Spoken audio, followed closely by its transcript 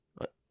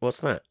What's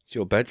that? It's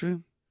your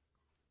bedroom.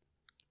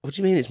 What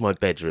do you mean it's my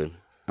bedroom?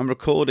 I'm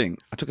recording.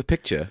 I took a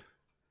picture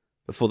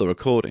before the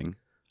recording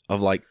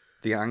of like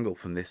the angle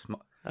from this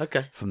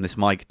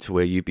mic to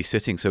where you'd be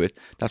sitting. So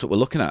that's what we're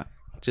looking at.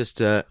 I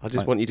just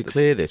want you to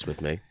clear this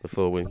with me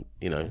before we,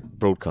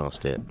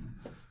 broadcast it.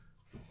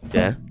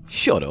 Yeah?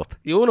 Shut up.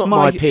 You're not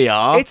my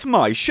PR. It's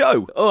my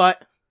show. All right.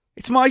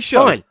 It's my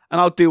show. Fine.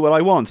 And I'll do what I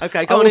want.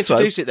 Okay, go on,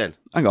 introduce it then.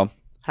 Hang on.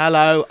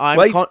 Hello, I'm...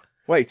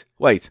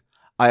 Wait.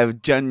 I have a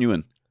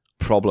genuine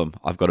problem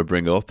I've got to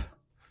bring up.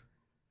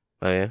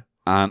 Oh, yeah?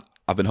 And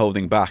I've been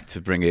holding back to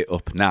bring it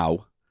up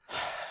now.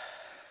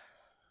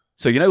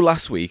 So,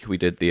 last week we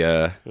did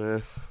the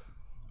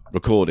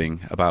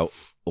recording about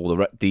all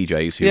the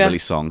DJs who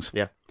release songs.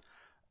 Yeah.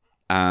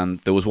 And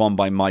there was one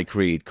by Mike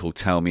Reed called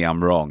Tell Me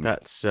I'm Wrong.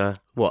 That's,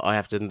 what, I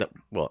have to...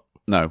 What?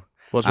 No.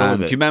 What's wrong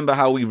with it? Do you remember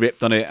how we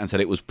ripped on it and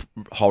said it was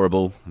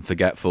horrible and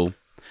forgetful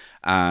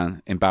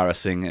and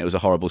embarrassing and it was a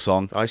horrible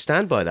song? I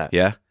stand by that.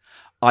 Yeah.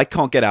 I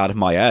can't get out of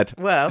my head.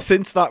 Well...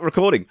 Since that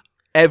recording,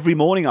 every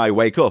morning I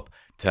wake up,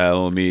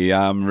 tell me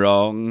I'm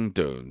wrong.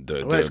 Dun,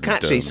 dun, well, it's dun,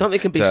 catchy. dun. Something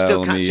can be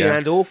still catchy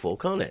and awful,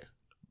 can't it?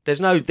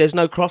 There's no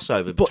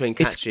crossover between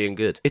catchy and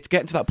good. It's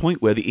getting to that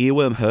point where the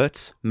earworm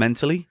hurts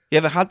mentally. You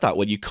ever had that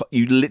when you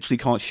literally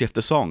can't shift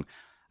a song?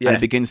 Yeah. And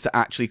it begins to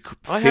actually feel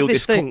I have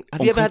this thing.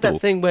 Have you ever had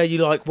that thing where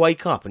you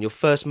wake up and your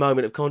first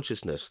moment of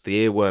consciousness,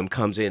 the earworm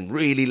comes in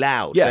really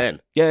loud? Yeah, then.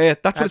 Yeah.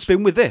 That's what it's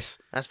been with this.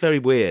 That's very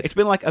weird. It's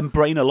been like a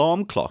brain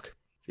alarm clock.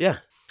 Yeah,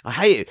 I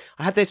hate it.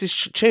 I had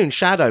this tune,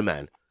 Shadow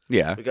Man.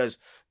 Yeah, because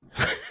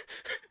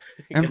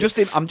I'm just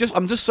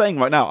saying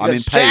right now. I'm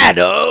in pain.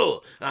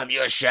 Shadow. I'm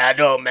your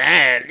shadow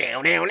man.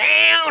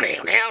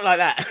 Like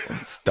that.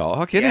 It's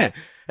dark, isn't it?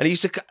 And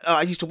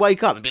I used to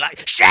wake up and be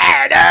like,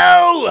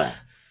 Shadow.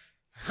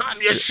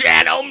 I'm your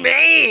shadow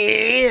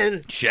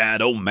man.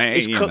 Shadow man.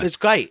 It's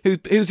great.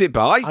 Who's it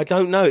by? I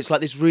don't know. It's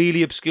like this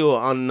really obscure,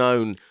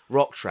 unknown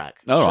rock track.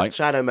 All right.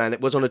 Shadow Man.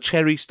 That was on a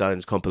Cherry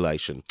Stones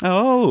compilation.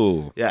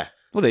 Oh. Yeah.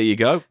 Well, there you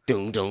go. It's a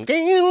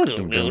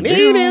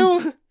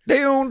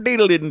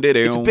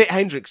bit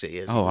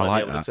Hendrixy. Oh, I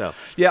like that.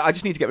 Yeah, I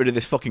just need to get rid of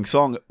this fucking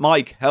song.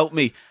 Mike, help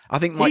me. I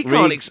think Mike He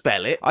can't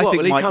expel it.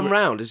 Will he come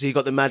round? Has he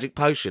got the magic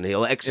potion?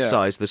 He'll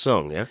exercise the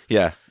song, yeah?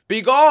 Yeah. Be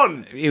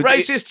gone!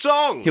 Racist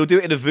song! He'll do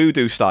it in a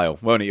voodoo style,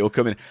 won't he? He'll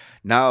come in.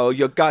 Now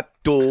you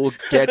got to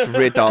get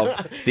rid of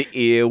the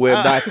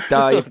earworm that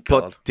I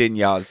put in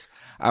yours.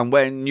 And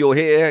when you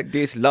hear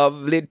this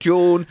lovely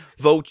tune,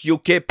 vote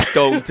UKIP,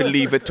 don't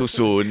leave it too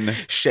soon.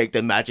 Shake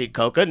the magic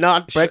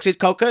coconut, Brexit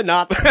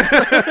coconut.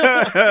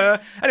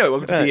 Anyway,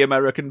 welcome to the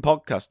American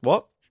podcast.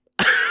 What?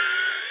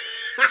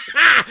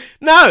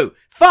 No,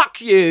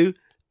 fuck you.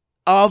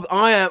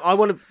 I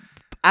want to,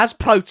 as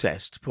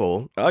protest,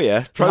 Paul. Oh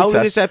yeah, The whole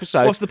of this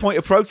episode. What's the point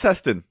of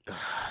protesting?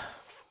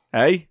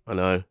 Hey, I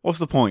know. What's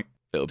the point?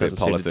 Little bit of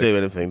Doesn't seem politics. to do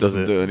anything.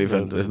 Doesn't do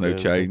anything. There's no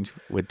change.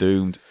 We're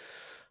doomed.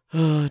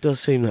 Oh, it does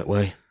seem that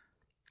way.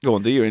 Go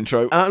on, do your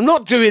intro. I'm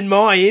not doing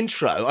my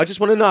intro. I just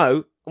want to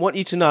know. I want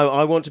you to know.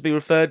 I want to be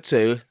referred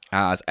to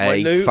As my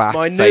a new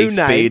fat-faced, name.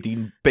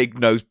 beardy,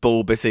 big-nosed,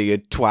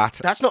 bulbous-eared twat.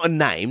 That's not a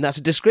name. That's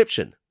a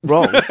description.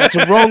 Wrong. That's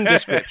a wrong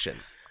description.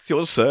 It's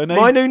your surname.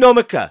 My new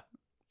Monica.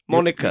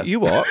 Monica. You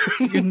what?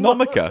 You're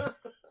Nomica.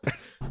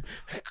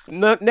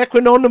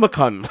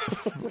 Necronomicon.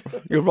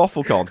 You're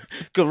Rufflecon.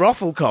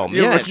 Garoffelcom.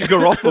 You're Yeah.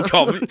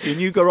 Garoffelcom. Your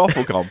new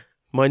Garoffelcom.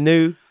 My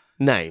new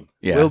name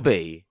Yeah. will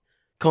be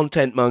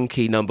Content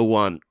Monkey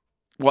 #1.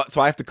 What?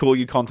 So I have to call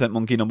you Content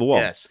Monkey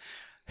 #1? Yes.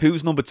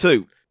 Who's number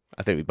 2?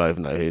 I think we both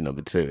know who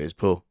 #2 is,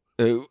 Paul.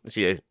 It's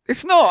you.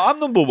 It's not. I'm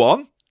number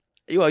 1.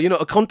 You are. You're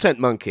not a content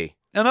monkey.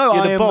 No,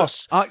 You're I the am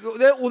boss.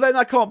 Well, then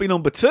I can't be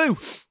number 2.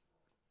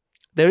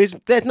 There's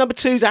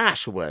 #2's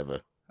Ash or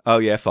whatever. Oh,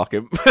 yeah, fuck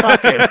him.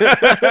 Fuck him.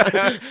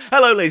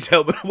 Hello, ladies and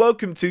gentlemen.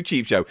 Welcome to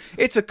Cheap Show.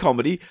 It's a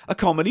comedy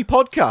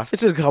podcast.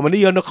 It's a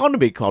comedy and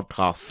economy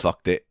podcast.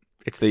 Fucked it.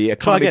 It's the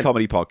Try again.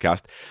 comedy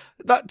podcast.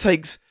 That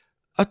takes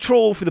a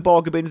trawl through the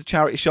bargain bins, the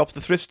charity shops,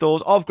 the thrift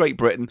stores of Great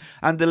Britain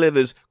and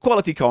delivers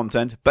quality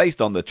content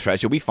based on the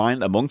treasure we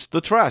find amongst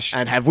the trash.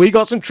 And have we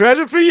got some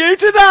treasure for you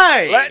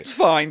today? Let's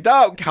find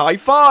out. High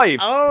five.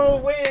 Oh,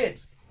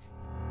 weird.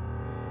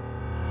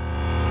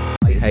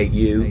 I hate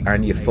you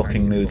and your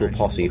fucking noodle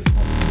posse.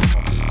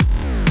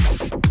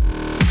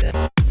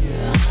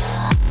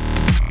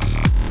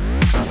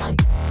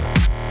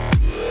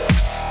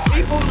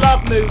 People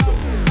love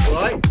noodles,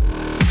 alright?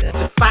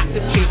 It's a fact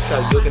of Cheap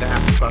Show you're going to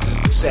have to fucking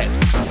accept.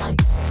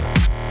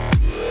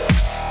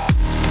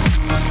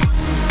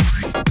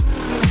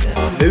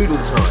 Noodle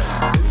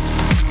time.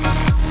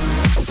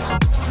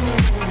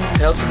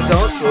 Tales from the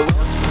dance floor.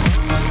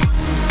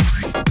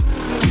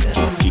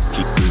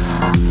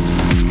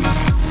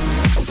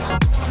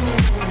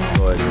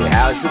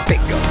 How's the pick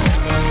going?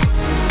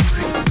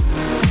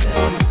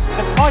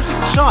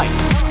 Isaac Shite.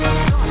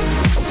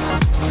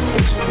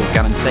 It's Paul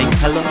Gannon saying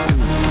hello.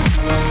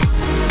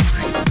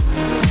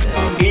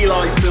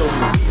 Eli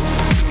Silver.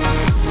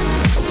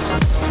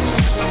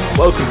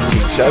 Welcome to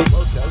Cheap Show.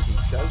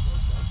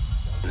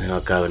 I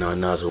go and I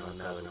nuzzle.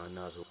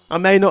 I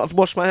may not have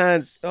washed my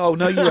hands. Oh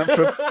no, you went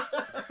for.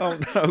 Oh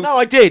no. No,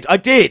 I did.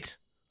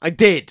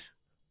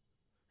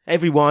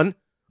 Everyone,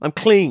 I'm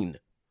clean.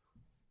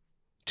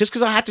 Just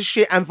because I had to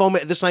shit and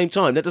vomit at the same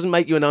time, that doesn't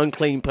make you an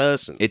unclean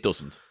person. It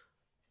doesn't.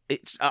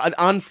 It's an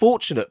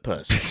unfortunate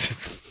person.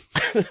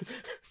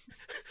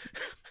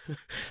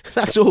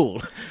 That's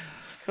all.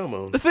 Come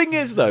on. The thing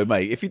is, though,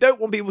 mate, if you don't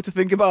want people to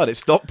think about it,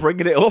 stop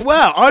bringing it up.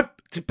 Well,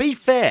 to be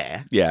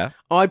fair, Yeah.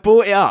 I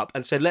brought it up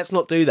and said, let's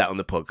not do that on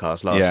the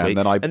podcast last Yeah, week. and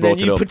then I then brought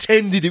it you up.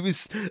 pretended it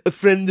was a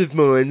friend of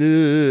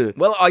mine.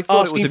 Well, I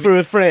thought Asking it was for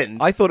a friend.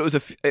 I thought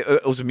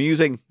it was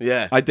amusing.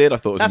 Yeah. I did. I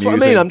thought it was That's amusing.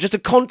 what I mean. I'm just a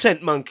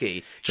content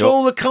monkey. Sure.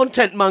 Trawl the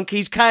content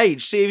monkey's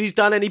cage. See if he's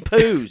done any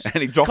poos.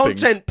 Any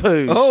droppings? Content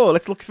poos. Oh,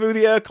 let's look through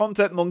the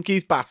content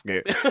monkey's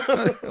basket.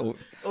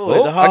 Oh,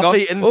 there's a hang on.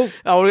 half-eaten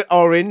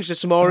orange. There's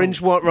some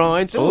orange white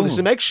rinds. Oh, there's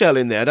some eggshell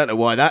in there. I don't know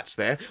why that's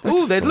there.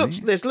 Oh, there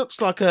looks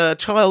like a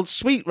child's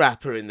sweet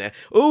wrapper in there.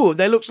 Oh,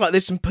 there looks like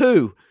there's some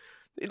poo.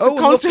 Oh,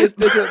 look,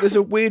 there's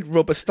a weird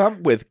rubber stamp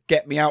with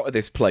 "Get me out of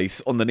this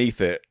place" underneath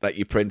it that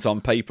you print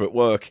on paper at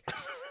work.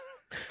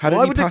 How did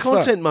Why he would the pass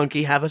content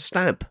monkey have a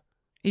stamp?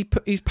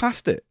 that? He's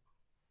passed it.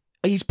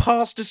 He's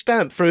passed a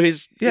stamp through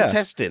his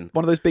intestine.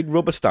 One of those big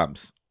rubber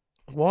stamps.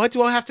 Why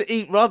do I have to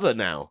eat rubber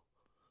now?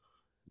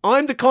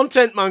 I'm the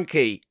content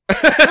monkey.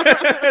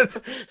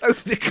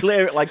 Don't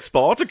declare it like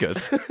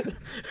Spartacus.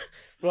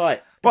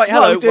 Right. Right,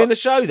 Hello. hello. Doing the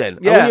show then.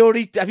 Yeah.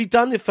 Have you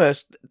done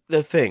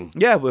the thing?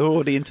 Yeah, we're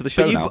already into the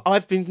show now.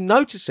 I've been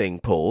noticing,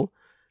 Paul,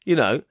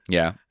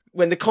 Yeah.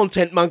 when the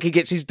content monkey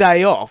gets his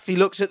day off, he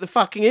looks at the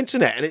fucking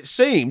internet, and it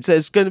seems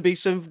there's going to be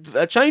some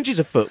changes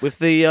afoot with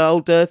the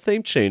old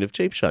theme tune of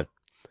Cheap Show.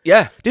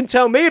 Yeah. Didn't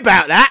tell me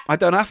about that. I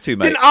don't have to,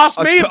 mate. Didn't ask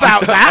me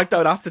about that. I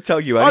don't have to tell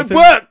you I anything.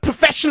 work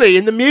professionally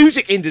in the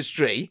music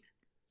industry.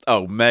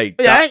 Oh, mate.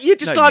 Yeah, you're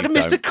just no, like you a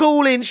Mr. don't.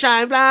 Cool-in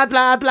showing blah,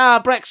 blah,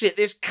 blah, Brexit,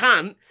 this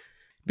cunt.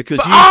 Because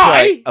But you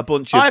play a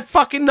bunch of... I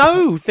fucking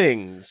know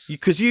things.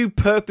 Because you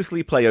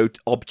purposely play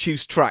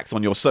obtuse tracks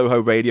on your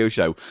Soho radio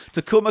show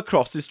to come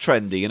across as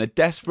trendy in a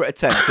desperate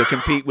attempt to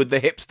compete with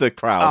the hipster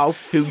crowd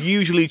who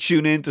usually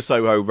tune into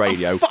Soho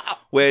radio,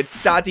 where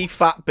Daddy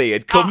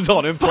Fatbeard comes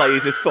on and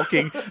plays his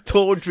fucking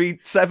tawdry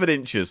 7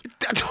 inches.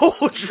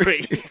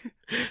 Tawdry.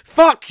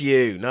 Fuck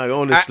you. No,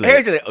 honestly.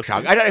 Here's a little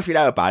song. I don't know if you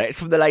know about it. It's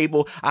from the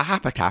label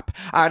Hapatap,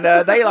 and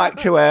they like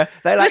to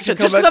Listen,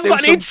 come just 'cause and I've do got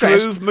an some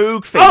interest- groove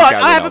moog thing All right,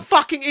 going I have on. a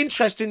fucking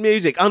interest in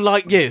music,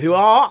 unlike you, who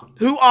are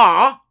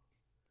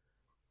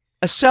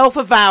a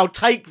self-avowed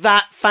take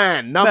that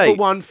fan, number Mate,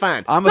 one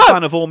fan. I'm a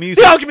fan of all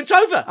music. The argument's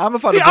over. I'm a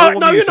fan of all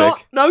no, music. You're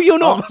not. No, you're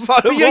not. I'm a fan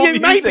of But all you may be,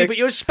 music. but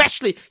you're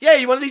especially. Yeah,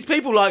 you're one of these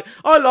people like,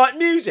 I like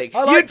music.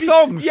 I like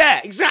songs.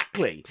 Yeah,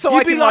 exactly. So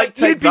you'd I be can, like,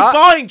 take you'd be that.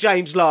 buying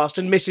James Last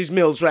and Mrs.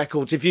 Mills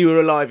records if you were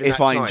alive in If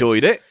that I time.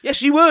 enjoyed it.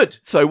 Yes, you would.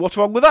 So what's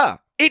wrong with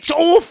that? It's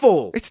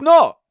awful. It's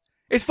not.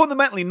 It's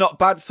fundamentally not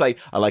bad to say,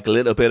 I like a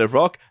little bit of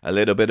rock, a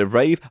little bit of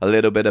rave, a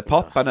little bit of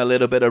pop, and a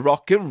little bit of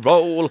rock and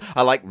roll.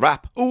 I like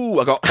rap. Ooh,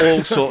 I got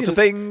all sorts of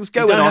things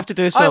going on. don't have to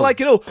do a song. I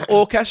like it all.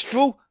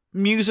 Orchestral,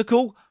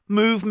 musical,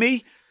 move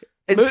me,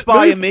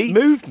 inspire me.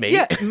 Move me?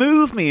 Yeah,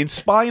 move me,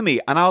 inspire me,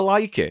 and I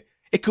like it.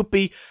 It could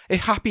be a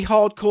happy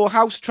hardcore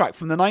house track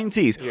from the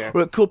 90s, or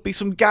it could be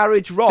some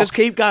garage rock. Just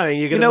keep going.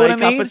 You're going You to know make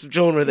what I mean? up a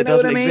genre that You know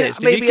what doesn't I mean? exist.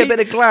 If Maybe you a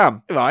bit of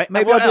glam. Right.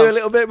 Maybe and I'll what do a else?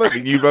 little bit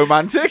of new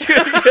romantic.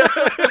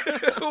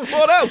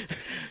 What else?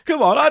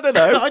 Come on, I don't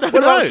know. I don't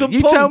what know. about some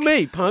You punk? tell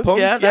me. Punk,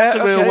 yeah, that's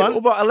a real okay. one. What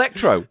about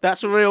electro?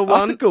 That's a real That's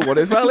one. a good one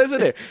as well,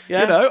 isn't it?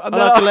 Yeah. You know, and I then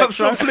like I'll have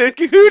electro. some Fleur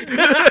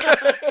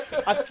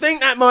Cahoon. I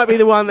think that might be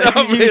the one that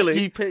Not you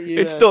really. you,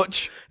 It's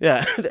Dutch.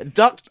 Yeah.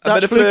 Dutch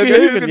bit of Fleur Fergie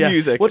Cahoon, yeah.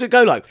 music. What'd it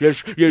go like?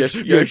 Yes, yes,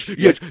 yes, yes,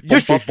 yes,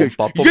 yes, yes, yes,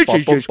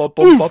 yes, yes.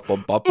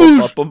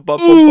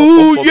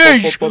 Ooh,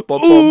 yes.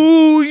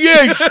 Ooh,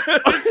 yes.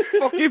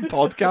 Fucking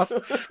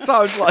podcast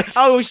sounds like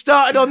Oh, we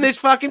started on this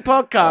fucking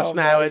podcast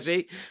now, has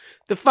he?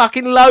 The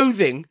fucking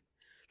loathing.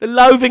 The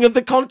loathing of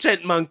the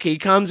content monkey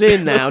comes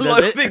in now, does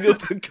it? loathing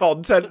of the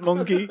content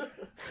monkey.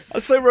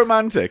 That's so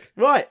romantic.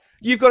 Right.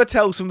 You've got to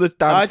tell some of the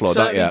dance I floor,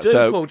 don't certainly you? do,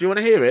 So Paul. Do you want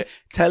to hear it?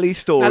 tell his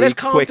story. Now let's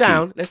calm quickie.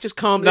 down. Let's just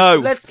calm. No.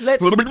 Let's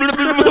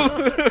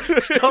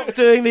stop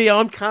doing the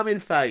I'm coming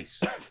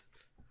face.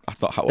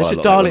 That's not how Let's I just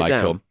look dial like it when I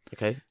down. come.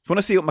 Okay. If you want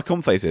to see what my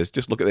cum face is,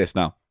 just look at this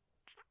now.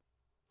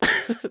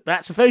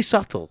 That's very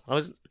subtle.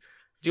 Do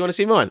you want to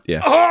see mine?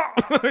 Yeah.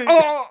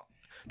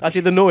 I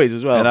did the noise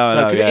as well. I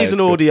know, Because yeah, it is it's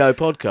an good. audio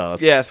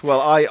podcast. Yes.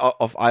 Well,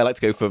 I like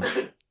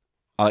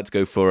to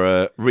go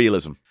for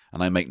realism,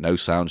 and I make no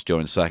sounds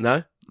during sex.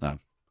 No? No.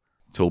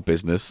 It's all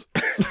business.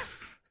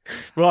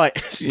 Right.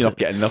 You're not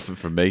getting nothing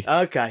from me.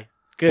 Okay.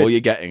 Good. All you're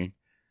getting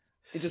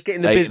You're just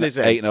getting the business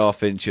end.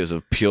 8.5 inches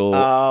of pure.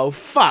 Oh,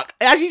 fuck.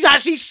 Has he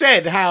actually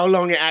said how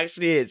long it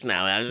actually is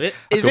now, has it?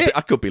 Is it?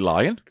 I could be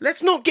lying.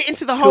 Let's not get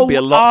into the whole be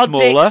a lot our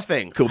smaller. dicks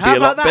thing. Could How be a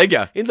lot about that?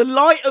 bigger. In the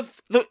light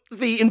of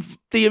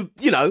the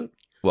you know,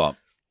 What?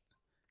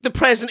 the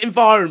present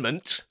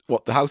environment.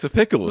 What? The House of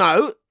Pickles?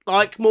 No,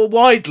 like more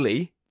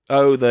widely,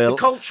 Oh, the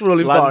cultural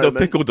Land of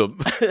environment.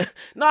 Pickledom.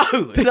 No,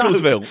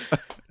 Picklesville.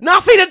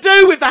 Nothing to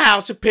do with the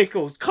House of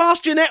Pickles.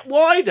 Cast your net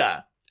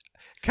wider.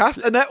 Cast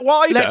a net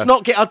wider. Let's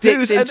not get our dicks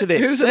Who's into a-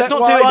 this. who's a Let's net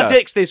not do our wider?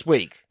 dicks this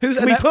week. Who's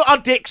Can a we net- put our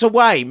dicks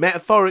away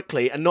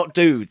metaphorically and not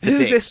do the Who's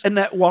dicks? this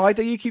Annette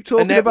Wider you keep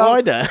talking Annette about?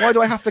 Wider? Why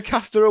do I have to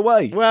cast her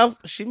away? Well,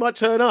 she might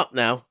turn up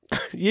now.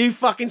 You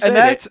fucking said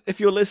Annette, it. if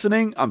you're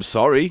listening, I'm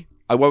sorry.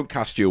 I won't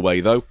cast you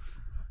away, though.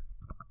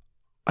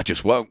 I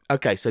just won't.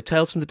 Okay, so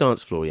Tales from the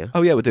Dance Floor, yeah?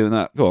 Oh, yeah, we're doing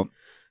that. Go on.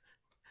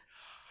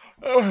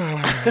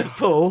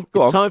 Paul,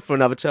 Go on. it's time for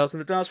another Tales from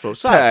the Dance Floor.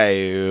 So,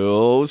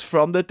 Tales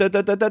from the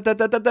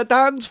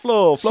dance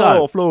floor.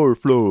 So,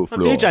 Floor. I'm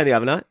DJing the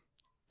other night.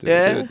 Yeah?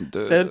 I haven't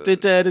done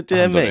it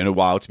in Me. a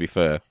while, to be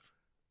fair.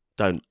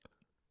 Don't.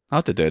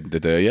 How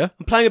yeah?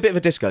 I'm playing a bit of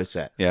a disco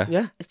set. Yeah.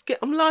 Yeah?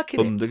 I'm liking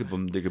it. Bum digga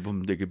bum digga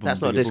bum digga bum.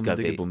 That's not a digga, disco bum,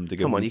 digga, beat. bum, digga,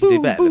 Come on, bum, you can do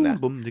boom, better than boom,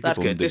 that. boom, digga, That's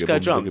bum, good. digga, Disco bum,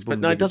 drums. digga, But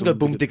bum, no, it digga, doesn't go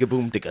bum, boom digga. digga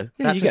boom digga.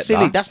 Yeah, That's you a get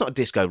silly. that. That's not a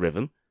disco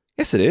rhythm.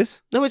 Yes, it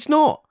is. No, it's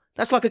not.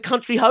 That's like a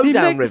country You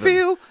hoedown make me rhythm.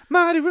 feel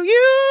mighty real.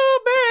 You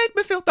make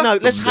me feel. No,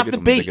 let's have the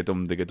beat.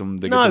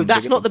 No,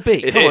 that's not the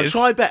beat. Come on,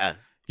 try better.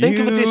 Think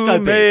of a disco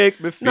beat.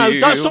 Make me feel. No,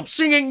 don't stop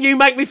singing "You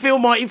Make Me Feel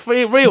Mighty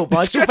Real"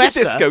 by It's got a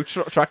Sylvester. disco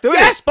track, don't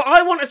Yes, but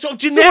I want a sort of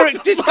generic What's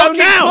the disco fucking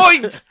now.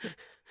 point?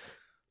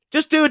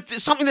 Just do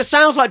something that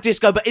sounds like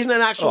disco but isn't an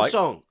actual All right.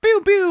 song.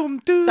 Pew, pew,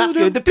 do, That's do,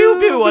 good. The pew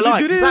pew I do,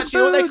 like, do, 'cause that's, you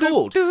know what they're do,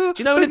 called. do, Do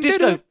you know in a do,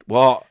 disco do.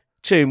 What?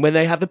 tune when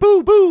they have the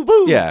boo boo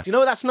boo? Yeah. Do you know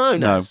what that's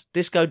known No. as?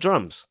 Disco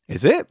drums.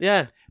 Is it?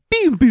 Yeah.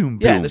 Boom, boom,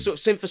 Yeah, boom. the sort of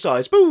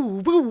synthesized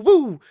boo boo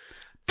boo.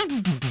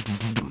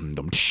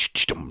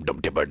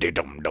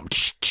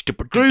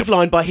 Groove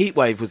Line by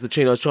Heatwave was the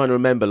tune I was trying to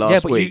remember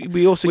last but week.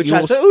 we also, which you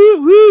has also the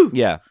ooh woo.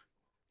 yeah.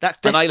 That's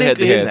And I heard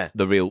distinctly in there.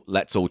 the real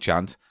 "Let's All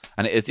Chant,"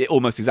 and it is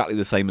almost exactly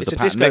the same as It's the a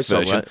Pat and disco Nick song,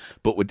 version, right?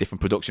 but with different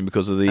production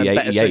because of the And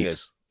better 88.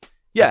 singers.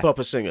 Yeah, A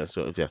proper singer,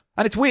 sort of, yeah.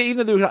 and it's weird, even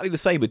though they're exactly the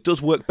same, it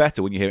does work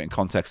better when you hear it in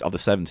context of the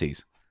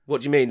 70s.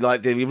 What do you mean,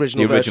 like the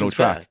original The original version's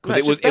track, better? because No,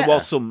 it's just it was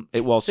better. some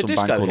It's a band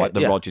disco called like hit,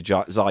 the yeah. Roger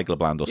Ziegler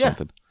Band or Yeah.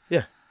 something. Yeah.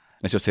 And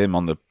it's just him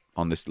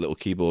on this little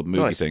keyboard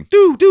movie Nice. thing.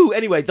 Do.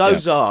 Anyway,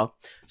 those are.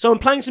 So I'm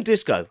playing some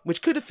disco,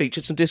 which could have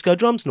featured some disco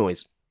drums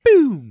noise.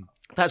 Boom,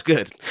 That's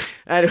good.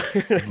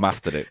 Anyway,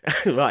 mastered it.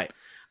 right.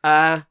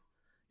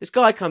 This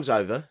guy comes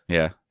over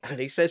Yeah,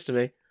 and he says to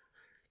me,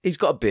 he's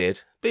got a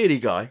beard, beardy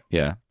guy.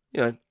 yeah.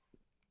 You know,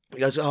 he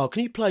goes, "Oh,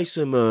 can you play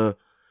some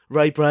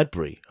Ray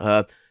Bradbury?"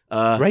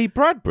 Ray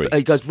Bradbury.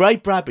 He goes, "Ray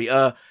Bradbury,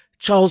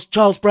 Charles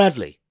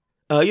Bradley,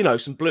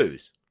 some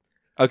blues."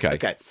 Okay.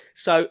 Okay,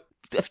 so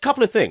a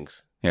couple of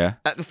things. Yeah,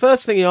 The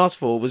first thing he asked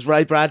for was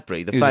Ray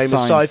Bradbury, the He was a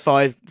famous science-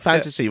 sci-fi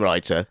fantasy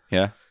writer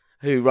yeah,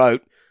 who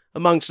wrote,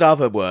 amongst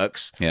other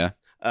works, yeah.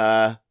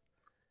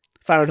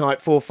 Fahrenheit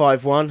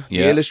 451,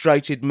 Yeah. The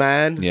Illustrated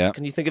Man. Yeah.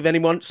 Can you think of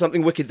anyone?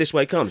 Something Wicked This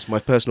Way Comes, my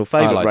personal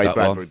favourite like Ray that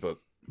Bradbury one. book.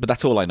 But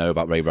that's all I know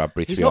about Ray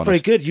Bradbury, to He's be not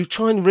honest. very good. You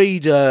try and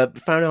read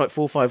Fahrenheit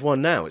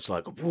 451 now, it's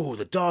like, whoa,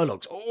 the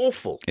dialogue's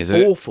awful. Is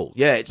it? Awful.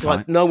 Yeah, it's Fine.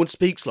 like no one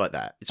speaks like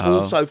that. It's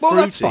all so fruity.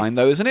 well, that's fine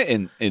though, isn't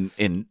it?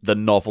 In the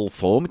novel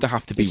form, it don't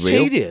have to be It's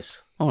real.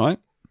 tedious. All right.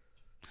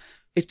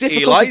 It's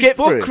difficult Eli's to get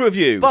book through.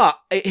 review. But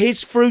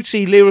his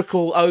fruity,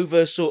 lyrical,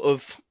 over sort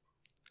of,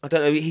 I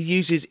don't know, he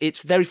uses, it's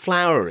very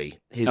flowery,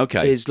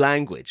 his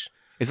language.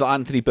 It's like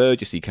Anthony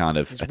Burgessy kind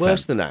of. It's attempt.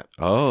 worse than that.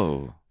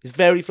 Oh. It's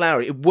very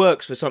flowery. It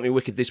works for Something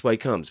Wicked This Way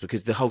Comes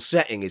because the whole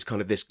setting is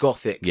kind of this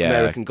gothic, Yeah.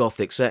 American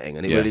gothic setting,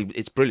 and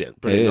it's brilliant,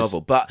 It is.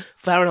 novel. But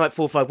Fahrenheit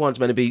 451 is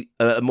meant to be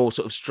a more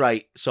sort of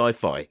straight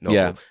sci-fi novel,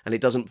 Yeah. and it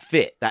doesn't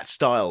fit that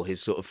style.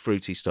 His sort of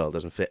fruity style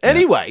doesn't fit.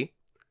 Anyway,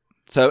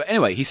 So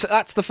anyway,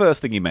 that's the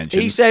first thing he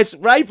mentioned. he says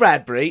Ray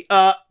Bradbury,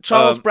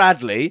 Charles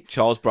Bradley,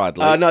 Charles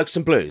Bradley. no,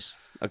 some blues.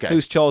 Okay,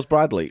 Who's Charles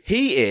Bradley?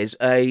 he is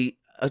a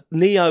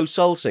neo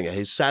soul singer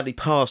who's sadly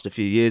passed a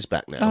few years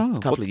back now, Oh, a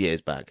couple of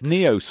years back.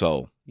 Neo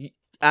Soul.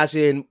 As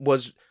in,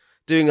 was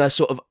doing a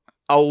sort of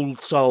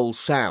old soul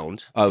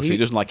sound. Oh, so he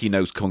doesn't like he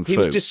knows kung He fu.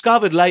 was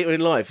discovered later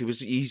in life. He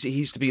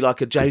used to be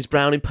like a James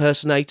Brown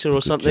impersonator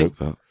or something. Joke,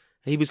 that.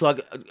 He was like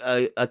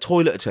a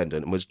toilet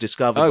attendant and was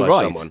discovered Oh, by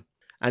right. someone.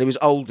 And he was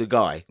older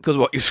guy. Because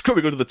what? You're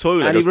scrubbing under the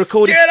toilet. And he goes,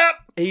 recorded. Get up!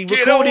 He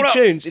Get recorded on up!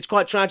 tunes. It's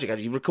quite tragic.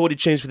 Actually, he recorded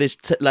tunes for this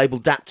label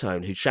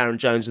Daptone, who Sharon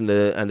Jones and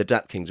the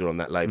Dap Kings are on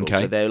that label.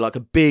 Okay. So they're like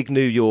a big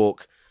New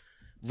York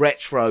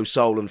retro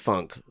soul and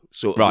funk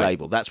sort of Right.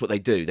 label. That's what they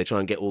do. They try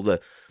and get all the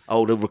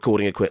older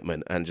recording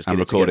equipment and just And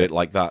get record it it together.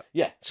 like that.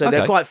 Yeah. So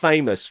they're Okay. quite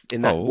famous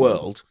in that Oh.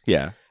 world.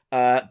 Yeah.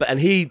 And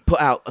he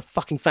put out a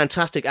fucking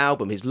fantastic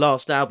album, his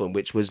last album,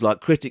 which was like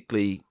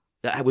critically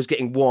that was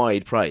getting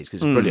wide praise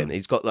because it's brilliant.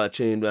 He's got that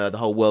tune, "The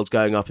Whole World's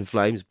Going Up in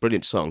Flames,"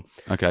 brilliant song.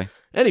 Okay.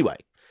 Anyway,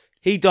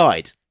 he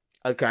died.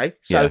 Okay,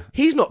 so Yeah.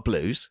 he's not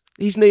blues;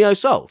 he's neo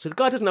soul. So the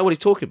guy doesn't know what he's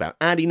talking about,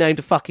 and he named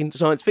a fucking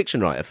science fiction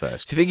writer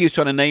first. Do you think he was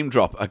trying to name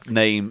drop a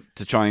name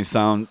to try and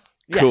sound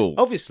cool?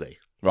 Yeah, obviously.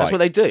 That's Right. what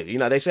they do. You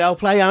know, they say, "I'll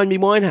play Amy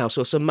Winehouse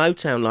or some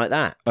Motown like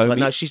that." It's like,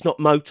 Amy- no, she's not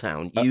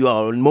Motown. You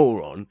are a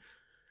moron.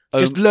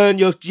 Just learn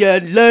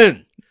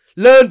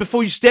learn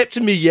before you step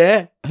to me.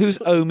 Yeah. Who's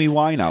Omi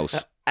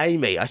Winehouse?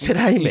 Amy. I said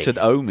Amy. You said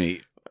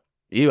Omi.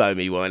 You owe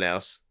me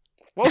Winehouse.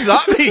 What does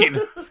that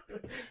mean?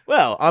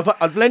 Well,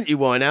 I've lent you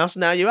Winehouse,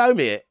 now you owe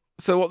me it.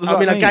 So what does that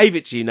mean? I gave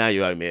it to you, now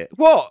you owe me it.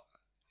 What?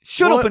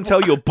 Shut What? up and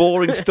tell your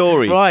boring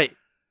story. Right.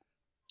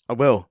 I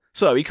will.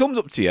 So he comes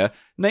up to you,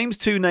 names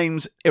two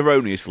names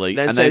erroneously, and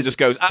then says, just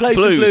goes, play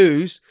some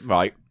blues.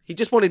 Right. He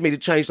just wanted me to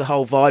change the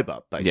whole vibe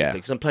up, basically, Yeah.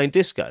 because I'm playing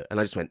disco. And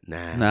I just went,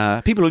 nah.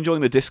 Nah. People are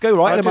enjoying the disco,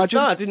 right? I imagine.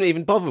 No, I didn't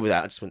even bother with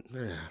that. I just went,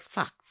 nah,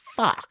 fuck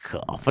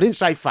off. I didn't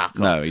say fuck off.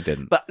 No, he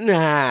didn't. But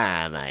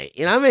nah, mate.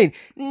 You know what I mean?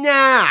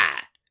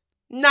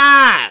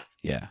 Nah.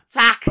 Yeah.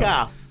 Fuck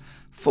off.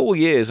 4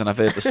 years and I've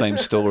heard the same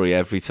story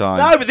every time.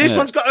 No, but this Yeah.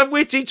 one's got a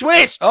witty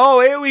twist.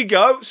 Oh, here we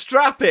go.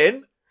 Strap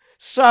in.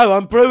 So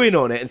I'm brewing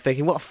on it and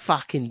thinking, what a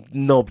fucking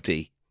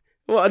knobdy.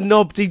 What a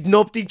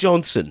knobdy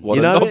Johnson. What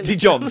you a know? knobdy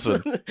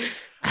Johnson. you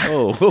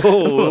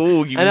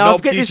And I'll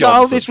knobdy get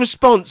Johnson. this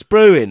response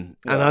brewing,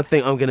 and I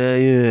think I'm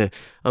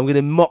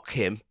gonna mock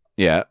him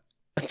Yeah.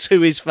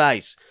 to his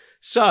face.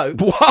 So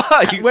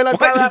Why? When I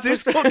Why go does out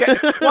this for- not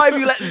get? Why have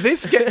you let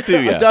this get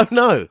to you? I don't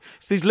know.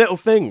 It's these little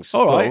things.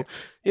 All right. Paul,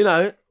 you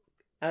know.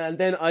 And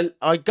then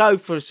I go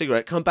for a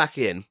cigarette, come back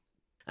in,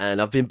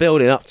 and I've been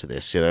building up to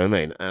this. You know what I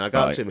mean? And I go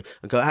up Right. to him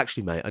and go,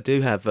 actually, mate, I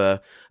do have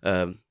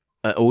an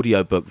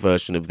audiobook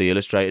version of The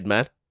Illustrated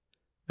Man.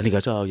 And he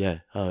goes, oh yeah.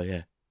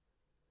 And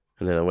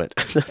then I went,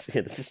 that's the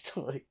end of the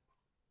story.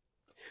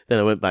 Then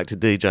I went back to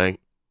DJing.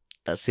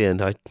 That's the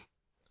end. I'm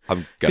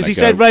gonna Because he go.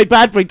 said, Ray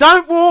Bradbury,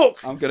 don't walk.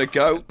 I'm gonna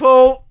go.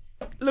 Paul,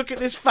 look at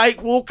this fake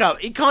walkout.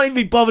 He can't even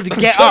be bothered to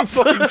get so up.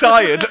 fucking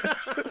tired.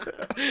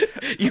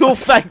 Your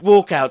fake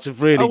walkouts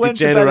have I really went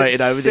to bed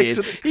degenerated at over the years.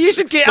 6 He used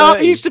to get up.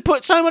 6:30. He used to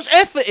put so much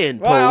effort in,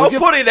 Paul. Well, I'll with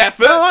your- put in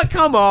effort. All right,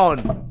 come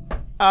on.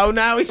 Oh,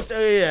 now he's still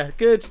here.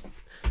 Good.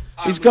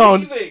 He's I'm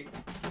gone. leaving.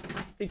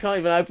 He can't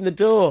even open the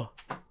door.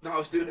 No, I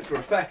was doing it for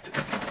effect.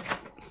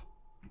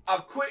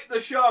 I've quit the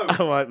show.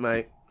 All right,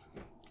 mate.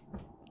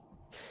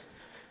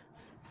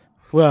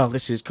 Well,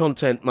 this is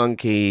Content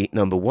Monkey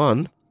number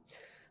 1.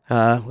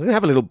 We're going to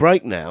have a little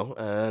break now,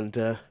 and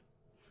I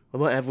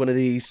might have one of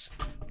these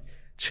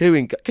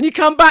chewing... Can you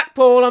come back,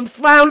 Paul? I'm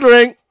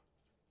floundering.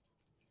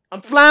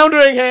 I'm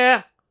floundering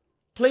here.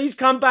 Please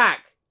come back.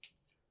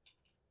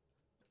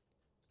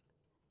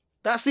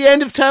 That's the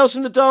end of Tales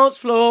from the Dance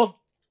Floor.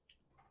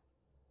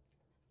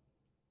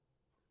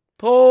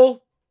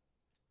 Paul?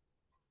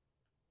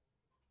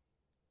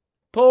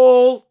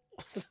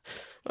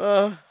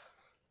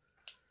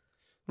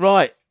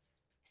 Right.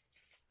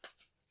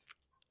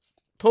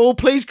 Paul,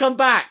 please come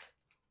back.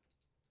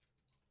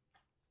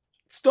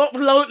 Stop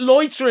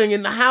loitering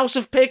in the House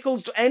of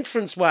Pickles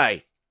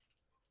entranceway.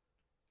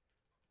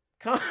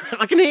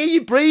 I can hear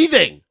you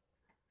breathing.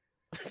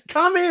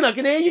 Come in, I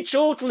can hear you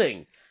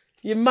chortling.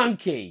 You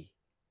monkey.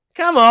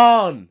 Come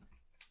on.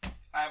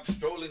 I'm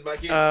strolling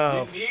back in.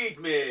 Oh. You need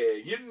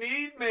me. You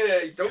need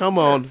me. Don't Come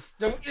you? on.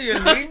 Don't you? You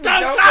need me.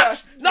 Don't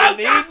touch! you? No You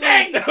need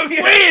touching! me, don't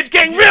you? Weird,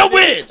 getting real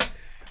weird.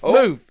 Oh,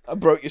 Move. I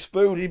broke your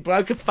spoon. You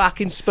broke a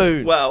fucking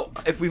spoon. Well,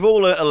 if we've all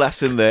learnt a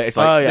lesson there, it's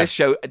like, Oh, yeah. this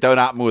show don't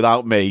happen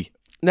without me.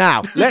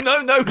 Now, let's...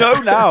 No,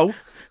 now.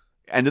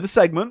 End of the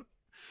segment.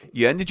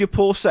 You ended your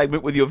poor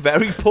segment with your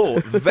very poor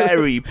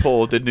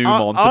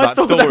denouement to I that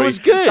thought story. that was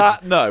good.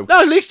 No.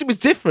 No, at least it was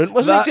different.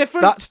 Wasn't That- it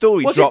different? that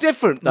story Was dropped- it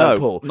different, though, No,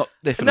 Paul? not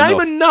different Name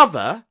enough.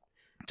 another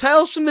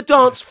Tales from the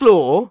Dance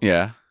Floor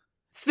Yeah.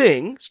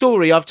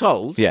 story I've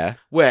told, Yeah.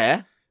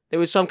 where there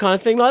was some kind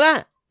of thing like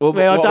that. Well,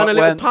 Where I'd done a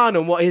little when- pun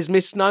on what his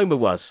misnomer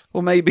was.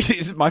 Well, maybe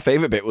my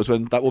favourite bit was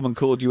when that woman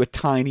called you a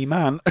tiny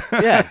man.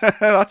 Yeah.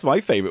 That's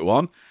my favourite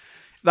one.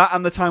 That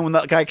and the time when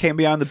that guy came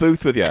behind the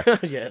booth with you.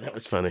 Yeah, that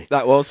was funny.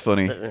 That was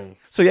funny.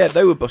 So yeah,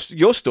 they were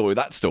your story.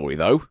 That story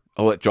though,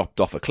 it dropped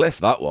off a cliff.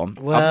 That one.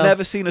 Well- I've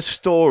never seen a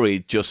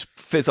story just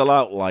fizzle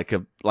out like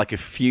a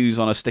fuse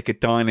on a stick of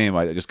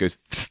dynamite that just goes.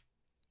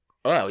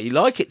 Well, you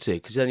like it to,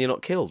 because then you're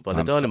not killed by the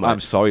I'm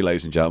dynamite. sorry,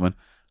 ladies and gentlemen.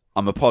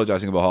 I'm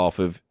apologising on behalf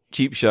of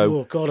Cheap Show.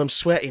 Oh, God, I'm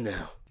sweaty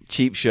now.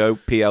 Cheap Show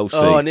PLC.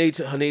 Oh, I need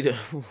to...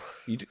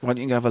 Why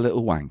don't you have a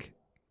little wank?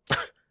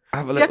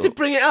 Have a You have to little.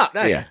 bring it up,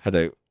 don't you? Yeah, I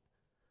do.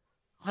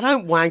 I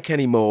don't wank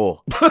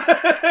anymore.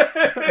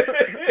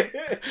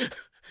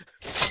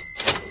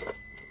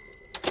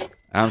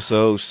 I'm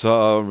so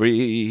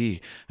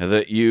sorry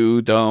that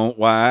you don't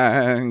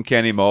wank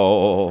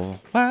anymore.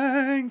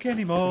 Wank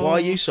anymore. Why are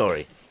you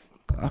sorry?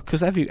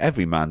 Because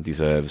every man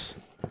deserves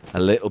a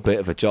little bit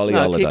of a jolly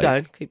No,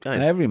 holiday. keep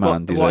going. Every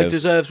man What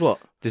deserves what?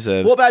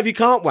 deserves. What about if you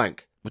can't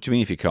wank? What do you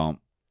mean if you can't?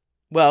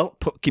 Well,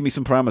 Give me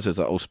some parameters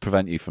that will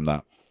prevent you from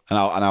that, and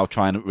I'll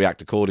try and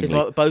react accordingly.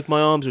 if both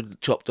my arms were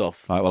chopped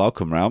off, Right, well, I'll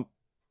come round.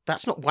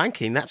 that's not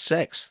wanking, that's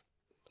sex.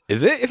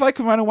 Is it? If I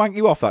come round and wank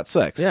you off, that's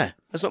sex? Yeah,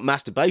 that's not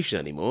masturbation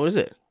anymore, is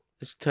it?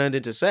 It's turned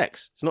into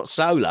sex. It's not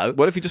solo.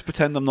 What if you just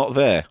pretend I'm not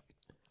there?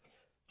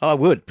 I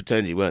would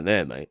pretend you weren't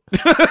there, mate.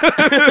 If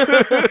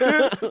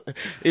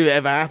it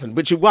ever happened,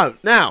 which it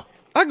won't. Now,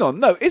 Hang on,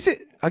 no, is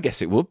it? I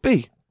guess it would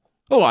be.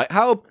 All right,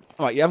 All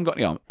right, you haven't got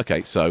any on.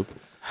 Okay, so...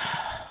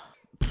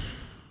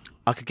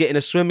 I could get in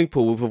a swimming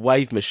pool with a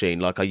wave machine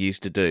like I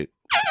used to do.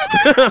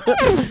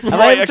 Have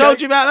I ever told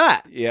you about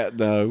that? Yeah,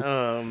 no.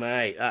 Oh,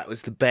 mate, that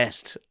was the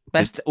best.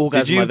 Best Did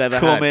orgasm you I've ever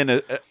come had.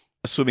 in a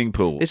swimming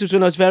pool? This was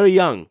when I was very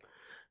young.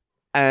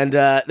 And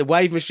the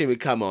wave machine would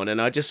come on,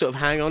 and I'd just sort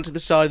of hang on to the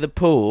side of the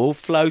pool,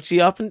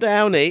 floaty up and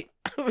down it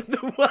with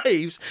the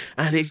waves,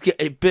 and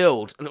it'd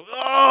build. And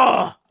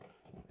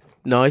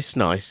nice.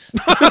 licky,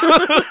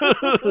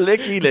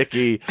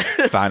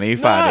 fanny,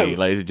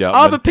 ladies and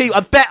gentlemen. Other people, I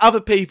bet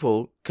other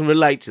people can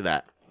relate to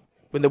that.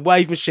 When the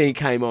wave machine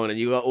came on, and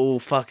you got all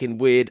fucking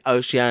weird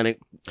oceanic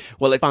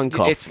spunk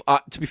off. It's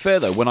to be fair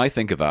though, when I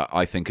think of that,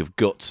 I think of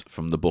Guts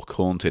from the book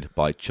Haunted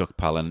by Chuck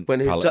Palahniuk. When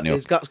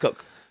his guts got.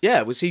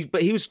 Yeah, was he?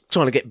 But he was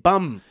trying to get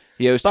bum.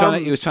 Yeah,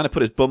 he was trying to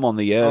put his bum on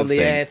the air and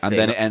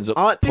then it ends up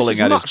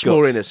pulling out his guts. Much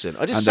more innocent.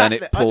 Then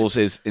it pulls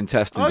his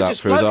intestines out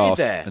through his arse,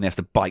 and he has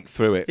to bite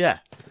through it. Yeah.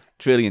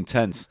 It's really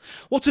intense.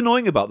 What's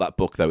annoying about that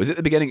book, though, is at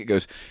the beginning it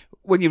goes,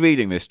 when you're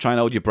reading this, try and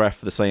hold your breath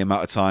for the same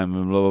amount of time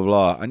and blah, blah,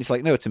 blah. And it's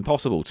like, no, it's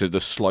impossible to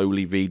just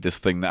slowly read this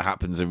thing that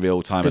happens in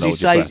real time. Does he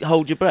say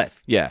hold your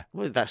breath? Yeah.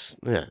 Well,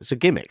 it's a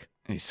gimmick.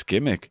 It's a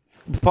gimmick.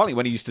 Partly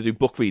when he used to do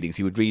book readings,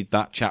 he would read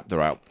that chapter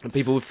out. And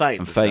people would faint.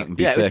 And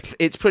be sick.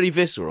 It's pretty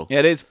visceral. Yeah,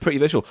 it is pretty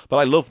visual. But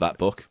I love that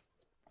book.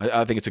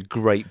 I think it's a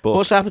great book.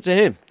 What's happened to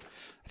him?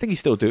 I think he's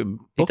still doing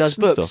books. He does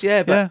and books, stuff.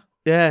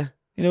 yeah.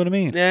 You know what I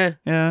mean? Yeah.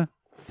 Yeah.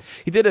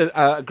 He did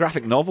a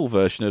graphic novel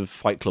version of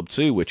Fight Club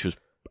 2, which was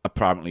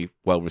apparently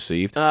well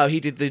received. Oh, he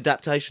did the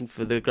adaptation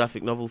for the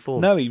graphic novel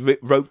form. No, he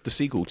wrote the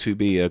sequel to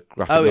be a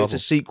graphic novel. Oh, it's a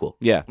sequel.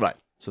 Yeah. Right.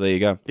 So there you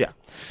go. Yeah.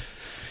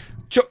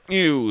 Chuck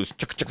News.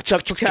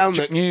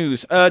 Chuck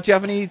News. Do you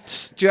have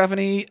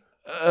any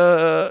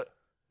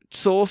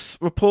source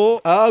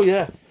report? Oh,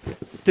 yeah.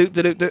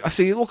 I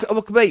see. Look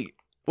at me.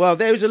 Well,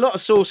 there's a lot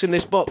of sauce in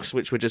this box,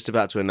 which we're just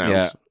about to announce.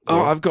 Yeah.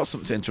 Oh, I've got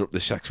something to interrupt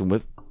this section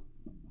with.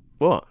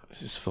 What?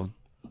 This is fun.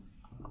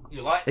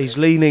 You like He's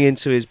leaning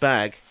into his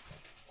bag.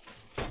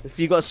 Have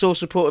you got a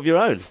source report of your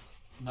own?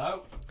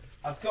 No,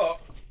 I've got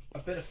a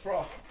bit of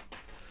froth.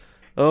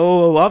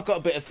 Oh, I've got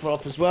a bit of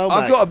froth as well, mate.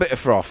 I've got a bit of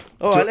froth.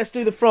 All right, let's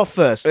do the froth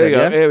first. Here we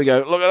then, go. Here we go.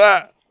 Look at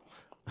yeah?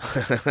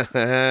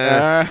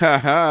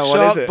 that. What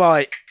Shark is it?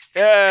 bite.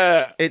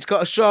 Yeah. It's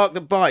got a shark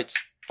that bites.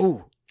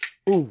 Ooh.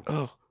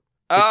 Oh.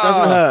 It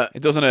doesn't hurt. It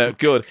doesn't hurt.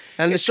 Good.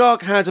 And the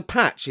shark has a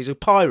patch. He's a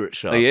pirate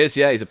shark. He is.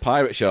 Yeah, he's a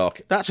pirate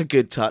shark. That's a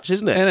good touch,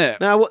 isn't it? Isn't it?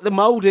 Now, what do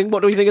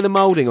we think of the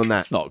moulding on that?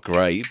 It's not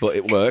great, but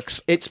it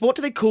works. It's what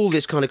do they call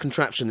this kind of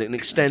contraption? An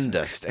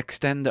extender.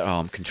 Extender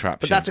arm contraption.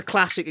 But that's a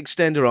classic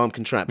extender arm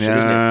contraption, Yeah.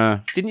 isn't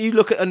it? Didn't you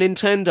look at a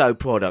Nintendo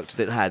product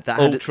that had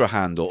Ultra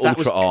hand or that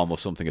Ultra was- arm or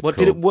something. It's What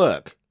called. did it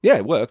work? Yeah,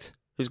 it worked. It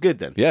was good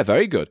then. Yeah,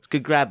 very good. It's a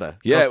good grabber.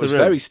 Yeah, across it was the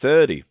room. very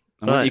sturdy.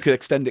 And Right. you could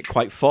extend it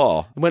quite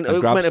far. It went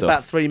and grab stuff.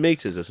 about 3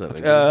 meters or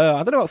something.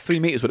 I don't know about 3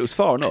 meters, but it was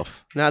far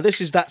enough. Now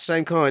this is that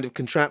same kind of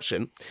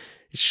contraption.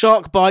 It's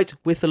shark bite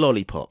with a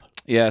lollipop.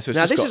 Yeah, so it's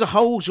Now just this got- is a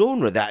whole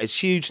genre that is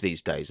huge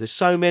these days. There's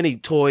so many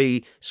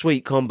toy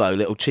sweet combo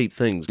little cheap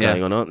things going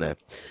Yeah. on, aren't there?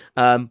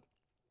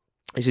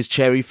 This is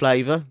cherry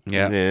flavour.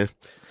 Yeah.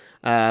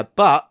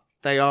 But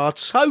they are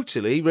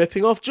totally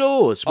ripping off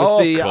Jaws with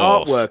Of the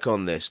course. artwork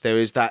on this. There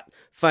is that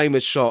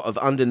famous shot of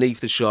underneath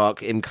the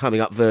shark, him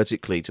coming up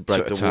vertically to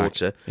break To the attack.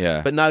 water.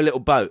 Yeah. But no little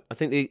boat. I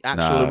think the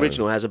actual No.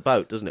 original has a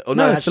boat, doesn't it? Oh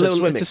no, no, it it's has a little.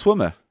 swimming. It's a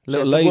swimmer.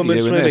 Little It's lady the woman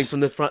doing swimming this. from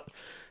the front.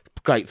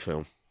 Great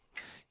film.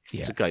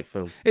 Yeah. It's a great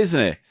film. Isn't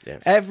it? Yeah.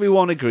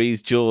 Everyone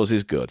agrees Jaws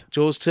is good.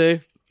 Jaws 2?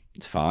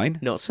 It's fine.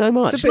 Not so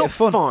much. It's a bit not of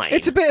fun. fine.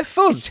 It's a bit of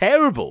fun. It's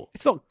terrible.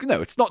 It's not.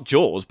 No, it's not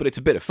Jaws, but it's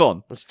a bit of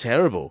fun. It's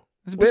terrible.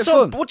 It's a bit of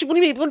not- fun. What do you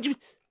mean? What do you...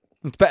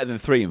 It's better than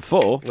 3 and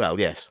 4. Well,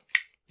 yes.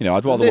 You know,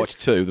 I'd rather watch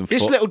 2 than 4.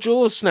 This little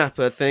Jaws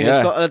snapper thing has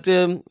Yeah. got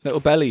a... little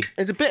belly.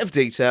 There's a bit of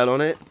detail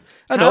on it.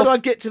 How Enough. do I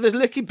get to the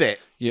licky bit?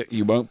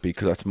 You won't be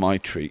because that's my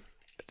treat.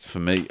 It's for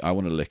me. I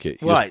want to lick it.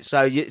 You Right,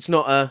 so it's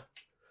not a...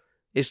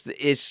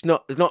 It's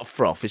not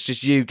froth. It's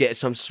just you get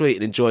some sweet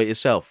and enjoy it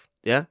yourself.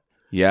 Yeah?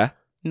 Yeah.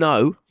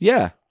 No.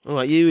 Yeah. All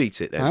right, you eat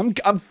it then.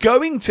 I'm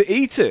going to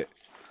eat it.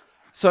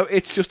 So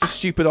it's just a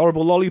stupid,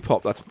 horrible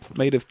lollipop that's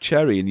made of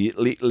cherry, and you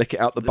lick it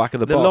out the back of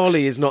the The box.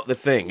 lolly is not the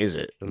thing, is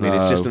it? I mean,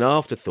 it's just an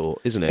afterthought,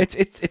 isn't it?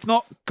 It's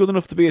not good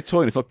enough to be a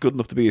toy, and it's not good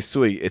enough to be a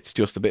sweet. It's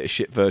just a bit of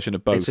shit version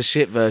of both. It's a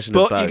shit version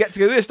of but both. you get to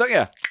go this, don't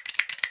you?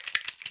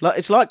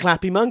 It's like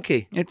Clappy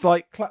Monkey. It's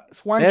like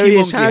it's wanky There he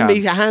is.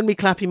 monkey hand. Hand me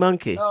Clappy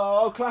Monkey.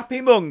 Oh,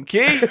 clappy monkey!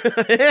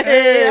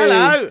 Hey,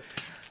 hello.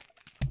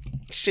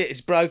 Shit,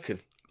 it's broken.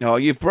 Oh,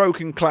 you've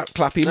broken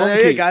clappy Oh,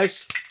 monkey. there he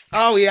goes.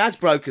 Oh, he has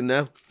broken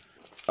now.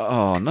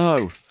 Oh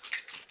no!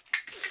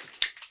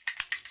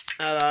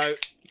 Hello.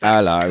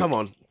 Hello. Come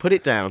on, put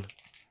it down.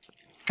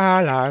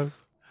 Hello,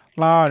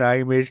 my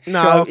name is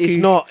No, Sharky, it's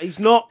not. He's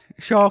not.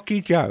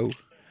 Sharky Joe,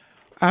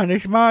 and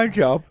it's my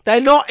job.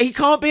 They're not. He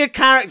can't be a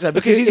character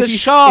because he's a If you-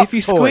 shark. If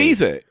you toy.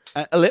 squeeze it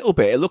a little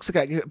bit, it looks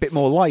like a bit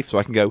more life. So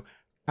I can go.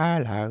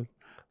 Hello,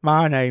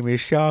 my name is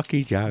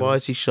Sharky Joe. Why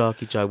is he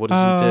Sharky Joe? What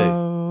does he do?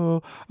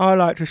 Oh, I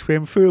like to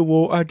swim through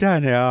water,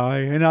 don't I?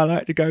 And I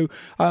like to go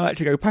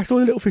past all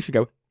the little fish and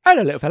go,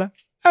 hello, little fella.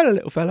 Hello,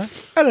 little fella.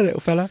 Hello, little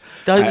fella.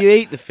 Don't you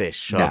eat the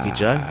fish, Sharky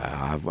Joe?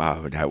 I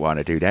don't want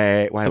to do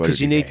that. Why would I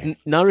Because you do need that?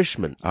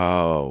 nourishment.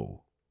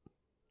 Oh.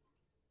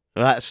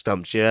 Well, that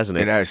stumped you, hasn't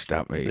it? It has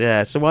stumped me.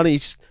 Yeah, so why don't you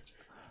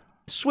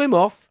swim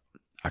off?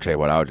 I'll tell you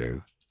what I'll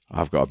do.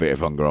 I've got a bit of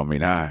hunger on me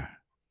now.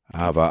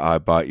 How about I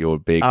bite your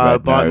big Oh,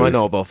 red bite nose? my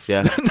knob off,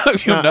 yeah. No,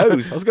 your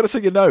nose. I was going to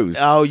say your nose.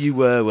 Oh, you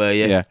were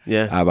you? Yeah.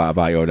 Yeah. How about I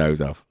bite your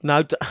nose off?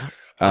 No,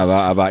 How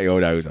about I bite your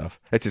nose off?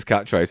 It's his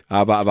catchphrase.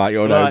 How about I bite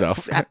your nose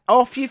off?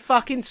 Off you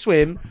fucking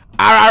swim.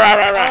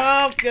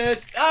 Oh,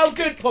 good. Oh,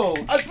 good, Paul.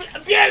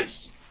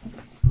 Abuse!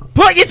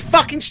 Put your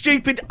fucking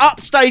stupid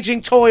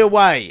upstaging toy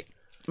away.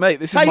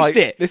 Mate, this Taste is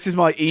my it. This is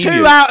my emu.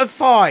 2 out of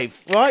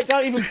 5, right?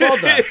 Don't even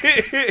bother.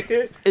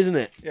 Isn't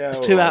it? Yeah, it's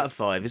all 2 right. out of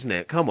 5, isn't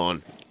it? Come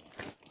on.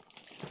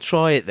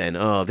 Try it then.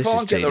 Oh, this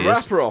Can't is get the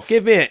tedious. wrapper off.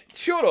 Give me it.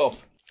 Shut up.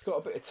 It's got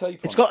a bit of tape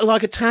It's got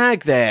like a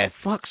tag there.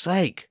 Fuck's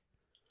sake.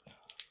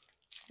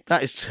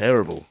 That is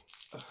terrible.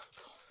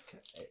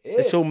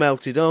 It's all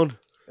melted on.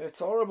 It's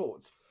horrible.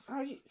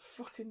 How you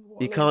fucking...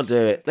 You can't do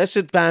it. Let's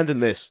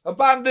abandon this.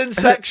 Abandoned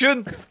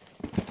section.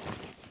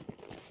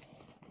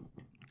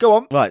 Go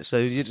on. Right, so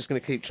you're just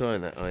going to keep trying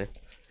that, are you?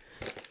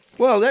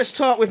 Well, let's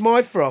start with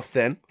my froth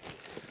then.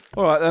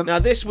 All right, then. Now,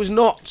 this was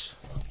not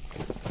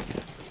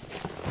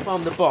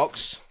from the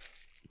box,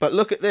 but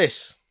look at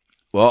this.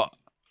 What?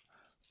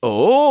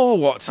 Oh,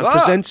 what's I'm that?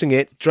 presenting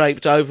it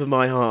draped over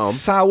my arm.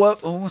 Sour...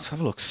 Oh, let's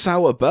have a look.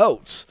 Sour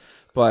Belts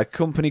by a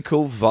company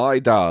called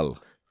Vidal.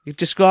 You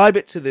describe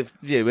it to the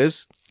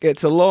viewers.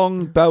 It's a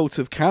long belt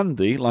of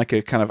candy, like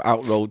a kind of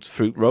outrolled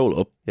fruit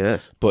roll-up,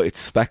 Yes. but it's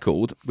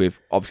speckled with,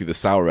 obviously, the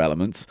sour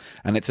elements,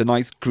 and it's a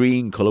nice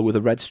green colour with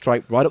a red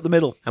stripe right up the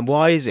middle. And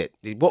why is it?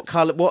 What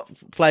colour? What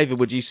flavour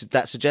would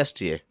that suggest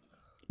to you?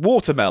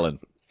 Watermelon.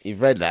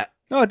 You've read that.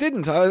 No, I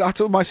didn't. I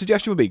thought my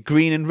suggestion would be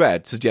green and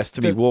red suggests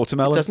to me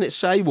watermelon. Doesn't it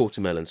say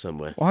watermelon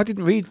somewhere? Well, I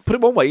didn't read... Put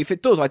it one way. If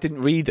it does, I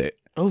didn't read it.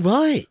 Oh,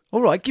 right.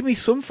 All right, give me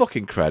some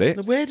fucking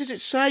credit. Where does it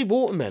say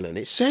watermelon?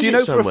 It says Do you it know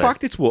somewhere. for a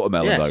fact it's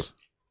watermelon, Yes. though?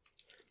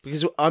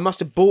 Because I must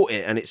have bought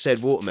it and it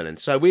said watermelon.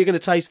 So we're going to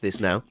taste this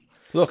now.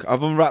 Look,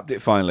 I've unwrapped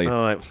it finally.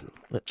 All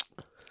right.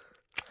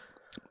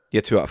 Yeah,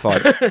 2 out of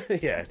 5.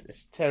 Yeah,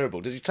 it's terrible.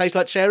 Does it taste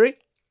like cherry?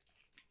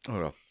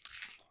 Hold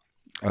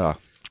on.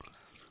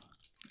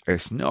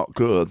 It's not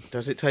good.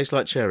 Does it taste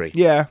like cherry?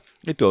 Yeah,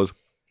 it does.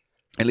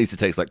 At least it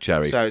tastes like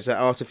cherry. So it's that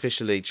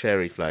artificially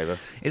cherry flavour.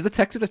 Is the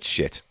texture that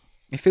shit?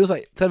 It feels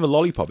like, instead of a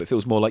lollipop, it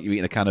feels more like you're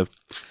eating a kind of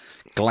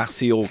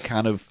glacial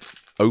kind of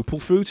opal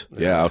fruit.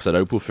 Yeah, I said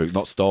opal fruit,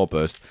 not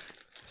Starburst.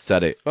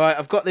 Said it. Right,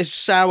 I've got this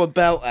sour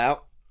belt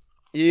out.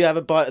 You have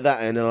a bite of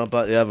that end and I'll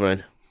bite the other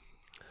end.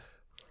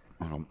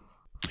 Hold on.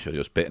 I should have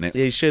just bitten it.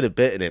 You should have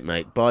bitten it,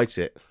 mate. Bite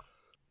it.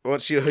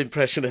 What's your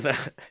impression of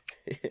that?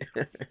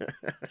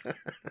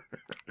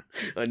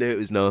 I knew it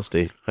was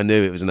nasty.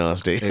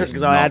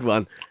 Because I had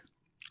one.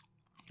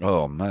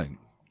 Oh, man.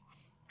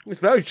 It's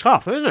very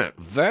tough, isn't it?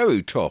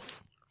 Very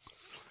tough.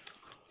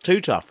 Too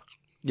tough.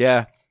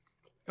 Yeah.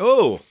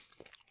 Oh.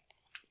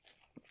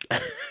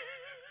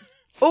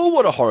 Oh,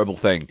 what a horrible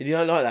thing. Did you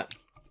not like that?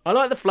 I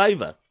like the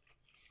flavour.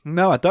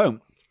 No, I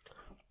don't.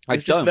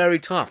 It's just very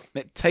tough.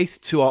 It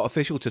tastes too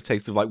artificial to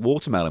taste of like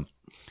watermelon.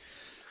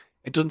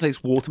 It doesn't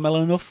taste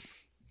watermelon enough.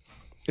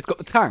 It's got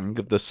the tang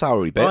of the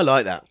soury bit. I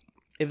like that.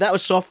 If that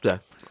was softer,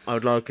 I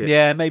would like it.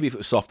 Yeah, maybe if it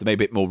was softer,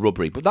 maybe a bit more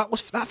rubbery. But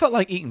that felt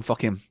like eating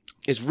fucking...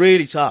 It's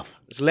really tough.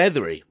 It's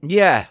leathery.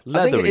 Yeah, I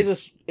leathery. think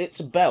it's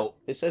a belt.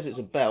 It says it's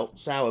a belt,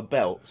 sour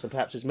belt. So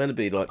perhaps it's meant to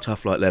be like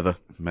tough like leather.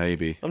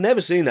 Maybe. I've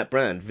never seen that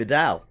brand,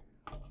 Vidal.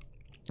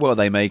 Well,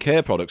 they make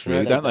hair products,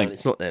 really, don't they?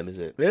 It's not them, is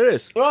it? It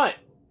is. Right.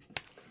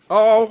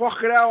 Oh,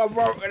 fucking hell, I'm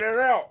broken it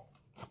out.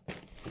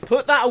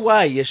 Put that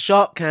away, your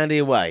sharp candy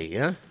away,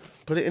 yeah?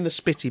 Put it in the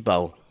spitty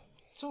bowl.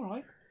 It's all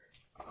right.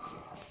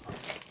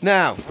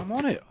 Now, I'm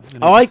on it.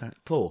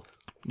 Paul,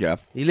 Yeah. are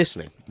you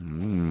listening?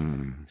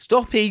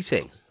 Stop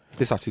eating.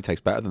 This actually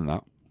tastes better than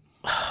that.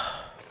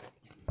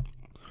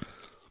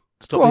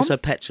 Stop Go being on. so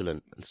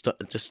petulant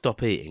and just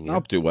stop eating. Yeah?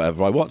 I'll do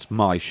whatever I want. It's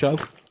my show.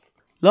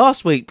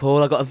 Last week,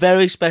 Paul, I got a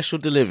very special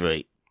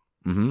delivery.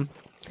 Mm-hmm.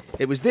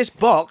 It was this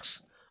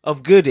box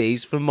of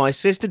goodies from my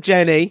sister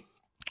Jenny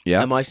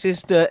Yeah. and my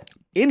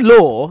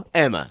sister-in-law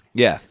Emma.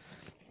 Yeah.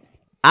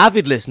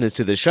 Avid listeners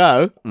to the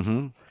show.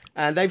 Mm-hmm.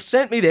 And they've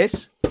sent me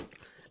this,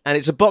 and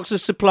it's a box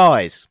of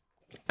supplies.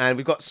 And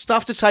we've got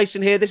stuff to taste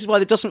in here. This is why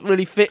it doesn't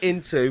really fit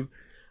into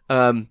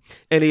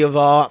any of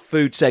our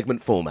food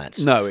segment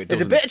formats. No, it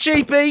There's a doesn't. bit of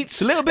cheap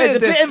eats. a little bit There's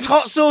of a bit of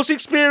hot sauce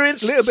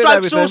experience. Little bit of Stroke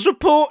everything. sauce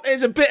report.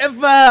 There's a bit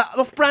of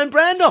off-brand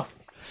brand off.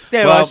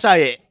 Dare I Well,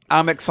 say it?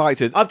 I'm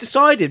excited. I've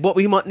decided what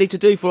we might need to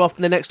do for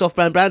the next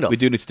off-brand brand off. We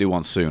do need to do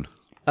one soon.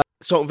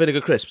 Salt and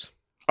vinegar crisps.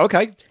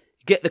 Okay.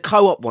 Get the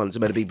co-op ones.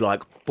 I'm going to be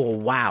like, oh,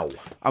 wow.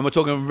 And we're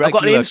talking regular I've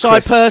got an inside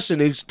crisp. person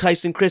who's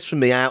tasting crisps from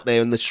me out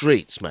there in the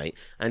streets, mate.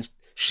 And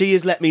she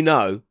has let me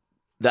know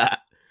that...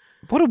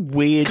 What a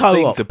weird Co-op.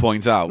 thing to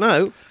point out.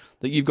 No.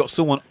 That you've got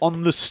someone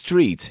on the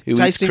street who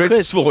Tasting eats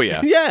crisps for you.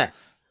 Yeah.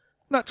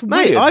 That's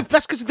Mate, weird.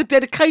 that's because of the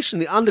dedication,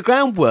 the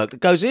underground work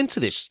that goes into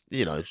this,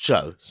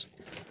 show.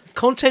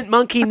 Content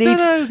Monkey don't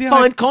know,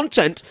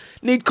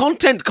 need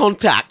content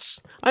contacts.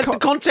 And the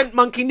content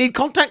monkey need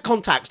contact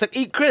contacts to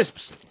eat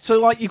crisps. So,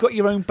 like, you've got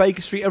your own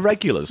Baker Street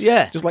irregulars.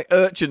 Yeah. Just like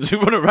urchins who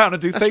run around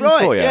and do That's things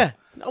right. for you. Yeah.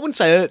 I wouldn't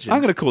say urchins.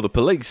 I'm going to call the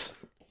police.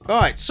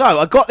 Right. So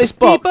I got this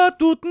box.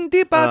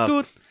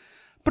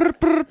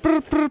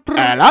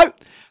 Hello.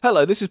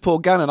 Hello, this is Paul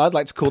Gannon. I'd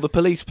like to call the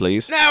police,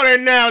 please. Now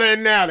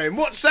then.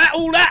 What's that?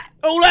 All that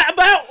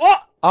about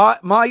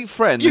what? My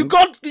friend. You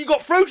got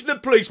through to the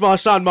police, my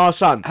son.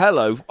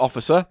 Hello,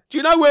 officer. Do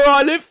you know where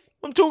I live?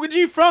 I'm talking to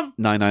you from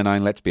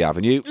 999 Let'sby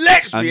Avenue.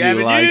 Let'sby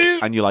Avenue.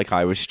 And you like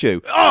Irish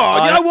stew.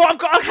 Oh, you know what I've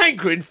got a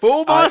hankering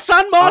for, my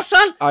son?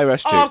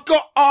 Irish stew. I've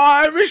got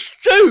Irish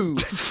stew.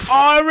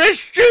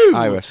 Irish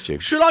stew.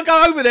 Should I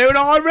go over there and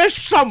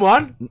Irish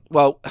someone?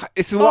 Well,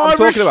 this is what I'm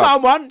talking about.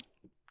 Someone.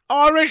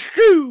 Irish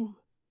stew.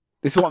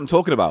 This is what I'm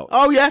talking about.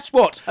 Oh, yes,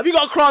 what? Have you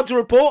got a crime to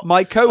report?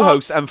 My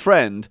co-host and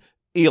friend,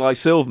 Eli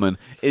Silverman,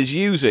 is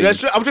using...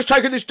 Yes, I'm just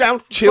taking this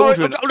down.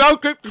 Children...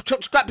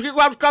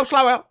 Go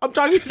slower. I'm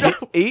taking it down.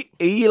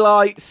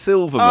 Eli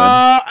Silverman...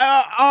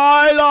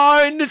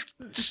 Eyeline,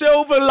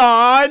 silver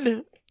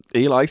line.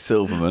 Eli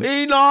Silverman...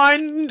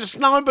 E9,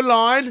 sniper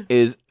line.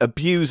 ...is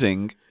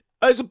abusing...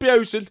 It's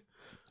abusing.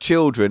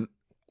 ...children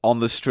on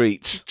the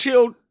streets.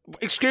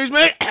 Excuse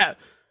me?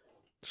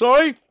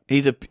 Sorry?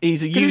 He's Can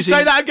you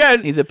say that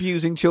again? He's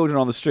abusing children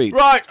on the streets.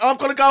 Right, I've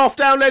got to go off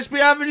down Let'sby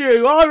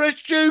Avenue.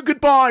 Irish Jew,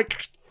 goodbye.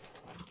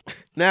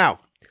 Now,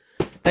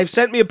 they've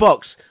sent me a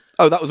box.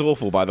 Oh, that was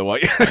awful, by the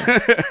way.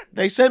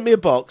 They sent me a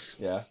box.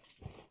 Yeah.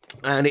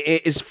 And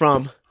it is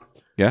from...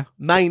 Yeah?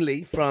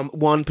 Mainly from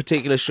one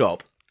particular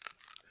shop.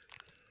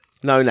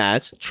 Known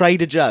as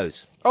Trader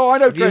Joe's. Oh, I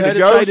know Have you heard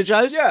of Trader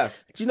Joe's? Yeah.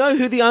 Do you know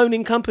who the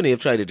owning company of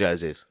Trader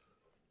Joe's is?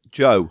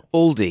 Joe.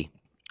 Aldi.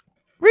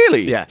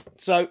 Really? Yeah.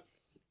 So...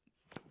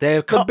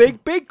 They're a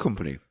big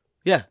company.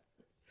 Yeah,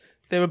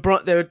 they're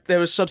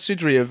a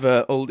subsidiary of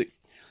Aldi.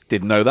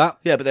 Didn't know that.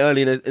 Yeah, but they're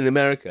only in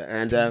America,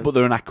 and but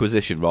they're an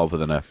acquisition rather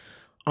than a.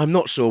 I'm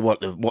not sure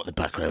what the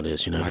background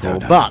is, you know. I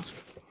don't know. But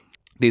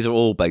these are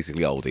all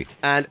basically Aldi.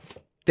 And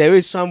there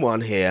is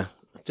someone here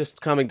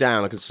just coming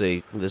down. I can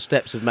see from the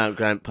steps of Mount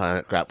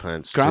Grandpa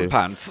Pants.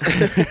 Grandpa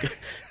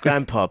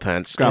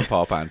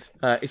Pants.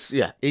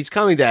 He's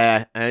coming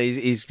there, and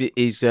he's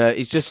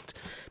just.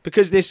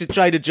 Because this is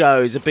Trader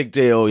Joe, is a big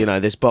deal, you know,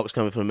 this box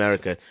coming from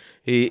America.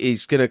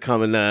 He's going to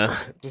come and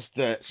just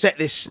set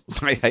this...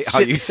 I hate how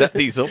you set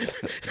these up.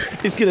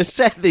 He's going to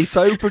set these...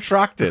 So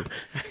protracted.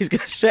 He's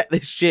going to set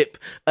this ship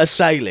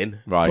a-sailing,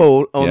 right.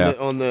 Paul,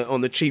 on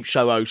the cheap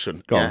show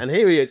ocean. Go on. And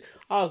here he is.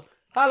 Oh,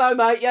 hello,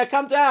 mate. Yeah,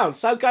 come down.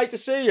 So great to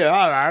see you.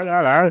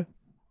 Hello.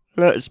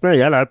 Look, it's me.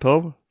 Hello,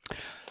 Paul.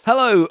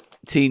 Hello,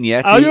 Teen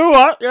Yeti. Are you all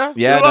right? Yeah?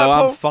 Yeah, all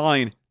right, I'm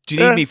fine. Do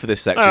you need me for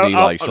this section,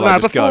 Eli? Shall I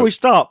just go? Before we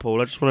start,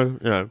 Paul, I just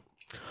want to,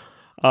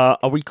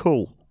 are we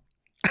cool?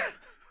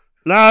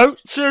 No,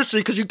 seriously,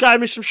 because you gave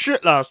me some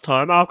shit last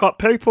time. I've got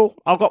people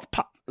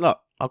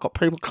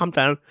come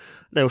down,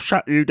 they'll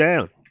shut you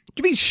down. What do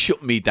you mean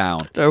shut me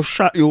down? They'll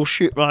shut your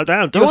shit right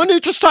down. Do I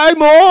need to say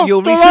more?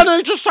 I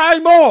need to say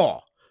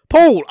more?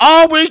 Paul,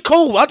 are we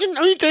cool? I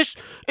didn't need this.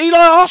 Eli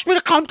asked me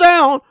to come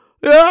down.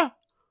 Yeah?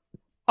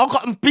 I've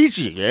gotten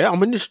busy, yeah?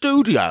 I'm in the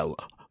studio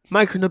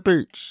making the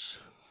beats.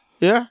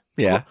 Yeah?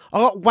 Yeah. I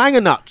got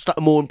wanger nuts that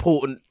are more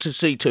important to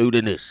see to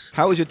than this.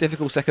 How is your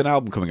difficult second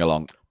album coming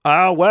along?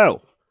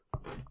 Well,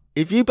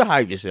 if you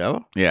behave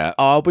yourself, yeah,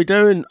 I'll be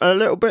doing a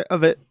little bit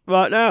of it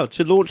right now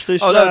to launch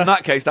this. Oh, no, in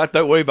that case,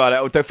 don't worry about it.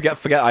 Oh, don't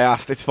forget I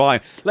asked. It's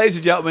fine. Ladies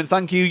and gentlemen,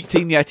 thank you,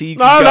 Teen Yeti.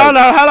 No.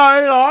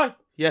 Hello, Eli.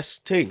 Yes,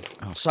 Teen.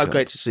 So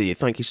great to see you.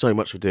 Thank you so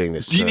much for doing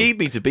this. Do you need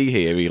me to be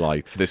here,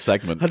 Eli, for this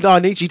segment? No, I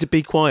need you to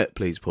be quiet,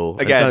 please, Paul.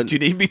 Again, do you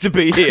need me to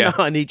be here?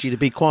 No, I need you to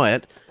be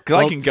quiet.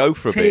 Because I can go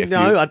for a bit.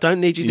 No, I don't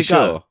need you to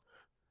go.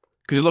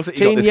 Because it looks like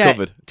you got this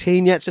covered.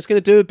 Teen Yet's just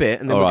going to do a bit,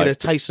 and then All we're right. going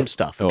to taste some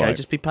stuff. Okay, right.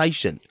 Just be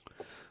patient.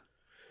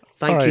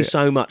 Thank you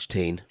so much,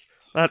 Teen.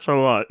 That's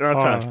all right.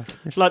 Okay.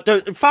 It's like,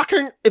 dude,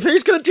 fucking, if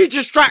he's going to be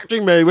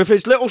distracting me with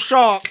his little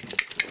shark.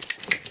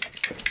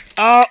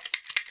 Oh!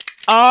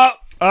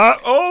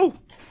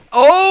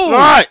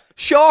 Right.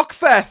 Shark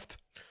theft!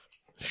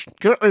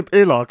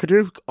 Eli, could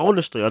you,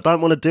 honestly, I don't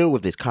want to deal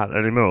with this cat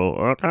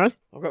anymore, okay?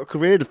 I've got a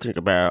career to think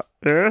about,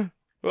 yeah?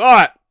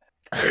 Right.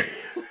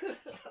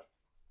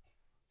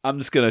 I'm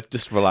just going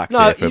to relax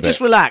here for a bit. No, you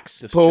just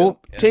relax, Paul. chill,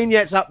 yeah. Teen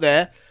Yet's up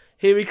there.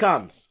 Here he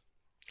comes.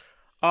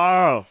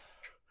 Oh,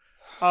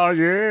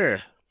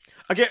 yeah.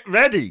 I get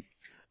ready.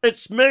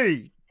 It's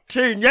me,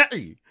 Teen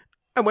Yeti.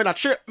 And when I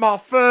chip, my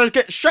fur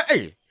gets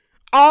shitty.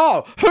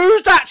 Oh,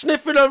 who's that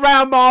sniffing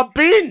around my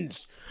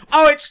bins?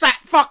 Oh, it's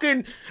that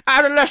fucking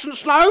adolescent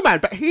snowman.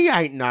 But he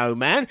ain't no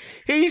man.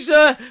 He's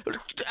a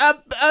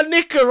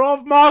nicker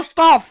of my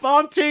stuff.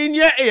 I'm Teen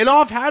Yeti and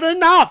I've had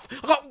enough.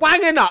 I've got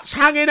wanger nuts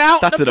hanging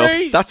out That's the enough.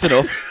 breeze. That's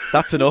enough.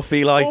 That's enough,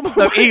 Eli. Oh,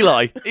 No,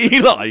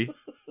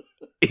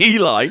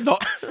 Eli,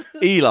 not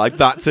Eli.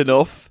 That's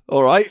enough.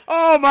 All right.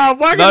 Oh, my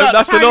wanger No, nuts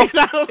that's enough.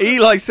 hanging out.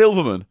 Eli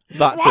Silverman.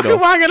 That's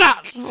enough. Wanger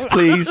nuts.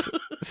 Please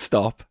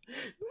stop.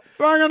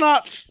 Wanger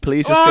nuts.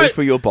 Please just go Right.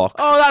 through your box.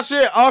 Oh, that's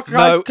it. Okay.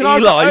 No, Can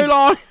Eli.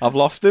 Eli. I've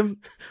lost him.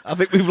 I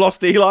think we've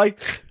lost Eli.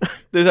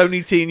 There's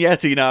only Teen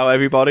Yeti now,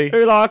 everybody.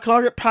 Eli, can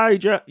I get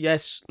paid yet?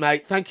 Yes,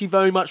 mate. Thank you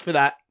very much for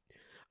that.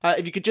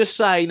 If you could just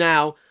say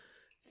now,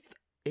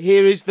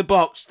 here is the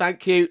box.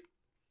 Thank you.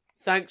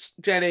 Thanks,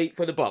 Jenny,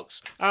 for the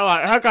box. All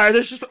right, okay,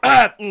 this is...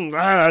 thank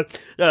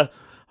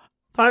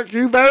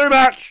you very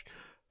much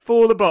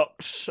for the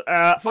box.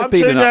 I'm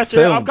being Teen in that Yeti.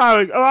 film. I'm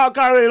going. All right,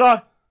 go, Eli.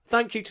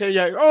 Thank you,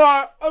 Tia. All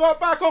right,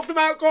 back off the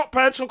mount. Got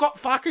pants. I've got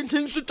fucking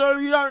things to do.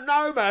 You don't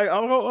know, mate.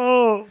 I'm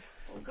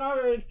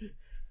going.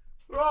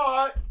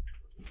 Right.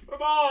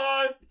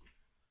 Bye-bye.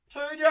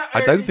 Teen Yeti.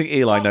 I don't think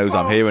Eli knows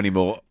I'm here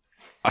anymore.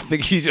 I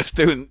think he's just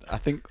doing... I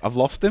think I've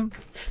lost him.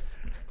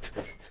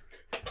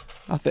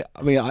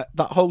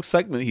 That whole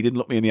segment, he didn't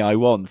look me in the eye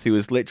once. He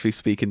was literally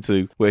speaking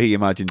to where he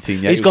imagined Teen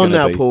Yeti He's was gone gonna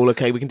now, be. Paul.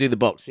 Okay, we can do the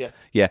box. Yeah.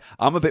 Yeah,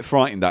 I'm a bit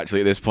frightened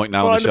actually at this point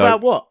now on the Frightened show.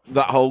 about what?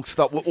 That whole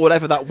stuff,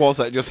 whatever that was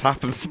that just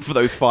happened for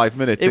those 5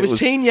 minutes. It was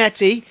Teen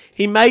Yeti.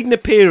 He made an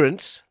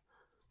appearance.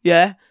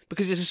 Yeah,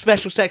 because it's a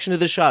special section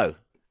of the show.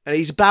 And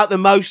he's about the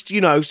most,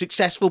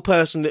 successful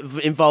person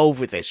involved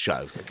with this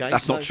show. Okay,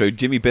 That's not true.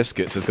 Jimmy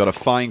Biscuits has got a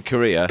fine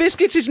career.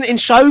 Biscuits isn't in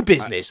show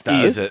business,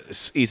 though.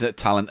 He's a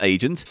talent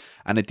agent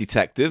and a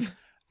detective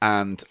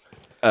and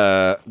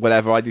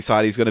whatever I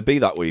decide he's going to be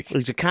that week.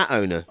 He's a cat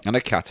owner. And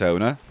a cat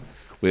owner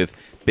with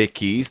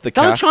Bickies, the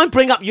Don't cat. try and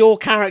bring up your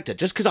character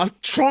just because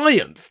I've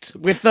triumphed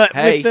with the.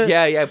 Hey, with the...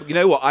 yeah, but you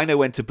know what? I know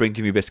when to bring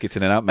Jimmy Biscuits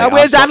in and out, mate. Now,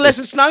 where's I've got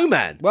Adolescent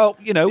Snowman? Well,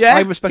 Yeah, I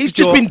respected he's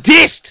just your- been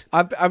dissed.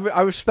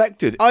 I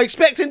respected. I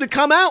expect him to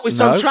come out with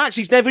some No. tracks.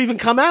 He's never even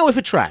come out with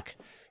a track.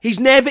 He's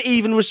never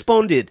even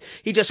responded.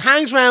 He just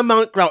hangs around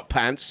Mount Grot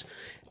Pants,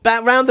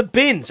 round the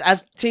bins,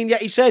 as Teen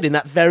Yeti said in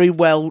that very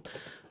well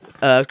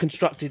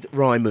constructed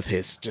rhyme of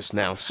his just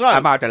now. So,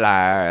 I'm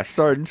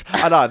adolescent,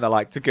 and I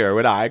like to go,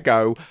 and I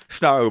go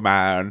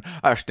snowman,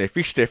 a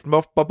sniffy stiff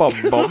muff ba bum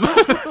bum.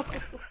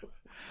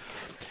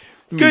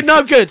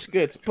 good,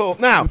 good. Paul,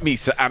 now.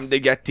 Misa, I'm the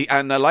Yeti,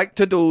 and I like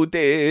to do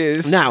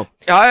this. Now.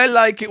 I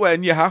like it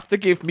when you have to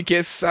give me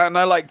kiss, and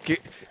I like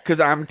it because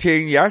I'm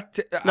Teen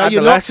Yeti. No,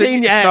 you're not adolescent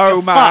Teen Yeti,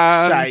 snowman. for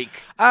fuck's sake.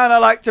 And I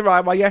like to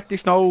ride my Yeti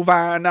snow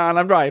van, and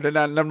I'm riding,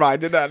 and I'm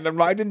riding, and I'm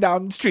riding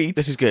down the street.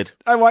 This is good.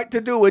 I like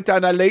to do it,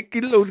 and I like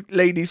little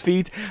ladies'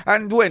 feet,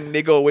 and when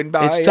they're going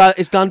by...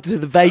 It's done to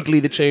vaguely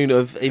the tune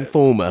of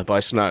Informer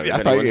by Snow. Yeah,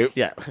 if thank anyone's-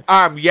 you.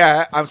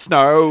 Yeah. I'm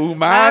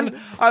Snowman,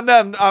 and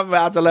then I'm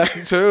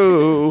adolescent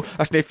too.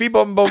 A sniffy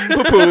bum bum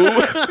poo poo.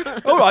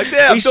 All right,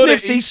 there.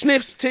 He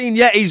sniffs Teen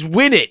Yeti's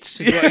win it.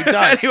 Is what he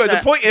does. Anyway,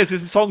 the point is,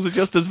 his songs are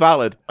just as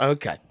valid.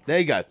 Okay, there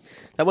you go.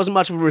 That wasn't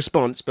much of a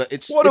response, but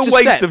it's What it's a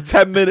waste step. of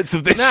 10 minutes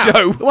of this Now,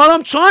 show. Well,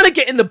 I'm trying to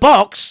get in the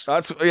box.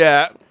 That's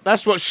yeah.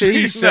 That's what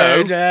she No.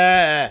 said.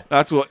 Yeah.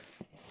 That's what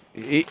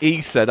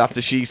he said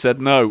after she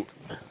said no.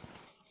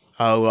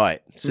 Oh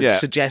right. Yeah.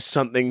 Suggests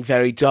something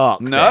very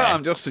dark. No, there.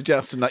 I'm just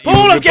suggesting that you.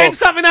 Paul, I'm getting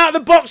something out of the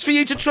box for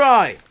you to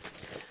try.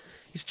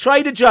 It's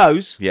Trader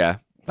Joe's. Yeah.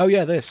 Oh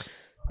yeah, this.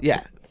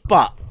 Yeah,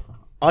 but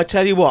I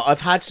tell you what,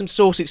 I've had some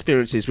sauce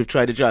experiences with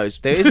Trader Joe's.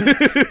 There isn't the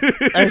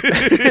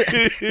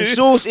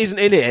sauce isn't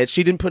in it.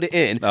 She didn't put it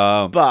in.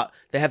 But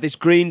they have this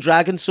green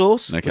dragon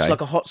sauce, which is Okay.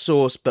 like a hot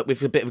sauce, but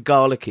with a bit of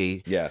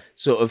garlicky, Yeah.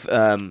 sort of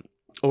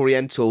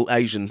Oriental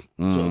Asian.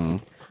 Sort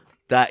of.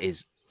 That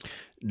is,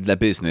 The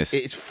business.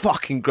 it's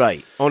fucking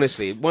great.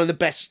 Honestly, one of the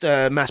best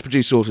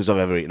mass-produced sauces I've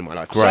ever eaten in my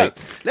life. Great.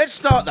 So let's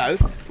start though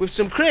with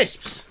some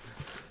crisps.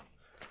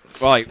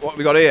 Right, what have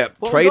we got here?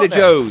 What have we Trader got there?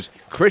 Joe's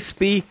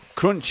crispy,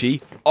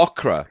 crunchy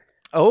okra.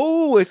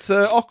 Oh, it's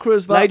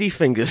okra's that. Lady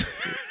fingers.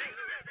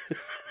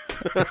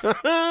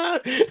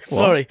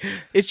 Sorry,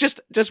 it's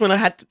just when I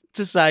had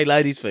to say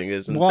ladies'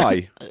 fingers. And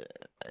Why?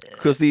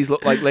 Because these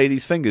look like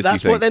ladies' fingers.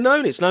 That's do you what think? they're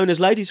known. It's known as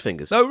ladies'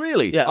 fingers. Oh,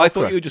 really? Yeah, I okra.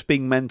 thought you were just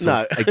being mental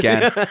No.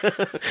 again.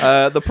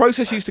 The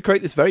process used to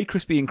create this very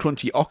crispy and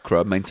crunchy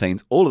okra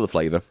maintains all of the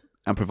flavour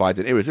and provides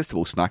an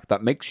irresistible snack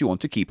that makes you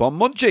want to keep on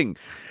munching.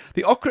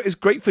 The okra is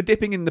great for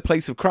dipping in the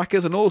place of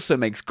crackers and also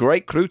makes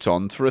great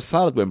croutons for a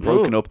salad when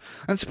broken up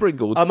and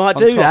sprinkled. I might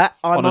on do top that.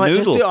 on a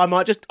noodle. I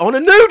might just on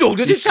a noodle.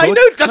 Does You it say could.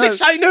 noodle? Does No. it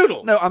say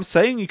noodle? No, I'm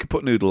saying you could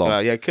put noodle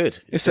on. Yeah, could.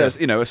 It says,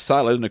 a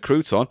salad and a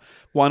crouton.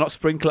 Why not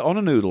sprinkle it on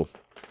a noodle?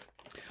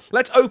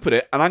 Let's open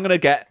it, and I'm going to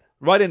get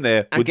right in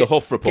there with the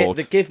Huff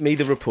report, Give me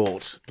the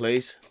report,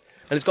 please.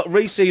 And it's got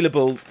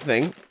resealable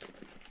thing.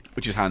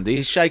 which is handy.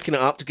 He's shaking it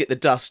up to get the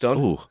dust on.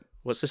 Ooh,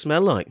 What's the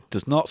smell like?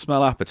 does not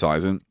smell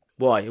appetising.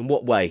 Why? In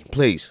what way?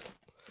 Please.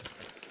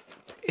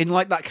 In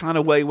like that kind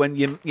of way when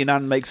your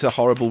nan makes a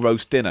horrible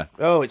roast dinner.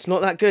 Oh, it's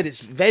not that good. It's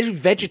very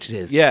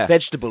vegetative. Yeah.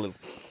 Vegetable.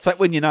 It's like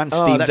when your nan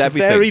Oh, steams that's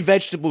everything. a very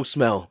vegetable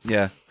smell.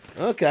 Yeah.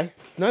 Okay.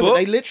 No, But- but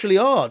they literally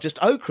are just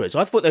okras.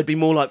 I thought they'd be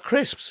more like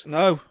crisps.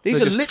 No. These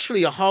they're are just-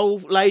 literally a whole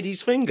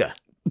lady's finger.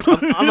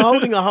 I'm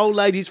holding a whole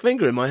lady's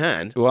finger in my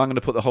hand. Well, I'm going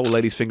to put the whole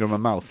lady's finger in my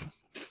mouth.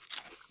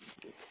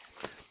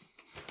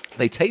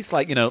 They taste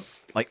like,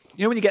 when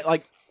you get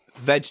like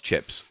veg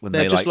chips. When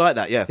They're they just like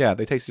that, yeah. Yeah,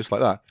 they taste just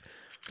like that.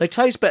 They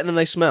taste better than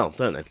they smell,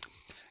 don't they?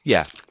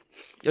 Yeah.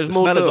 There's The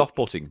more smell is to it.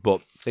 off-putting,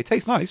 but they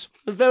taste nice.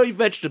 They're very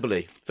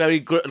vegetably,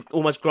 very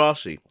almost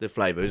grassy. The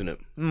flavour, isn't it?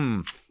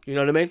 You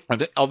know what I mean?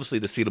 And obviously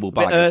the sealable A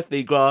bit bag.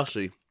 earthy,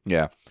 grassy,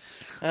 Yeah.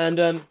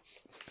 and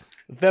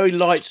very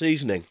light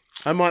seasoning.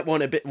 I might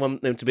want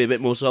them to be a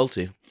bit more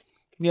salty.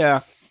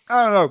 Yeah.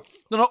 I don't know.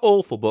 They're not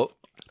awful, but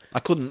I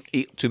couldn't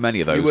eat too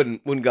many of those. You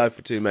wouldn't go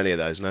for too many of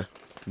those, no.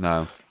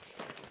 No.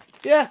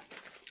 Yeah,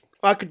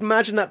 I could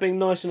imagine that being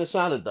nice in a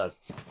salad, though.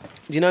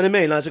 Do you know what I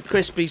mean? Like, as a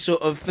crispy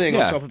sort of thing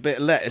Yeah. on top of a bit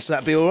of lettuce,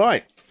 that'd be all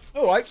right.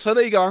 All right. So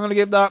there you go. I'm going to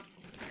give that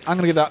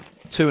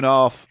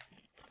 2.5.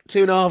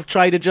 2.5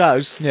 Trader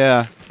Joe's.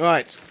 Yeah.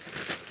 Right.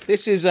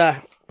 This is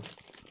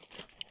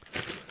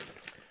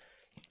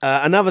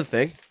another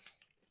thing.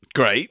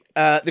 Great.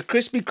 The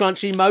crispy,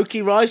 crunchy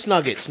Mochi rice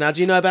nuggets. Now,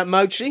 do you know about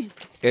mochi?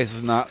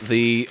 Isn't that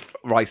the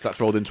rice that's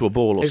rolled into a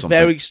ball or It's something?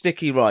 very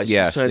sticky rice.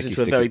 Yeah, It turns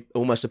sticky, into a very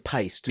almost a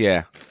paste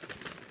Yeah.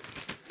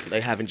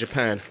 they have in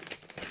Japan.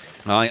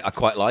 I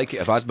quite like it.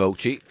 I've had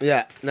mochi.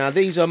 Yeah. Now,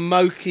 these are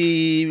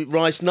Mochi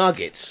rice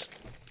nuggets.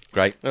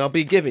 Great. And I'll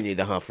be giving you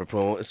the half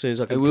report as soon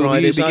as I can Will pry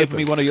you this be open. giving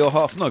me one of your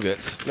half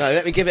nuggets? No,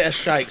 let me give it a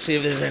shake, see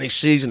if there's any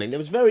seasoning. It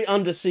was very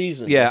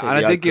under-seasoned. Yeah, think, and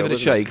the I did okra, give it a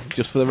wasn't shake,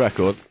 just for the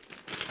record.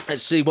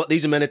 Let's see what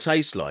these are meant to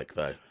taste like,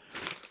 though.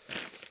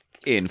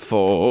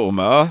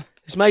 Informer.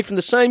 It's made from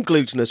the same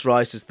glutinous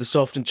rice as the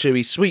soft and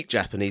chewy sweet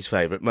Japanese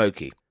favourite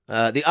mochi.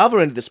 The other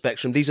end of the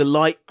spectrum, these are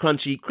light,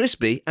 crunchy,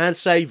 crispy, and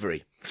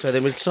savoury. So they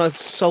were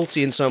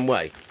salty in some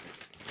way.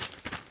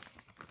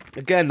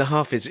 Again, the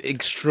half is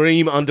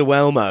extreme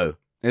underwhelmo.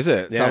 Is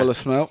it? Let's Yeah. have a little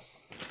smell.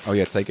 Oh,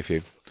 yeah, take a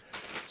few.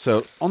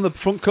 So, on the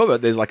front cover,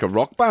 there's like a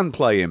rock band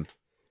playing.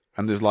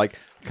 And there's like,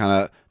 kind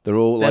of, they're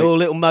all They're like... all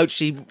little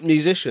mochi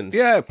musicians.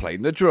 Yeah,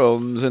 playing the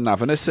drums and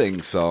having a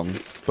sing-song.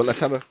 But let's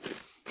have a...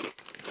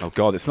 Oh,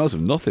 God, it smells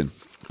of nothing.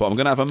 But I'm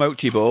going to have a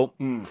mochi ball.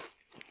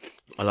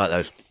 I like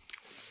those.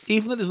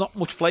 Even though there's not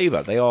much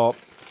flavour, they are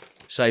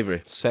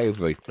Savoury.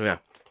 savoury. Yeah.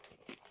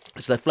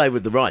 It's the flavour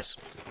of the rice.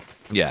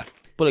 Yeah.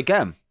 But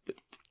again,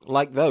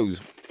 like those,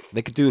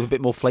 they could do with a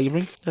bit more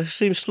flavouring. They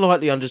seem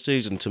slightly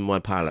under-seasoned to my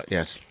palate,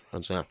 yes.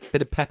 I'd say.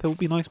 Bit of pepper would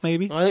be nice,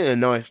 maybe. I think they're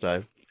nice,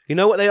 though. You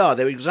know what they are?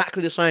 They're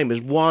exactly the same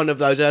as one of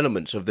those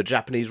elements of the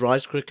Japanese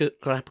rice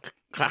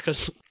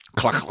crackers.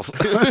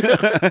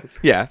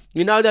 Yeah.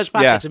 You know those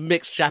packets of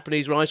mixed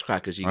Japanese rice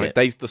crackers you get?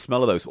 The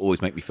smell of those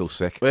always make me feel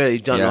sick. Really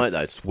don't Yeah, like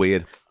those. It's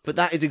weird. But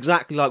that is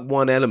exactly like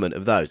one element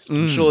of those.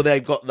 I'm sure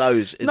they've got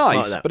those as part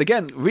of Nice, that. but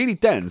again, really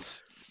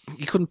dense.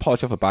 You couldn't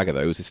polish off a bag of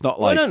those. It's not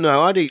I like don't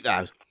know. I'd eat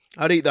those.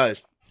 I'd eat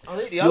those.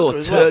 I'd eat the your other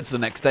as well. turds the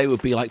next day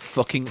would be like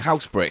fucking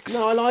house bricks.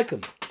 No, I like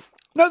them.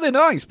 No, they're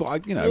nice,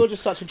 but You're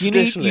just such a you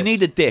traditionalist.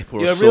 need a dip or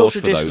You're a a real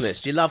sauce for those.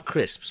 traditionalist. You love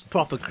crisps,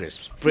 proper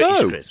crisps,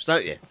 British No. crisps,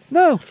 don't you?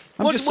 No,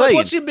 I'm just saying.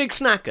 What's your big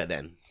snacker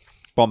then?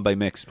 Bombay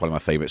mix is probably my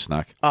favourite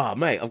snack. Ah,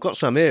 mate, I've got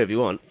some here if you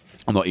want.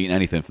 I'm not eating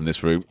anything from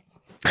this room.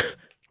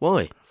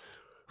 Why?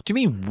 What do you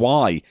mean,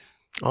 why?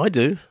 I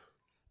do.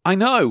 I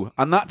know,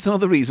 and that's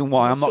another reason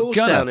why I'm not sauce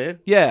gonna. down here.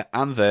 Yeah,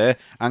 and there,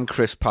 and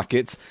crisp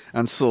packets,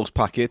 and sauce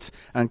packets,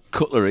 and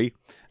cutlery,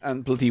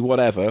 and bloody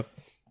whatever,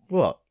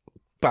 What?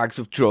 bags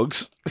of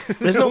drugs,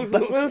 There's no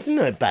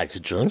bags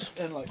of drugs.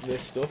 and like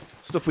this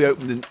stuff we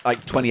opened in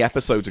like 20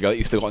 episodes ago that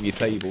you still got on your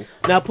table.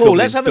 Now, Paul, Covered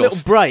let's in have a little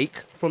dust. break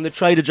from the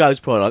Trader Joe's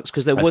products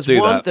because there Let's was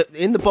do one that.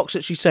 in the box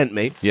that she sent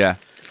me. Yeah.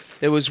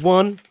 There was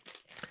one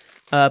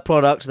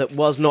product that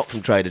was not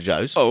from Trader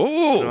Joe's. And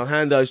Oh, I'll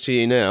hand those to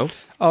you now.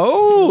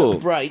 oh,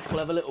 Break. We'll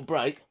have a little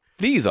break.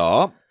 these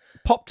are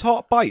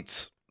Pop-Tart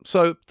bites.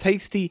 So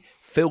tasty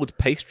filled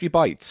pastry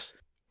bites.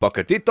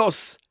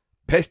 Bocaditos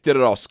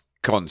pasteiros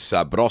con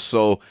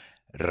sabroso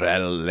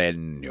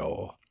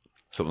relleno.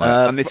 Something like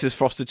that. And this is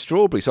frosted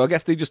strawberry. So I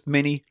guess they're just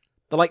they're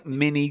like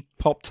mini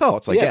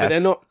Pop-Tarts, I yeah, guess. but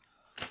they're not.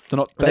 They're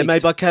not They're baked.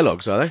 made by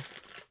Kellogg's, are they?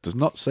 Does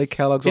not say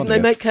Kellogg's Didn't on they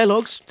here. make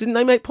Kellogg's? Didn't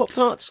they make Pop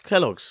Tarts?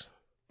 Kellogg's.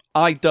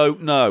 I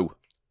don't know.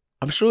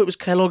 I'm sure it was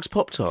Kellogg's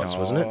Pop Tarts,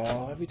 wasn't it?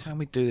 Oh, every time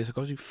we do this, I've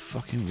got to do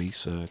fucking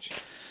research.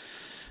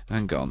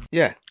 Hang on.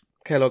 Yeah,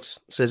 Kellogg's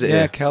says it. Yeah,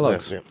 here.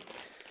 Kellogg's. Yeah.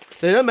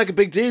 They don't make a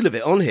big deal of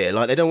it on here.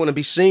 Like they don't want to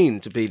be seen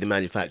to be the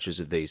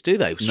manufacturers of these, do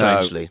they?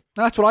 Strangely,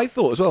 No. That's what I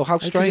thought as well. How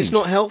because strange. it's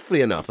not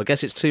healthy enough. I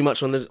guess it's too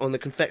much on the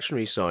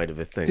confectionery side of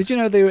a thing. Did you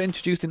know they were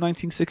introduced in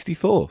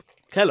 1964?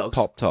 Kellogg's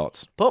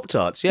Pop-Tarts.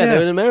 Pop-Tarts, yeah, Yeah.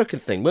 they're an American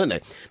thing, weren't they?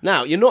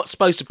 Now, you're not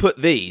supposed to put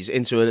these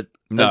into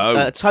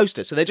a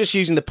toaster, so they're just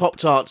using the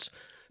Pop-Tarts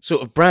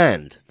sort of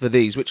brand for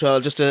these, which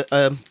are just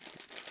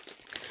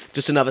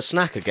just another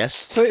snack, I guess.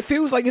 So it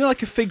feels like,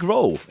 like a fig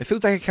roll. It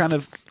feels like a kind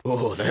of...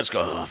 Oh, that's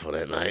got half on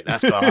it, mate.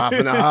 That's got half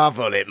and a half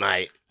on it,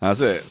 mate.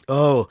 That's it.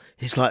 Oh,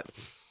 it's like,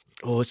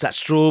 it's that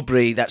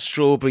strawberry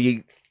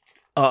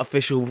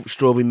artificial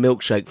strawberry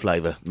milkshake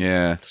flavour.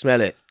 Yeah. Smell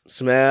it.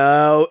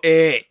 Smell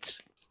it.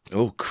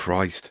 Oh,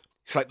 Christ.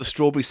 It's like the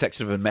strawberry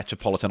section of a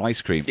Metropolitan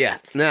ice cream. Yeah.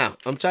 Now,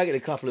 I'm taking a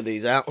couple of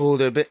these out. Oh,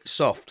 they're a bit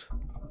soft.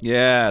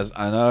 Yeah,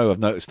 I know. I've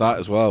noticed that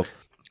as well.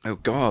 Oh,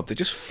 God. They're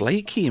just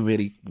flaky and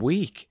really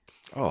weak.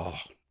 Oh.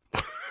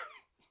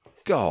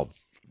 God.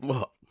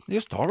 What? They're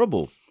just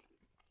horrible.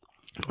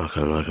 I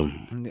don't like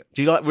them.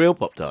 Do you like real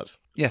Pop-Tarts?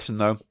 Yes and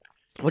no.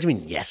 What do you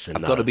mean, yes and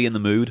I've no? got to be in the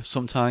mood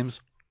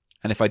sometimes.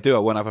 And if I do, I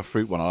won't have a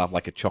fruit one. I'll have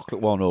like a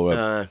chocolate one or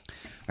a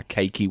a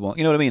cakey one.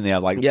 You know what I mean? They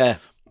have like Yeah.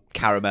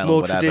 caramel More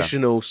or whatever.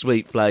 traditional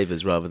sweet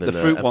flavours rather than The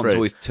fruit a ones fruit.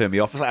 always turn me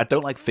off. It's like, I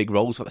don't like fig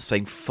rolls for the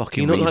same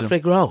fucking You not reason. like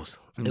fig rolls?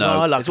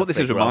 No, I like it's what a this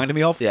fig is roll. reminding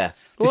me of. Yeah.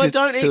 This Well, is-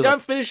 don't eat. feels Don't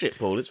like- finish it,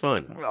 Paul. It's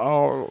fine.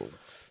 Oh,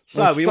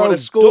 So we it's want to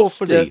so score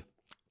for dusty.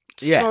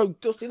 the. Yeah. So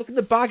dusty. Look in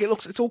the bag.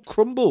 It's all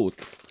crumbled.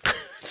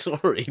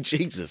 Sorry,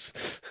 Jesus.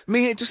 I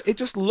mean, it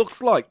just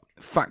looks like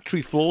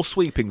factory floor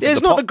sweepings. It's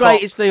of the not the Pop-Tart.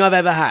 greatest thing I've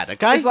ever had.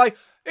 Okay. It's like,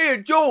 here,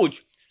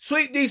 George,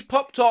 sweep these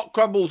Pop-Tart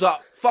crumbles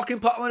up. Fucking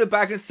put them in a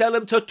bag and sell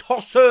them to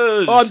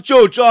tossers. I'm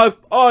George.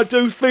 I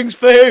do things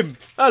for him.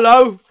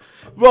 Hello.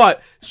 Right.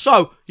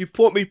 So you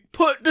put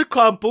the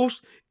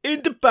crumbles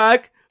in the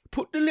bag.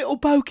 Put the little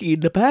bogey in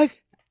the bag.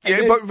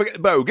 Yeah, don't forget the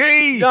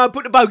bogey. No,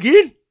 put the bogey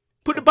in.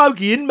 Put the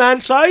bogey in. Man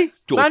say.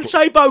 George, Man put-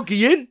 say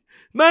bogey in.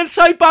 Man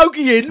say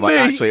bogey in. Right, Me.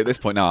 actually, at this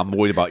point now, I'm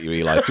worried about you,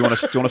 Eli. Do you want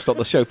to stop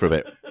the show for a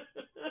bit?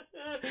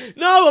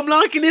 No, I'm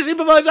liking this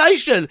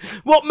improvisation.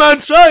 What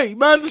man say?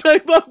 Man say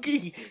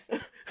bogey.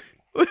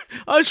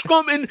 I'm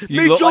scrumping.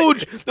 You Me, look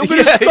George. Like, I'm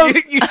gonna yeah,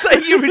 scrump. you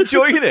say you're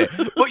enjoying it,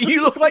 but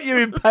you look like you're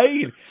in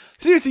pain.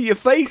 Seriously, your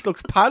face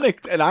looks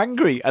panicked and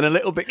angry and a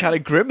little bit kind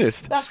of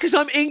grimaced. That's because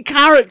I'm in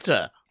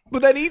character.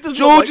 But then he doesn't.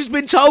 George look like- has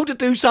been told to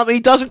do something.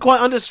 He doesn't quite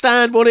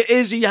understand what it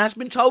is. He has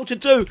been told to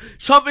do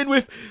something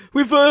with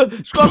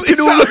scrumping It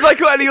all sounds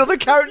like any other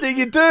character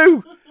you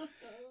do.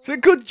 So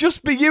it could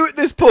just be you at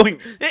this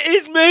point. It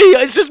is me.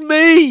 It's just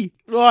me.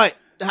 Right.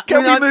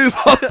 Can we move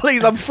on,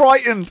 please? I'm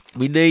frightened.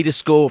 We need a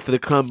score for the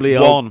crumbly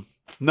old. One.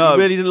 No. You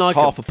really didn't like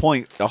half a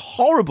point. They're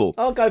horrible.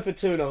 I'll go for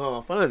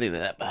 2.5. I don't think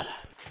they're that bad.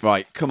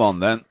 Right, come on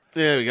then.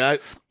 There we go.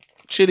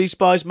 Chili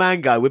spice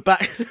mango. We're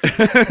back.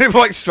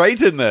 Right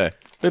straight in there.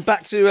 We're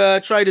back to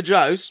Trader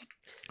Joe's.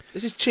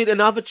 This is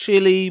another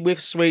chili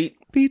with sweet.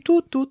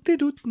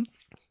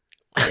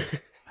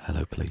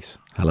 Hello, please.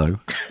 Hello.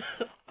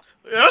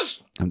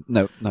 Yes.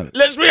 No.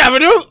 Let's B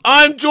Avenue.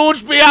 I'm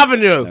George B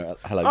Avenue. No,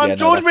 hello. I'm yeah, no,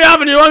 George B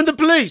Avenue. I'm the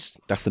police.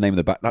 That's the name of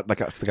the back.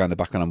 That's the guy in the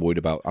background I'm worried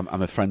about.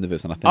 I'm a friend of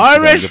his, and I think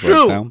Irish he's going to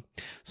break Jew. down.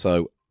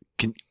 So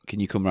can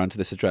you come round to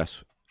this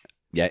address?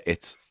 Yeah,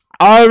 it's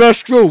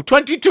Irish Drew.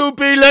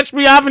 22B Let's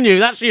B Avenue.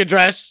 That's the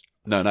address.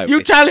 no. You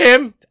it's tell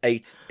him.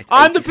 8. It's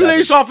I'm the 87.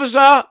 police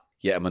officer.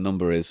 Yeah, my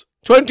number is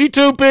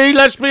 22B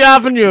Let's B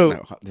Avenue.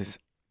 no. This.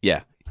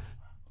 Yeah.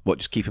 What?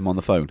 Just keep him on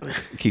the phone.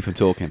 Keep him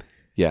talking.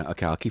 Yeah.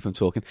 Okay, I'll keep him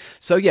talking.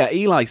 So yeah,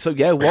 Eli. So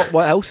yeah,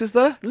 what else is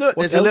there? Look,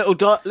 What there's a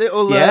else?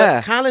 little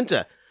Yeah.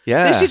 calendar.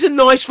 Yeah. This is a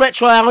nice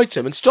retro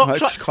item. And stop. Right,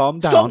 just calm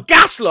down. Stop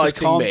gaslighting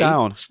Just calm me.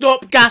 down.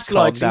 Stop Just gaslighting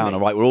calm down. me. All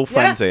right, we're all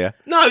friends here.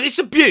 No, it's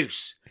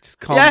abuse. Just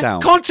calm yeah?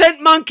 down.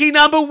 Content monkey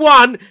number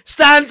 1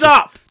 stands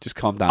up. Just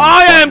calm down.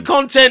 I It's am fine.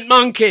 content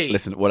monkey.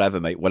 Listen, whatever,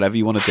 mate. Whatever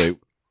you want to do.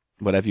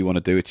 Whatever you want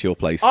to do, it's your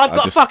place. I've I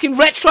got just- a fucking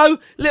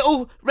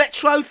little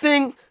retro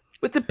thing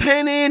with the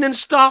pen in and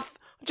stuff.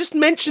 Just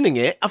mentioning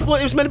it. I thought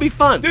it was meant to be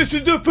fun. This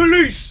is the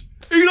police.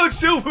 Eli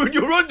Silverman,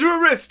 you're under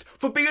arrest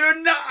for being a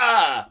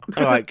nutter.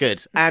 All right,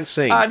 good. And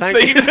scene. And Thank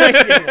scene. you.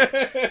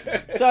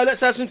 Thank you. So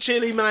let's have some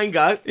chili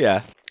mango.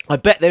 Yeah. I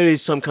bet there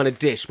is some kind of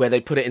dish where they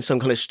put it in some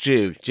kind of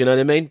stew. Do you know what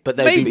I mean? But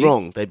they'd be Maybe.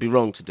 wrong. They'd be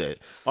wrong to do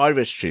it.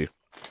 Irish stew.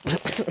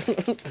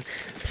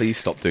 Please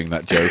stop doing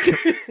that joke.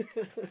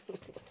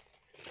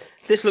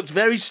 This looks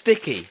very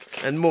sticky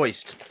and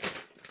moist.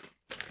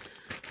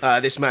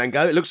 This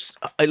mango.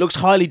 It looks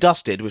highly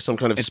dusted with some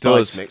kind of It spice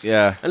does, mix.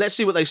 yeah. And let's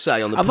see what they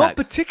say on the I'm pack. not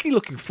particularly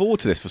looking forward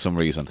to this for some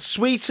reason.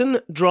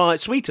 Sweetened,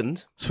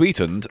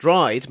 Sweetened.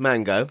 dried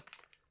mango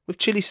with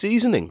chili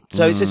seasoning.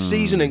 So it's a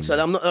seasoning. So I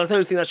don't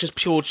think that's just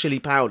pure chili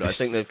powder. I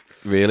think they've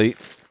Really?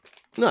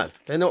 no,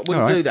 they're not.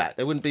 Wouldn't All right. do that.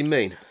 They wouldn't be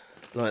mean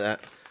like that.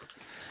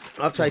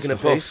 I've taken a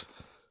the piece.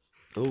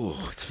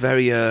 Oh, it's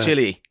very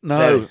Chili. No.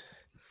 Very.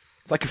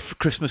 It's like a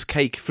Christmas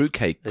cake, fruit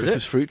cake, Is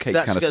Christmas it? fruit cake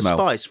That's kind of got smell.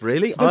 spice,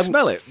 really? Doesn't it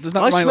smell it? Doesn't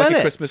that I remind you like smell a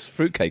it. Christmas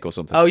fruit cake or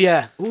something? Oh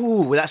yeah.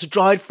 Ooh, that's a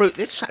dried fruit.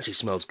 This actually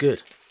smells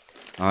good.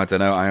 I don't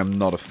know. I am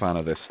not a fan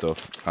of this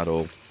stuff at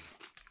all.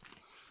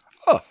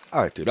 Oh,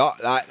 I do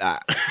not like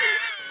that.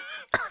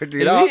 I do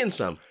You're not. eating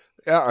some.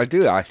 Yeah, I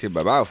do like it in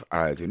my mouth.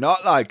 I do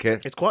not like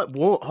it. It's quite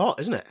warm, hot,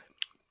 isn't it?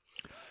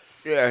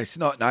 Yeah, it's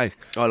not nice.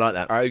 I like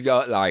that. I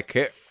don't like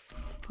it.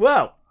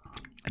 Well,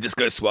 I'm just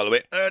going to swallow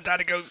it.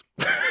 Daddy goes.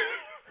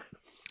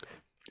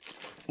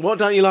 what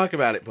don't you like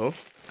about it, Paul?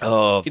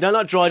 Oh, You don't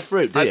like dried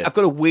fruit, do you? I've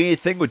got a weird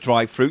thing with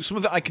dried fruit. Some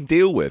of it I can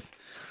deal with,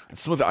 and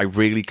some of it I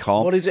really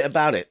can't. What is it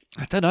about it?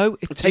 I don't know.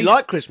 It Do tastes. you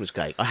like Christmas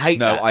cake? I hate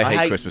No, that. I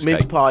hate Christmas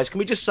mince cake. pies. Can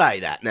we just say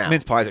that now?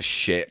 mince pies are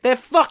shit. They're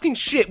fucking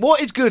shit.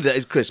 What is good that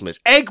is Christmas?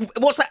 Egg.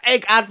 What's that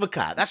egg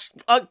advocat? That's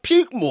like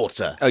puke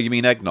mortar. Oh, you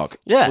mean eggnog?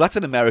 Yeah. Well, that's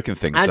an American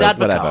thing. And so advocar.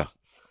 whatever.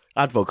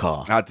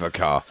 Advocar.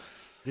 Advocar.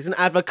 Isn't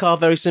advocar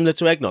very similar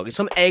to eggnog? It's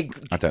some egg.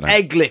 I don't know.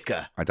 Egg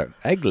liquor. I don't.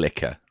 Egg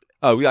liquor.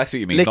 Oh, yeah, I see what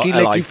you mean. Licky, Not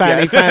licky, L-I-C.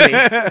 fanny, fanny.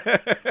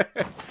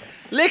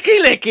 Licky,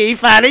 licky,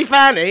 fanny,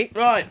 fanny.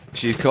 Right.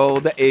 She's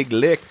called the egg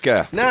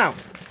liquor. Now,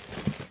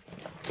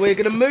 we're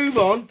going to move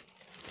on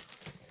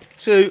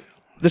to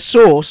the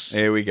sauce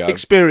Here we go.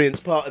 experience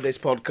part of this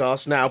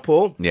podcast now,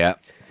 Paul. Yeah.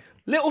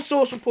 Little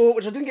sauce report,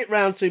 which I didn't get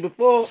round to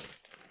before.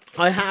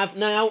 I have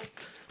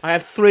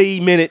 3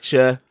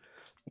 miniature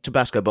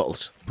Tabasco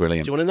bottles.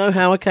 Brilliant. Do you want to know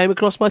how I came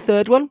across my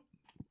third one?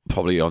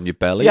 Probably on your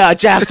belly. Yeah, I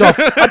jazzed off.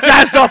 I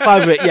jazzed off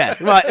over it. Yeah,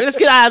 right. Let's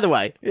get out of the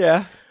way.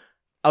 Yeah.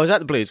 I was at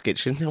the Blues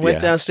Kitchen. I went Yeah.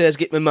 downstairs to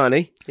get my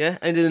money. Yeah,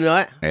 end of the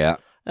night. Yeah.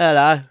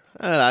 Hello,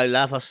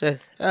 love. I said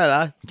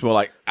hello. It's more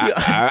like,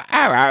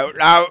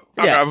 no,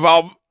 Yeah.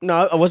 vom.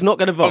 No, I was not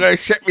going to vomit. to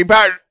shit me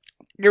pants.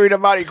 Give me the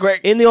money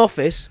quick. In the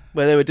office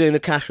where they were doing the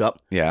cash up,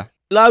 Yeah.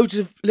 loads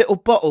of little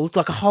bottles,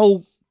 like a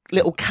whole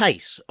little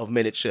case of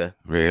miniature.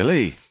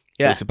 Really?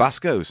 Yeah. Little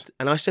Tabascos.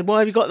 And I said, why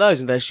have you got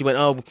those? And then she went,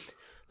 oh,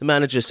 the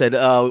manager said,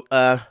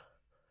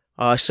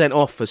 I sent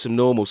off for some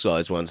normal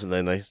size ones, and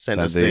then they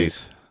sent us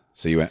these.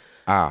 So you went,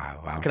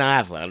 wow. Can I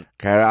have one?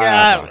 Can I Can I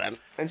have have one?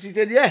 And she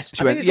said, yes.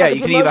 She I went, think it's yeah, like a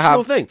you can either promotional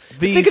have thing.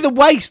 these- Think of the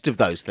waste of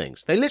those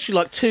things. They literally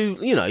like two,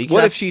 you can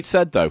What have, if she'd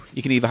said, though,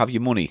 you can either have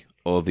your money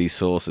or these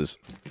sauces?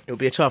 it would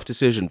be a tough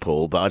decision,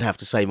 Paul, but I'd have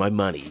to say my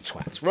money,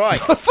 twats. Right.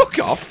 Fuck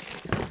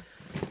off.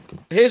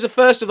 Here's the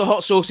first of the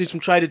hot sauces from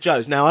Trader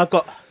Joe's. Now, I've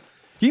got...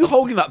 You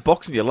holding that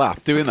box in your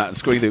lap, doing that and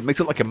scrolling through, it makes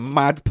it look like a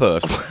mad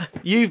person.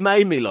 You've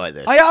made me like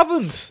this. I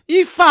haven't.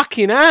 You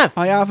fucking have.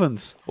 I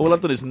haven't. All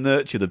I've done is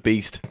nurture the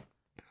beast.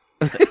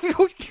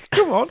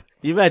 Come on.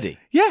 You ready?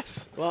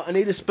 Yes. Well, I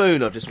need a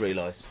spoon, I've just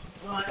realised.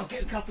 Right, I'll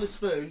get a couple of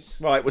spoons.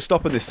 Right, we're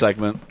stopping this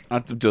segment.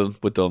 I'm done.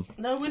 We're done.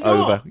 No, we're not.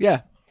 Over.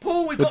 Yeah.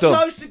 Paul, we've We're got done.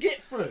 loads to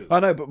get through. I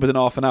know, but within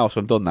half an hour,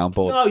 so I'm done now. I'm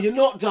bored. No, you're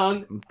not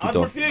done. I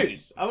done.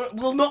 refuse.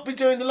 We'll not be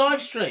doing the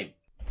live stream.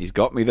 He's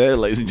got me there,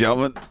 ladies and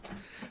gentlemen.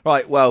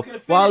 Right, well, gonna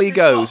finish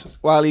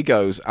while he this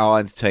goes, I'll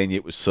entertain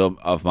you with some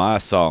of my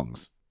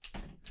songs.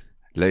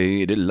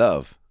 Lady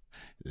Love,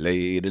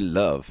 Lady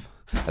Love,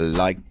 I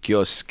like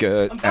your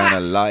skirt and I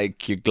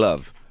like your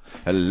glove.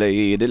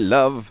 Lady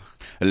Love,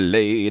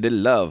 Lady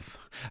Love,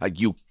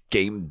 you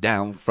came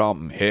down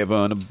from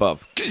heaven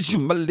above. 'Cause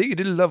you're my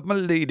lady love, my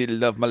lady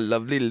love, my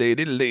lovely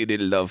lady, lady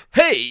love.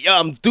 Hey,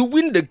 I'm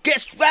doing the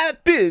guest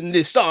rap in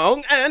this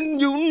song, and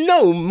you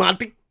know my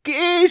dick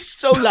is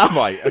so loud.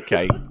 Right,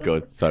 okay,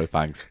 good. So,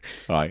 thanks.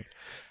 Right.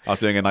 I was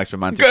doing a nice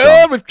romantic Girl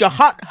song. with your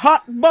hot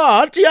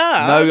bod,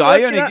 yeah. No, I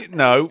Looking only... at-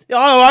 No.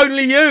 Oh,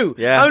 only you.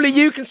 Yeah. Only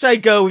you can say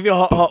girl with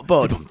your hot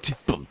bod.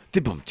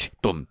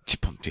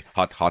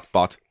 Hot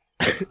bot.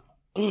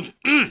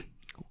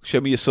 Show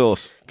me your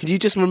sauce. Could you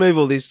just remove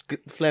all these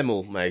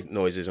Flemmel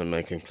noises I'm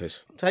making,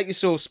 please? Take your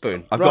sauce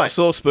spoon. I've got a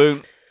sauce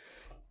spoon.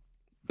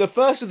 The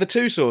first of the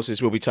two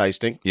sauces we'll be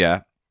tasting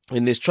Yeah.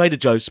 in this Trader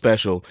Joe's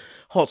special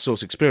hot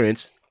sauce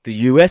experience, the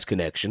US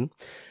connection,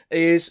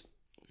 is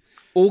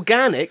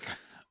organic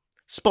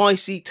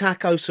spicy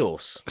taco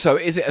sauce. So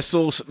is it a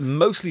sauce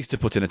mostly to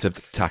put in a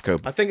taco?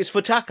 I think it's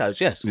for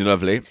tacos, yes.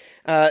 Lovely.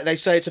 They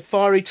say it's a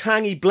fiery,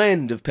 tangy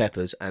blend of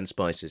peppers and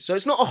spices. So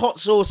it's not a hot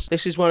sauce.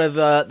 This is one of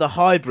the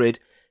hybrid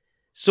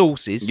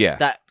sauces Yeah.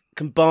 that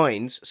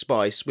combines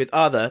spice with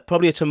other,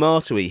 probably a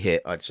tomato-y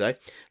hit, I'd say.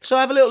 So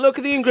have a little look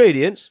at the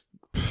ingredients.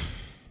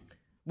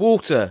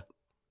 Water.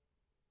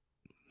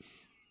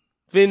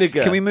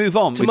 Vinegar. Can we move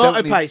on? We Tomato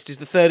don't need- paste is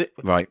the third.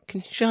 Right. Can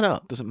you shut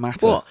up? Doesn't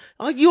matter. What?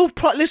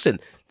 Listen,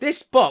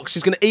 this box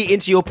is going to eat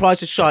into your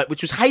price of shite,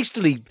 which was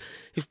hastily.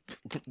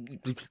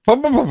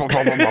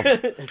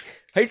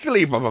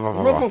 Hastily.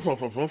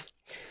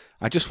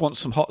 I just want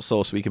some hot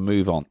sauce so we can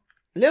move on.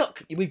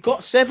 Look, we've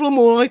got several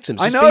more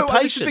items. I Just know. Be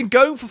This has been patient.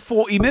 going for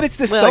 40 minutes,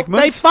 this Well,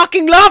 segment. they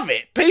fucking love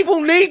it.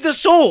 People need the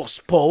sauce,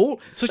 Paul.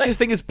 Such a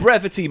thing as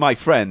brevity, my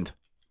friend.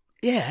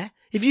 Yeah.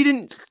 If you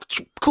didn't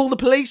call the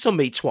police on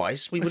me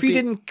twice, we would. If you be...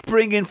 didn't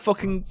bring in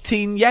fucking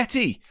Teen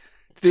Yeti.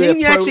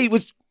 Teen Yeti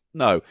was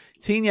No.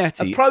 Teen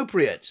Yeti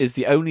appropriate. is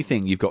the only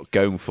thing you've got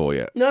going for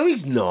you. No,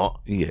 he's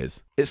not. He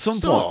is. At some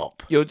Stop.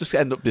 point, you'll just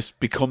end up just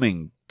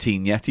becoming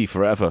Teen Yeti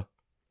forever.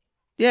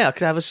 Yeah, I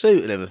could have a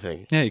suit and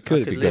everything. Yeah, you could.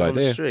 I It'd be a could good live on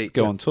the idea. street.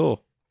 Go on tour.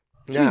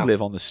 Now, You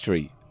live on the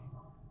street.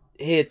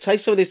 here,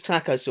 taste some of this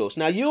taco sauce.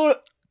 Now,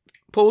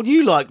 Paul,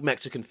 you like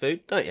Mexican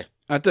food, don't you?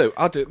 I do.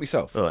 I'll do it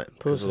myself. All right.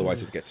 Because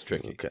otherwise it gets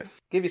tricky. Okay.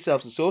 Give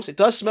yourself some sauce. It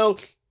does smell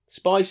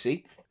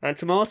spicy and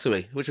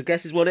tomatoey, which I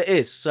guess is what it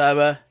is. So,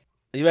 are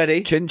you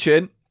ready? Chin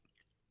chin.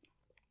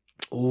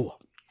 Ooh.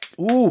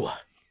 Ooh.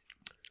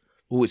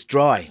 Ooh, it's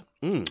dry.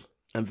 And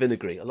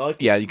vinegary. I like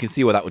it. Yeah, you can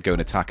see where that would go in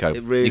a taco.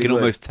 It really you can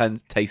would. almost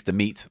taste the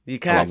meat. You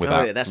can. along with Oh,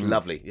 that. yeah, that's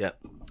lovely. Yeah.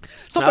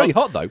 It's not No. very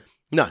hot though.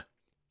 No.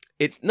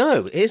 It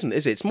isn't,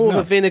 is it? It's more of No.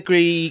 a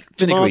vinegary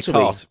Vinegary tomatoey.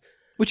 tart,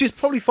 which is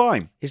probably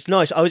fine. It's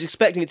nice. I was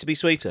expecting it to be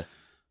sweeter.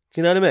 Do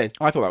you know what I mean?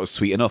 I thought that was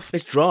sweet enough.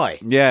 It's dry.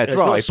 Yeah, It's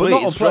dry, not but sweet,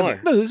 not it's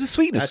unpleasant. dry. No, there's a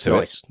sweetness That's to it.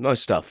 nice.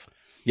 Nice stuff.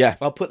 Yeah,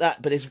 I'll put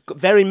that, but it's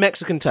very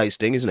Mexican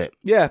tasting, isn't it?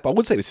 yeah, but I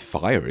wouldn't say it was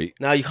fiery.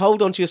 Now you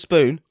hold onto your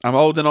spoon. I'm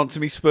holding on to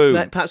me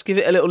spoon. Perhaps give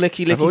it a little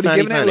licky, I've already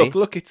fanny, given it a fanny. look.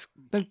 Look, it's.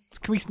 No,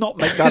 can we not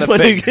make that a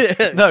What do thing?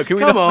 you- No, can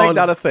we Come not on. make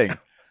that a thing?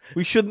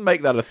 We shouldn't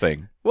make that a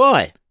thing,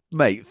 Why?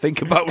 mate.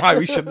 Think about why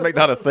we shouldn't make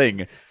that a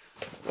thing.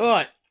 All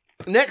right.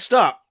 Next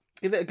up,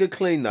 give it a good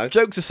clean though.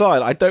 Jokes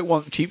aside, I don't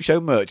want cheap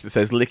show merch that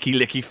says "licky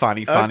licky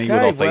fanny fanny" with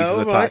our faces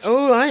attached.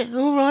 All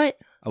right.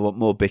 I want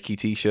more Bicky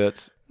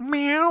t-shirts.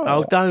 Meow.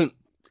 Oh, don't.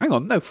 Hang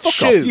on, no, fuck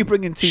Shoo. off. You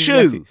bring in Teen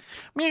Shoo. Yeti.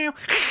 Meow.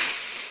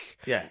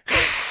 Yeah.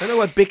 I don't know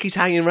why Bicky's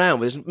hanging around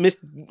with his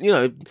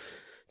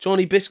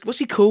Johnny Biscuit. What's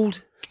he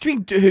called? Do you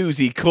mean who's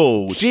he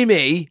called?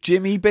 Jimmy.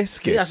 Jimmy He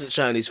Biscuit. hasn't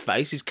shown his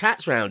face. His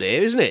cat's round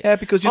here, isn't it? Yeah,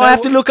 because I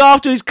have to look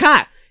after his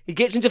cat. He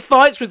gets into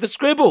fights with the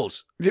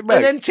Scribbles. Mate.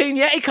 And then Teen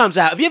Yeti comes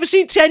out. Have you ever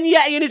seen Teen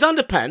Yeti in his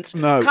underpants?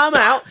 No. Come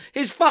out,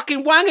 his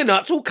fucking wanger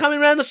nuts all coming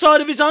around the side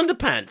of his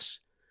underpants.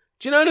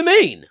 Do you know what I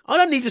mean? I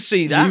don't need to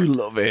see that. You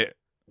love it.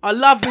 I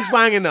love his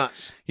wanger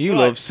nuts. You Right.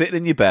 love sitting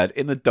in your bed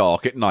in the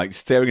dark at night,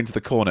 staring into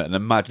the corner and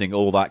imagining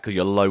all that because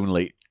you're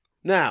lonely.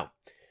 Now,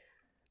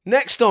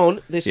 next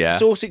on this Yeah.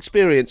 sauce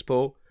experience,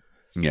 Paul,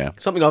 Yeah.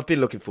 something I've been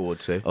looking forward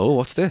to. Oh,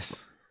 what's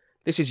this?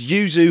 This is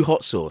yuzu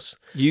hot sauce.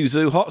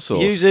 Yuzu hot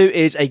sauce. Yuzu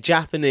is a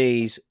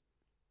Japanese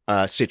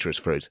citrus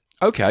fruit.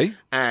 Okay.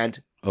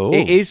 And Oh.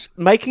 it is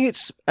making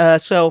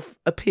itself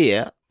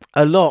appear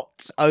a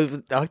lot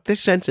over...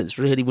 this sentence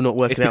really will not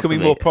work It's out for becoming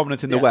me. more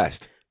prominent in the Yeah.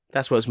 West.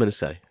 That's what I was going to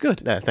say.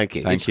 Good. No, thank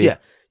you. Thank It's- you. Yeah,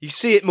 you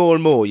see it more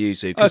and more,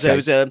 yuzu. Because Okay. there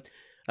was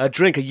a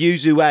drink, a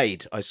yuzu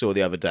aid, I saw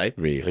the other day.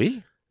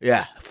 Really?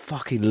 Yeah,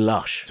 fucking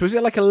lush. So is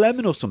it like a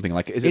lemon or something?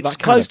 Like is it It's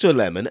that close kind to a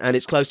lemon and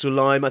it's close to a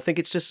lime. I think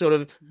it's just sort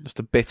of... of, just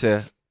a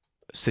bitter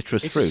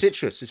citrus It's fruit? a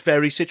citrus. It's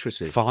very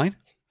citrusy. Fine.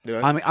 You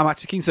know? I'm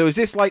actually keen. So is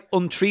this like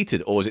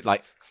untreated or is it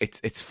like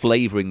it's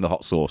flavouring the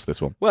hot sauce?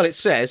 This one. Well, it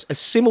says a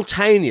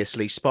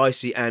simultaneously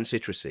spicy and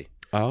citrusy.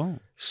 Oh.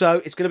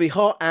 So it's going to be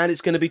hot and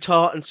it's going to be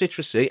tart and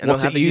citrusy. And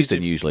What's I'll it have used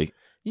in usually?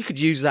 You could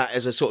use that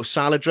as a sort of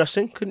salad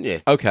dressing, couldn't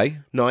you? Okay.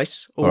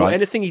 Nice. Or All right.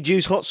 anything you'd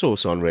use hot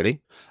sauce on,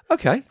 really.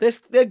 Okay.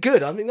 They're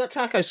good. I think that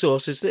taco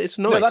sauce it's nice.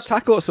 No, that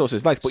taco sauce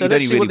is nice, but so you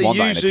let's don't see what really the want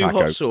that in a yuzu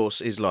taco. hot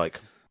sauce is like.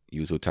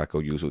 Yuzu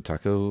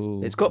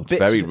taco. It's got bits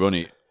very of-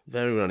 runny.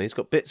 Very runny. It's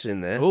got bits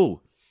in there.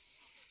 Oh.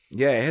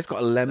 Yeah, it has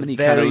got a lemony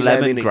Very kind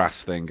of lemony.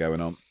 lemongrass thing going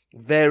on.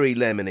 Very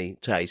lemony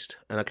taste.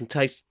 And I can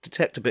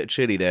detect a bit of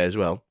chili there as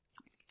well.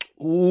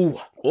 Ooh.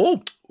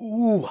 Oh.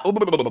 Ooh.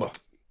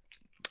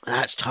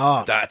 That's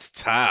tart. That's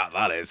tart,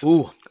 that is.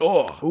 Ooh.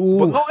 Oh. Ooh.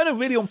 But not in a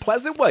really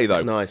unpleasant way, though.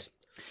 That's nice.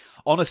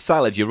 On a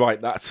salad, you're right,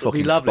 that's It'll be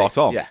fucking lovely. spot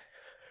on. Yeah.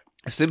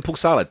 A simple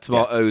salad,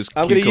 tomatoes,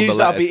 I'm going to cucumber, use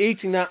that. I'll lettuce. be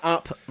eating that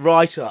up,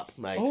 right up,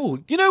 mate. Oh,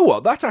 you know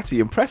what? That's actually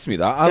impressed me,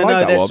 that. I Yeah, like no,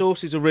 that their one.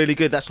 sauces are really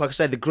good. That's like I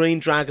say, the Green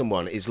Dragon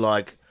one is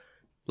like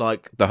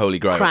The Holy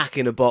Grail. crack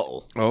in a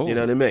bottle. Oh. You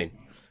know what I mean?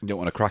 You don't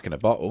want to crack in a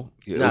bottle.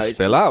 It'll No, it's-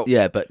 spill out.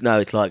 Yeah, but no,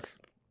 it's like...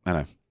 I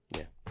know.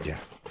 Yeah. Yeah.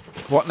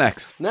 What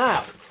next?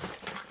 Now,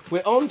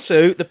 we're on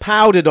to the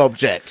powdered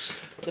objects.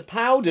 The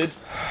powdered...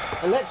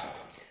 And let's...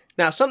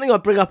 Now, something I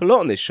bring up a lot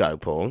on this show,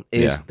 Paul,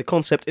 is Yeah. the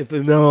concept of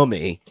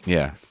umami.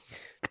 Yeah.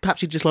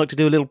 Perhaps you'd just like to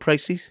do a little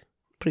précis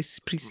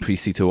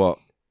Preci to what?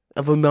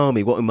 of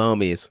umami, what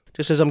umami is.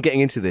 Just as I'm getting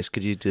into this,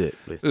 could you do it,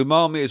 please?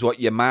 Umami is what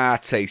your ma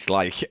tastes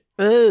like.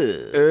 Ugh.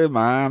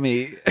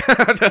 Umami.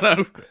 I don't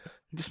know.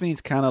 It just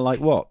means kind of like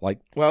what? Like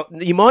Well,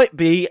 you might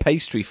be...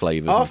 pastry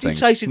flavours and After you've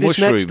things. tasted this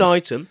Mushrooms. next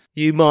item,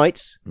 you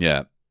might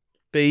Yeah.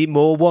 be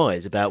more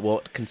wise about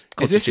what Is this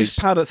constitutes... just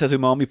powder that says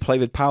umami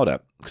flavoured powder?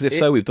 Because if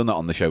so, we've done that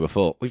on the show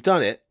before. We've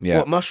done it? Yeah.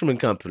 What, Mushroom and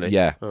Company?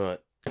 Yeah. All right.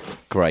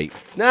 Great.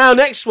 Now,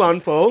 next one,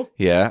 Paul.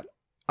 Yeah.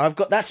 I've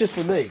got... That's just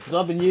for me, because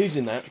I've been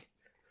using that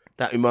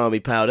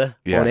umami powder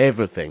Yeah. on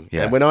everything.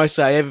 Yeah. And when I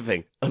say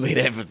everything, I mean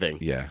everything.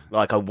 Yeah.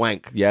 Like a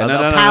wank. Yeah. I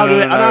No, no, powder no,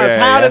 it. no, I no, know, yeah,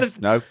 powder yeah.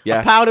 the... No. I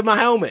Yeah. powdered my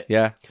helmet.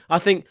 Yeah. I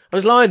think I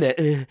was lying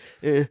there.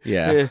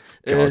 Yeah.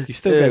 God, you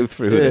still go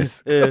through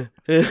this.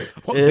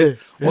 What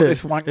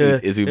this wank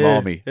needs is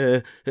umami.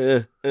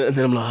 And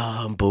then I'm like,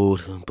 oh, I'm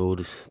bored of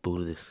this.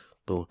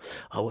 Bored.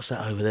 Oh, what's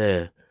that over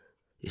there?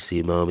 It's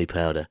the umami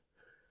powder.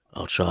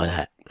 I'll try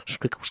that.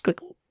 Scrickle.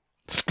 Scrickle.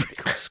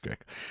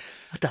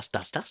 Dust.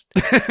 Dust.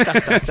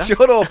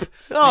 Shut up.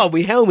 Oh,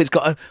 my helmet's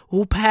got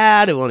all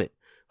powder on it.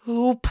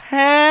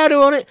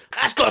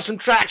 That's got some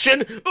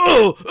traction.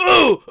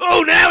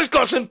 Oh, now it's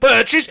got some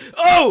purchase.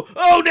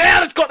 Oh,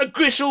 now it's got the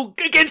gristle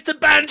against the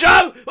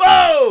banjo.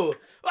 Oh,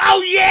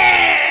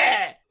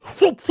 yeah.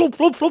 Flop. I'm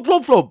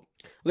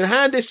going to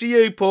hand this to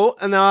you, Paul,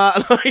 and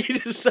I'd like you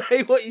to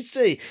say what you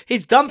see.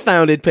 He's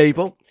dumbfounded,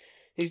 people.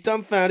 He's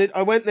dumbfounded.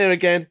 I went there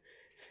again.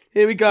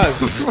 Here we go.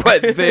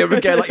 Right there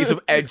again, like you're some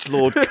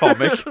edgelord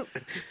comic.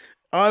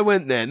 I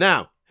went there.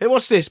 Now, hey,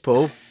 what's this,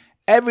 Paul?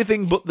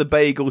 Everything but the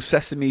bagel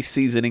sesame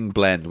seasoning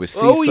blend with sea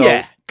Oh, salt,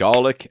 yeah.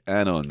 garlic,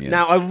 and onion.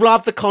 Now, I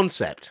love the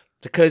concept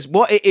because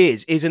what it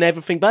is an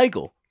everything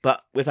bagel,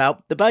 but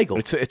without the bagel.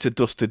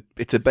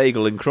 it's a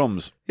bagel in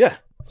crumbs. Yeah.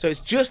 So it's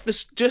just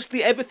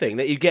the everything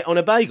that you get on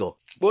a bagel.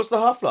 What's the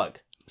half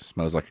like?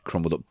 Smells like a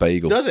crumbled up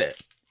bagel. Does it?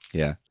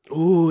 Yeah.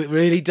 Ooh, it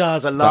really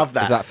does. I love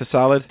that. Is that for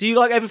salad? Do you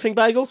like everything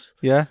bagels?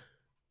 Yeah.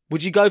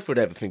 Would you go for an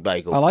everything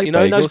bagel? I like in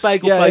those bagels.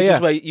 bagel Yeah, places yeah.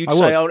 where you'd I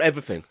say, would. "Oh,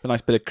 everything." A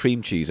nice bit of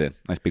cream cheese in.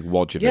 Nice big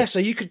wodge of Yeah, it. so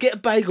you could get a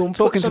bagel and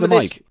Talking put some to of the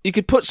this. mic. You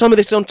could put some of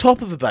this on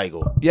top of a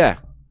bagel. Yeah.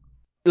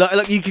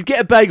 Like you could get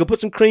a bagel, put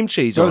some cream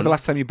cheese When on. was the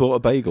last time you bought a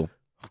bagel?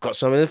 I've got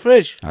some in the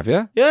fridge. Have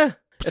you? Yeah,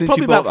 it's Since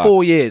probably you bought about that?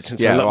 4 years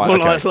since Yeah, I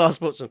right, okay. last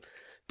bought some.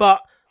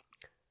 But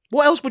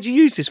what else would you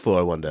use this for?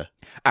 I wonder.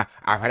 No,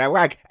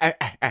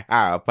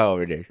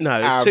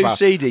 it's too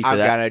seedy for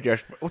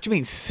that. What do you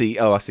mean seed?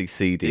 Oh, I see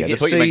seedy. You I get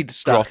thought meant seed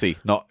stuck. grotty.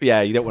 Not.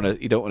 Yeah, you don't want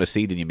to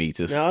seed in your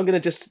meters. Now I'm going to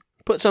just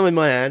put some in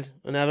my hand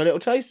and have a little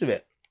taste of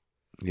it.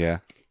 Yeah.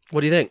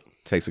 What do you think?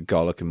 Takes a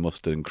garlic and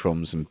mustard and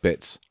crumbs and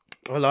bits.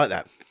 I like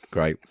that.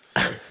 Great.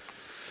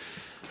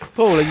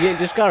 Paul, are you getting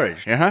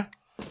discouraged? Yeah.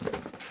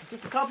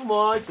 Just a couple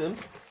more items.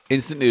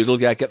 Instant noodle.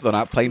 Yeah, get that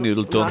out. Plain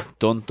noodle. Done.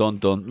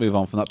 Done. Move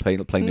on from that plain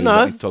noodle. No.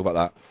 Don't need to talk about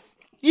that.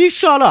 You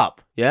shut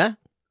up, yeah?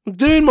 I'm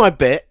doing my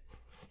bit.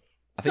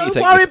 I think Don't you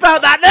take worry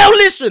about that. They'll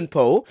listen,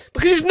 Paul,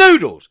 because it's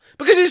noodles,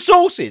 because it's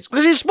sauces,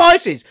 because it's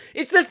spices.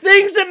 It's the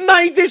things that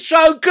made this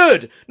show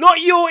good,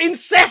 not your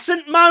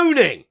incessant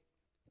moaning.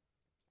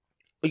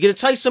 You're going to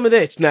taste some of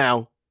this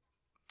now,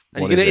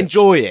 and What you're going is to it?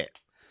 enjoy it.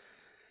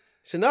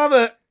 It's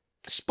another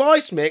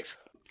spice mix.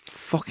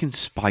 fucking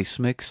spice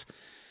mix.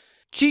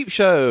 Cheap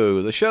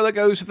Show, the show that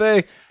goes to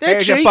the They're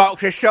here's a cheap.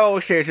 box of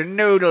sauces and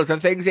noodles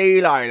and things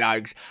Eli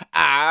likes.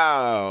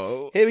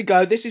 Ow. Here we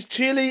go. This is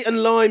chili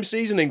and lime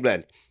seasoning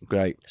blend.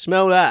 Great.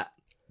 Smell that.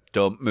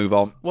 Done. Move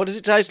on. What does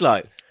it taste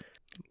like?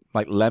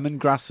 Like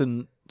lemongrass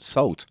and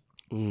salt.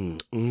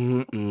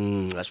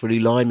 That's really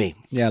limey.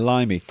 Yeah,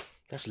 limey.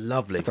 That's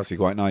lovely. It's actually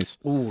quite nice.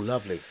 Ooh,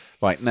 lovely.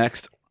 Right,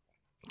 next.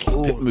 Keep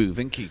Ooh. it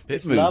moving. Keep it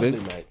It's moving.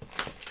 lovely, mate.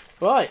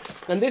 Right,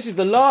 and this is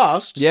the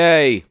last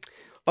Yay.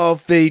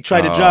 of the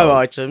Trader Oh, Joe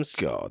items.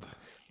 God.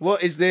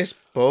 What is this,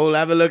 Paul?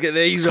 Have a look at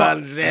these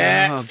ones.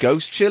 Yeah. Oh,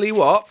 ghost chili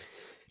what?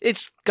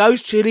 It's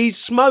ghost chilies,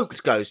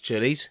 smoked ghost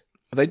chilies.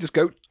 Are they just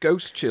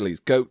ghost chilies?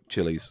 Goat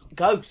chilies.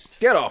 Ghost.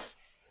 Get off.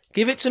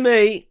 Give it to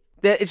me.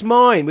 It's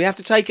mine. We have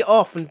to take it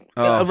off and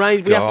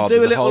arrange. We have God, to do a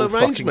there's little whole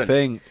fucking arrangement.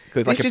 thing.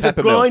 'Cause This like is a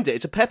pepper mill. grinder.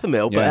 It's a pepper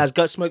mill, but Yeah. it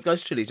has smoked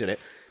ghost chilies in it.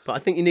 But I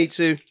think you need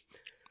to.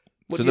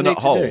 What So do you they're need not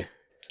to whole. do?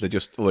 They're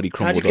just already How do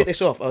crumbled you get up.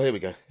 this off? Oh, here we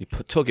go. You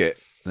tug it,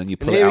 and then you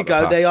pull And it here we out go.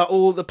 the pack They are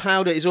all the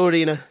powder is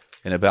already in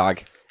a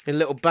bag. a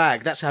little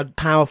bag. That's how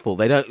powerful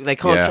they can't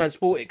Yeah.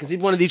 transport it because if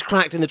one of these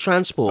cracked in the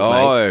transport, Oh,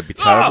 mate. it'd be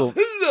terrible.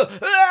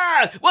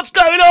 What's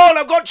going on?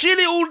 I've got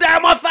chili all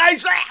down my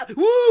face.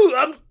 Woo!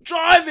 I'm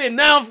driving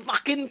now. I'm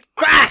fucking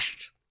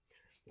crashed.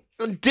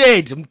 I'm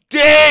dead.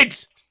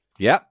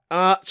 Yeah.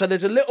 So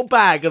there's a little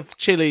bag of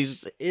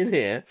chilies in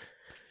here,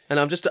 and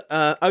I'm just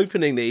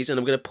opening these, and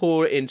I'm going to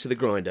pour it into the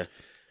grinder.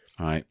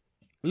 All right.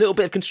 A little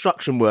bit of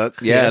construction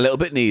work. Yeah, here. a little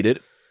bit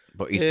needed,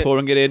 but he's Yeah.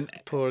 pouring it in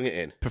pouring it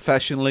in.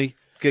 professionally,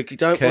 Good. You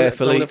don't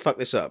Carefully. want to fuck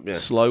this up. Yeah.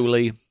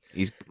 slowly.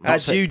 He's not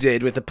As you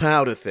did with the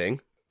powder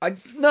thing.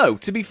 No,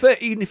 to be fair,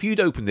 even if you'd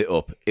opened it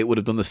up, it would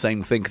have done the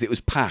same thing because it was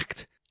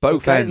packed.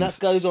 Both Okay, and ends.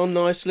 that goes on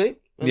nicely.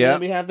 And Yeah.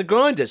 then we have the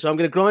grinder. So I'm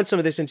going to grind some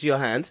of this into your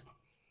hand,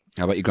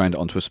 How about you grind it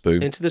onto a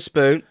spoon? into the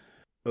spoon.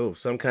 Oh,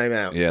 some came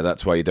out. Yeah,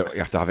 that's why you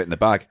have to have it in the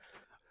bag.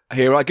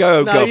 Here I go,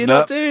 No, governor. you're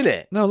not doing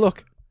it. No,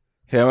 look.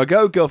 Here I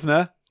go,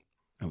 governor.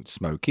 Oh, it's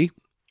smoky.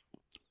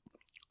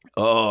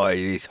 Oh, it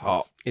is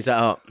hot. Is that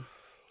hot?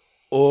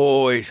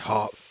 Oh, it's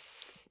hot.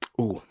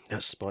 Oh,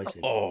 that's spicy.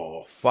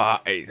 Oh,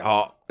 fuck, it's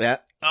hot. Yeah.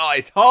 Oh,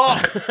 it's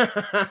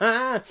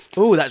hot.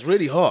 Oh, that's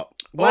really hot.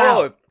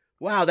 Wow. Oh,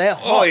 Wow, they're oh,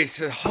 hot. it's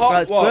a hot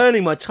That's one.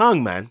 burning my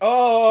tongue, man.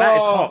 Oh, That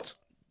is hot.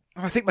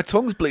 I think my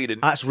tongue's bleeding.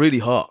 That's really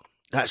hot.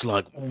 That's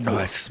like, ooh, Oh,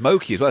 it's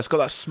smoky as well. It's got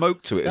that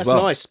smoke to it that's as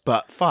well. nice,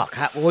 but fuck,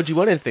 would you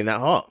want anything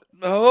that hot?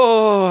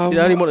 Oh, You'd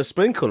only want a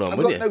sprinkle on, I've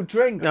wouldn't got you? no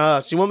drink. No,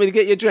 so you want me to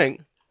get you a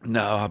drink?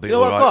 No, I'll be You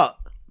know what all I've right. got?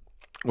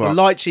 What? A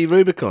lychee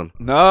Rubicon.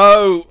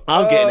 No,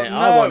 I'm getting it.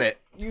 I want it.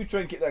 You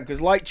drink it then, because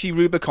lychee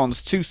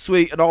Rubicon's too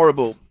sweet and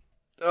horrible.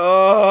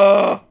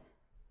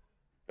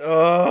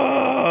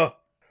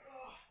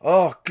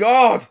 Oh,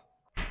 God!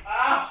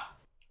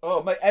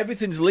 Oh, mate,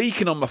 everything's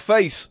leaking on my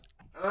face.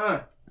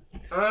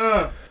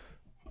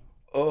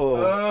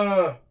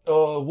 Water.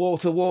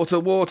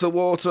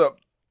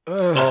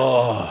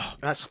 Oh,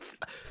 That's.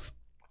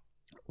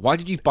 why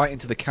did you bite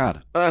into the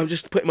can? I'm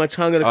just putting my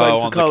tongue in a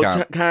Oh, cold on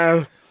the can.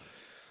 cow.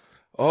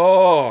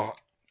 Oh,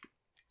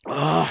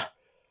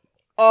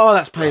 Oh,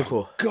 that's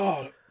painful.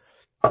 God.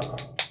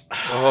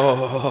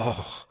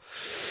 Oh.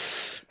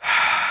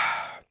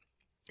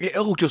 It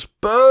all just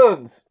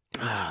burns.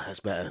 Ah, that's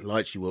better.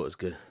 Lychee water's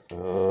good.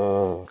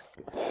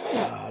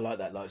 I like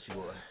that lychee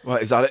water.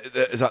 Right, is that it?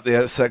 Is that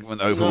the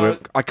segment over No.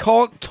 with? I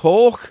can't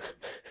talk.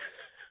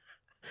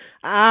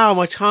 Ow,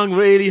 my tongue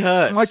really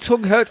hurts. My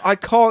tongue hurts. I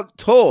can't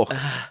talk.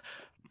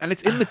 And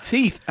it's in my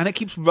teeth, and it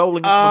keeps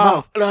rolling up my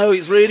mouth. No,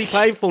 it's really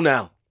painful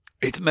now.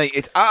 It's me.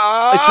 It's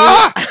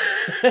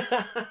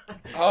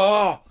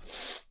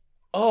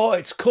Oh,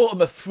 it's caught in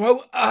my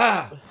throat.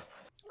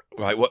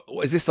 Right, what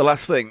is this? The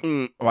last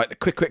thing? Right,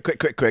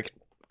 quick.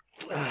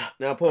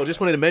 Now, Paul, I just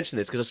wanted to mention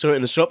this because I saw it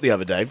in the shop the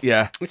other day.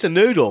 Yeah, It's a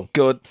noodle.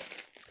 good.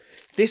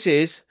 This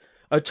is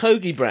a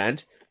Togi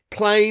brand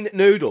plain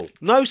noodle,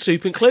 no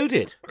soup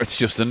included. It's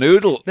just a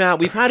noodle. Now,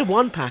 we've had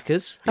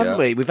 1-packers, haven't Yeah.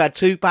 we? We've had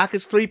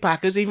 2-packers,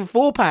 3-packers, even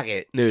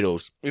 4-packet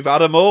noodles. We've had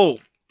them all.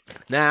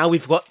 Now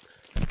we've got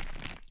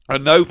A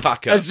no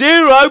packer. a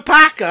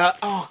 0-packer.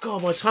 Oh,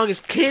 God, my tongue is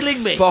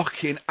killing me.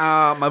 Fucking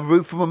my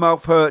roof of my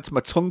mouth hurts.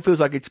 My tongue feels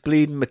like it's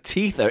bleeding. My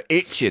teeth are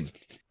itching.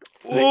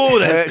 Oh, It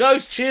there's hurts.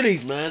 ghost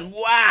chilies, man.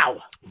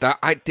 Wow. That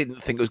I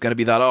didn't think it was going to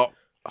be that hot.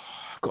 Oh,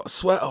 I've got a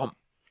sweat on.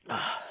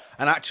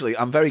 And actually,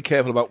 I'm very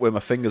careful about where my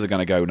fingers are going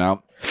to go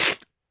now.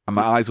 And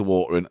my eyes are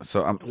watering.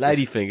 So I'm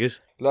Lady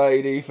fingers.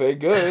 lady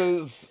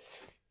fingers.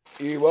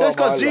 So it's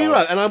got 0.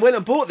 And I went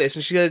and bought this,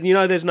 and she said,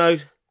 there's no...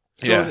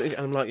 Yeah. And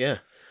I'm like, yeah.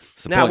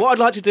 That's the Now, point. what I'd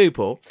like to do,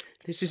 Paul,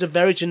 this is a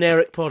very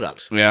generic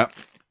product. Yeah.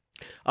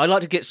 I'd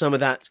like to get some of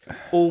that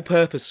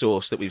all-purpose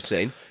sauce that we've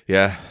seen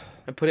Yeah.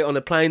 and put it on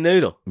a plain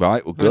noodle.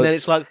 Right, well, good. And then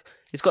it's like,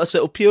 it's got a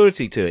sort of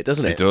purity to it,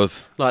 doesn't it? It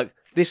does. Like,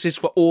 this is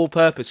for all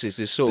purposes,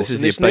 this sauce. This is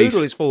and this your base.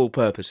 noodle is for all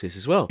purposes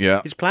as well.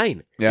 Yeah. It's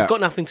plain. Yeah. It's got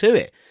nothing to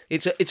it.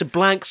 It's a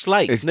blank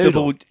slate It's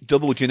noodle.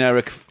 double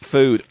generic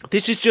food.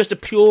 This is just a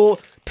pure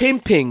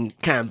pimping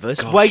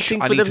canvas waiting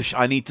for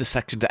I need the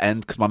section to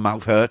end because my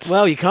mouth hurts.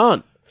 Well, you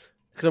can't.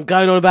 Because I'm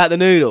going on about the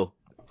noodle.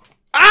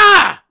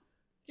 Ah!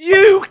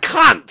 You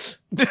cunt!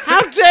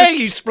 How dare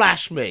you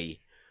splash me?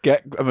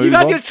 Get a move You've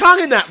had on. your tongue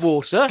in that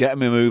water. Get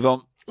me a move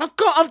on.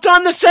 I've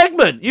done the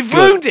segment. You've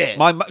ruined it.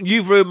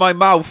 You've ruined my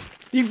mouth.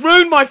 You've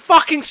ruined my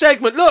fucking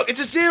segment. Look, it's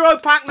a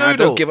 0-pack noodle. I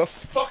don't give a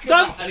fuck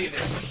Don't- about any of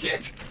this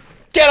shit.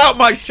 Get out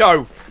my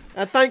show.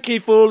 And thank you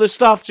for all the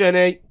stuff,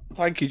 Jenny.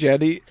 Thank you,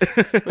 Jenny.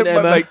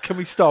 Emma. Mate, can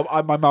we stop?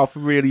 My mouth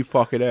really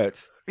fucking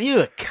hurts.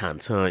 You're a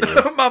cunt, aren't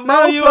you? My No,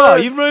 mouth you are.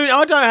 hurts. You've ruined.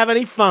 I don't have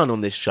any fun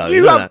on this show.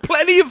 You know have that.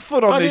 plenty of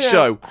fun on I this do.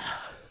 show.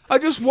 I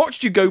just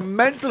watched you go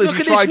mental as Look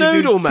you at this tried to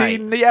noodle, do mate.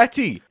 Teen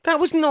Yeti. That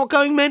was not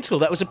going mental.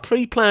 That was a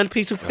pre-planned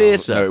piece of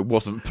theatre. No, it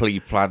wasn't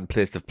pre-planned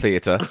place of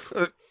theatre.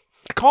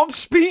 I can't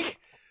speak.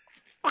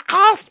 I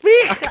can't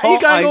speak. Are you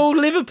going I- all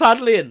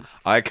Liverpudlian?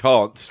 I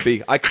can't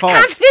speak. I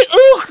can't. speak.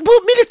 Oh,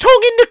 put me the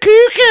tongue in the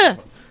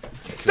cooker.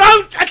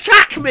 Don't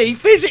attack me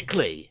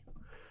physically.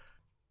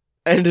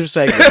 End of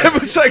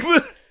segment.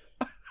 Segment.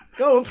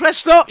 Go on, press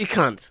stop, you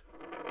cunt.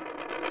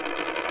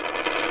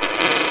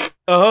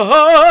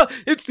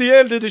 It's the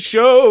end of the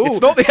show.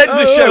 It's not the end of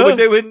the show. We're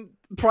doing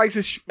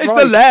prices. It's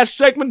the last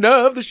segment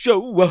of the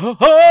show.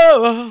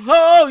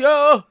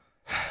 Yeah.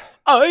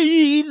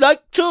 I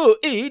like to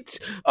eat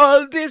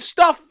all this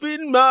stuff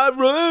in my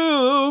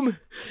room.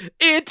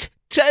 It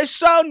tastes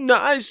so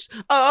nice.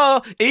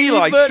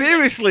 Eli,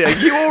 seriously, are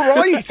you all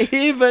right?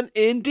 Even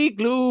in the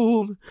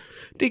gloom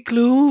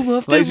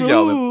of the Ladies and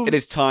room. gentlemen, it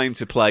is time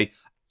to play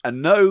a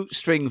no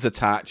strings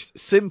attached,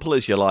 simple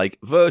as you like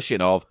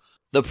version of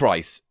The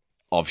Price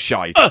of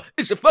Shite.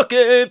 It's the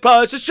fucking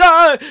price of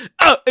shine.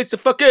 It's the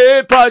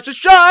fucking price of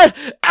shine.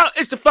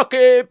 It's the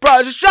fucking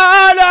price of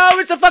shine.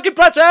 It's the fucking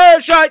price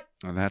of shine.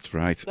 And that's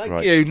right.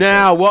 Thank you.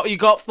 Now, what you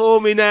got for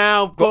me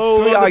now? Got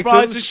 3 the price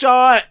items. of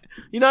shine.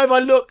 You know, if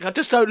I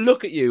just don't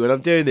look at you when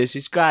I'm doing this.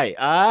 It's great.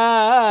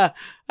 Hello.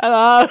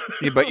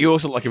 Yeah, but you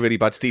also look like a really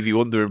bad Stevie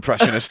Wonder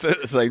impressionist at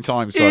the same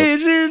time. So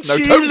Isn't no,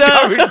 she don't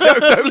lovely?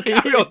 don't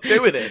carry on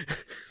doing it.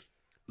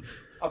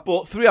 I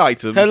bought 3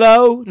 items.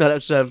 Hello. No,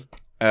 that's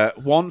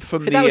One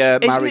from the that was,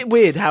 isn't married. it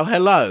weird how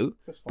Hello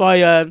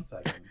by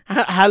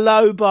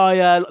Hello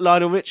by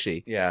Lionel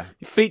Richie Yeah.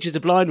 it features a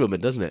blind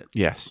woman, doesn't it?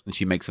 Yes, and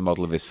she makes a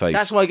model of his face.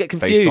 That's why I get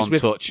based confused on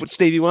with touch,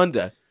 Stevie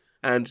Wonder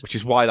and which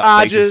is why that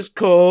I face is just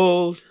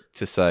called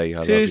to say I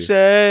love to you.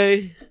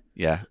 say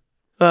Yeah,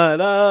 I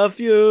love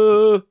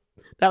you.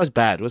 That was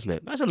bad, wasn't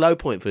it? That's a low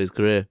point for his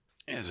career.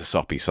 it was a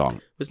soppy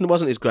song.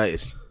 Wasn't his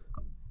greatest.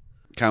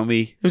 Can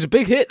we? It was a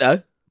big hit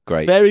though.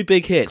 Great. Very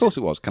big hit. Of course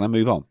it was. Can I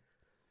move on?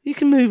 You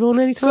can move on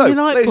anytime So, you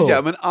like, ladies Paul. and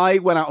gentlemen, I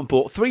went out and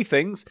bought 3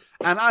 things,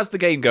 and as the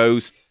game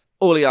goes,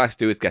 all he has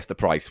to do is guess the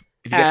price.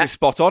 If he gets it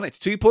spot on, it's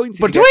 2 points.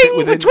 If he gets it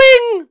within-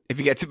 Between. If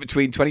he gets it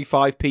between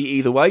 25p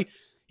either way,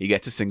 he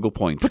gets a single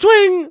point.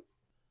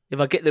 If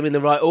I get them in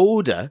the right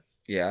order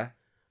Yeah.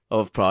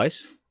 of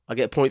price, I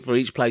get a point for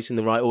each place in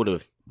the right order.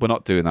 We're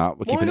not doing that.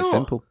 We're Why keeping it not?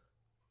 simple.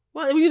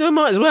 Well, you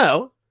might as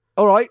well.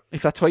 All right,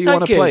 if that's how you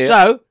want Thank to you. play it.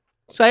 So,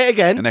 say it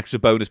again. An extra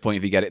bonus point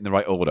if you get it in the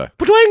right order.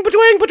 Between.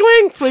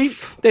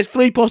 There's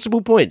 3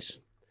 possible points.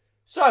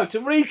 So, to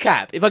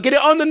recap, if I get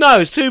it on the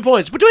nose, 2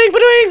 points. Between.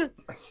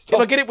 If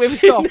I get it within,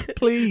 Stop,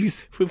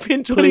 please.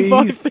 within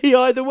 25p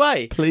either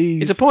way,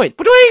 Please. it's a point.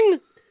 Between.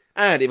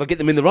 And if I get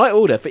them in the right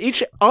order, for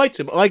each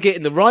item I get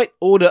in the right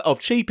order of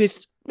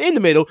cheapest, in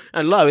the middle,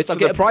 and lowest, I So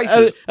get the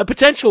prices- a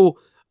potential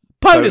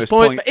bonus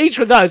point for each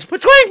of those.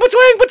 Between.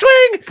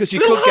 Because you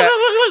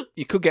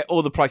could get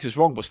all the prices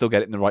wrong, but still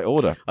get it in the right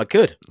order. I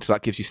could. So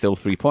that gives you still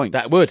 3 points.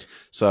 That would.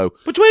 So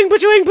Between.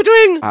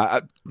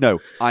 no,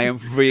 I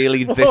am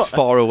really this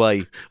far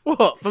away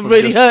What? From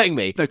really just- hurting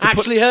me? No, to put-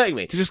 Actually hurting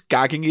me? to just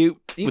gagging you,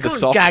 You with a can't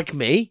sock. gag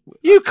me.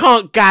 You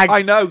can't gag.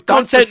 I know. that's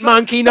Content the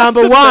monkey that's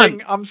number the 1.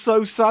 thing. I'm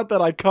so sad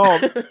that I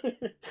can't.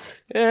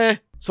 Yeah.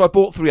 So I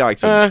bought 3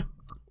 items.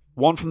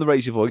 1 from the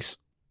Raise Your Voice,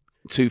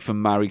 2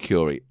 from Marie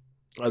Curie.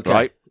 Okay.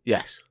 Right.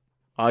 Yes.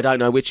 I don't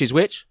know which is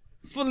which.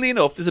 Funnily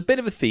enough, there's a bit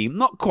of a theme.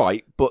 Not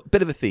quite, but a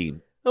bit of a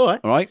theme. All right.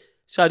 All right?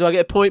 So do I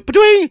get a point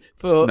between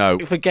for No.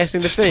 for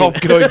guessing the Stop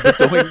theme? going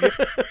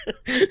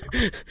between.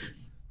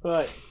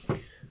 Right.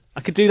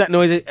 I could do that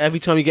noise every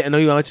time you get a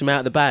new item out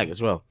of the bag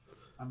as well.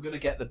 I'm going to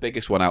get the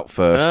biggest one out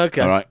first.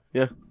 Okay. All right?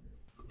 Yeah.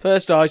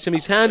 First item,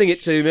 he's handing it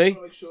to me.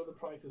 Make sure the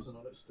prices are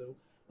on it still.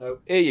 No.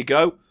 Here you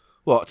go.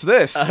 What's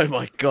this? Oh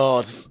my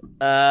god.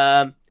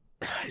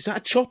 Is that a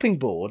chopping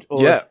board?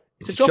 Or yeah.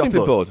 It's a chopping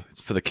board.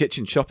 It's for the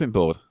kitchen chopping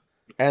board.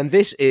 And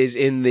this is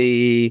in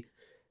the...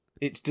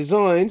 It's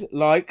designed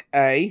like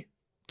a...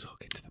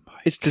 Talk into the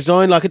It's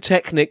designed like a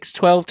Technics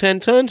 1210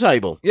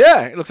 turntable.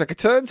 Yeah, it looks like a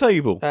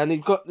turntable. And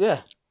you've got,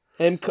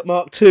 M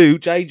Mark II,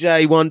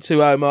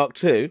 JJ120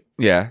 Mark II.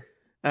 Yeah.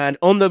 And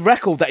on the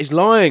record that is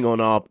lying on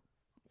our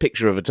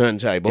picture of a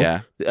turntable,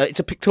 it's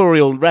a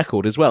pictorial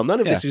record as well. None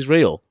of this is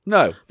real.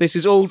 No. This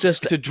is all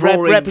just It's a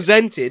drawing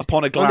represented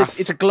upon a glass.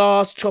 It's a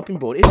glass chopping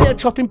board. Is it a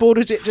chopping board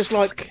or is it just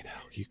like...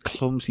 You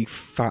clumsy,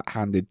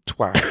 fat-handed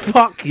twat.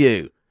 Fuck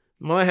you.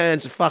 My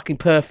hands are fucking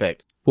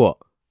perfect. What?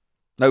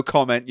 No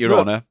comment, Your Look.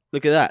 Honour.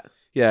 Look at that.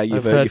 Yeah, you've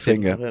I've hurt your I've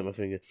finger. hurt my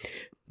finger.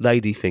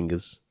 Lady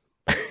fingers.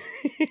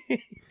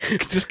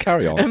 Just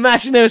carry on.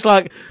 Imagine there was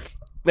like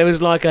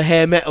a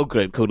hair metal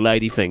group called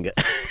Ladyfinger.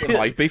 It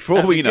might be, for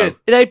all we know. Good.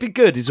 They'd be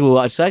good, is all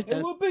I'd say.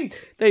 It would be.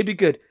 They'd be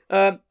good.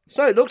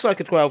 So it looks like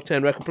a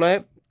 1210 record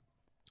player.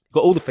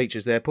 Got all the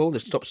features there, Paul. The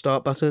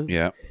stop-start button.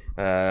 Yeah.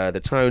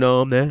 The tone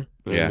arm there.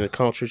 Yeah. The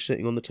cartridge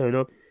sitting on the tone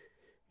arm.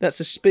 That's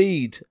a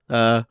speed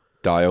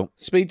Dial.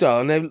 speed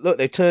dial. And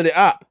they've turned it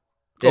up.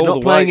 They're All not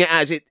the playing way.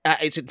 it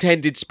at its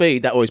intended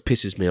speed. That always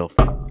pisses me off.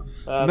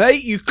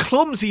 Mate, you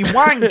clumsy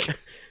wank.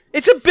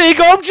 It's a big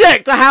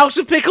object. The House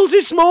of Pickles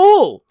is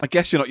small. I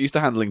guess you're not used to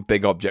handling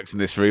big objects in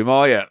this room,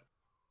 are you?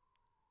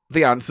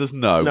 The answer's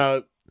no.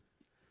 No.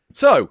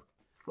 So,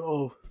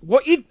 Oh,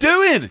 what you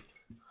doing?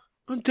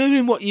 I'm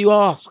doing what you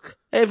ask.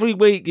 Every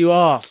week you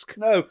ask.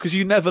 No, because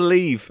you never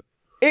leave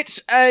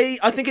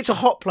I think it's a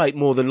hot plate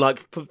more than like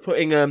for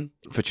putting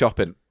for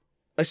chopping.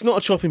 it's not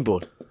a chopping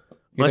board.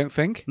 You Right. don't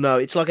think? No,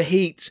 it's like a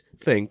heat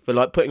thing for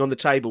like putting on the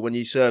table when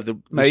you serve the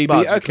Maybe,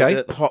 spuds. You okay.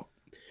 put the hot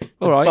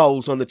All right.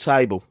 bowls on the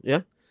table,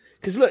 yeah?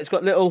 Because look, it's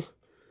got little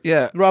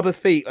Yeah. rubber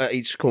feet at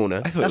each corner.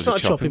 I thought That's it was not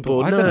a chopping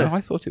board. I No. don't know.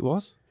 I thought it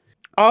was.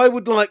 I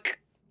would like...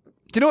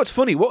 Do you know what's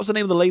funny? What was the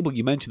name of the label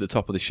you mentioned at the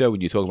top of the show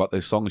when you talk about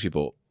those songs you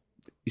bought?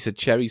 You said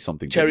Cherry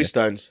something. didn't Cherry you?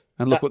 Stones.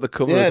 And look what the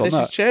cover Yeah, is on this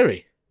that. is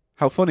cherry.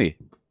 How funny.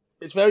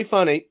 It's very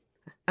funny.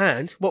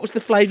 And what was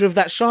the flavour of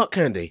that shark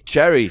candy?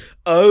 Cherry.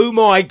 Oh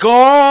my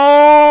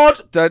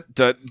god! Dun,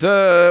 dun,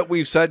 dun.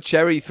 We've said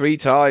cherry 3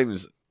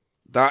 times.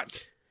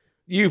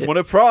 You've won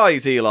a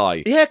prize,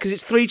 Eli. Yeah, because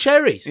it's 3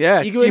 cherries.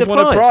 Yeah, you win you've won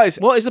a prize.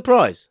 What is the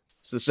prize?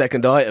 It's the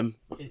second item.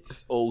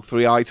 It's all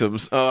 3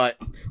 items. All right.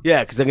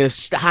 Yeah, because they're going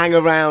to hang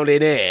around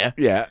in here.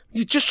 Yeah.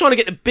 You're just trying to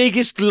get the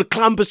biggest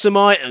clumpersome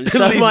items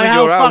so Leave my in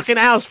your house.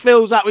 fucking house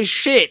fills up with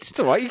shit. It's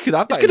all right. You could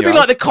have that. It's going to be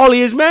like the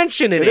Collier's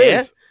mansion in It here.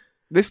 is.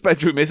 This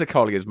bedroom is a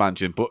Collier's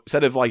mansion, but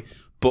instead of like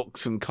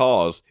books and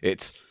cars,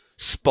 it's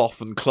spoff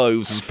and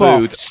clothes and Spoff.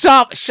 food.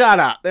 Stop. Shut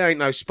up. There ain't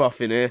no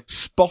spoff in here.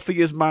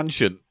 Spoffier's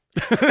mansion.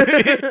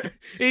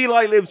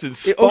 Eli lives in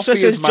Spoffier's It also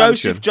says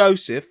mansion.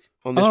 Joseph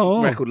on this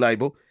Oh. record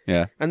label.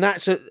 Yeah. And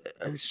that's a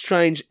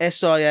strange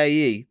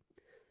SIAE,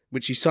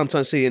 which you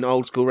sometimes see in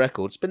old school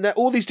records. But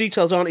all these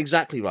details aren't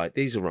exactly right.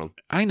 These are wrong.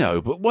 I know,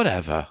 but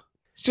whatever.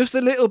 It's just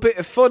a little bit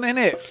of fun,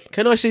 innit?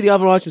 Can I see the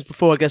other items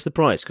before I guess the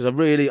price? Because I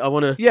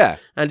want to... Yeah.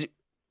 And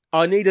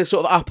I need a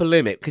sort of upper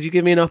limit. Could you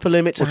give me an upper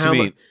limit to What do how you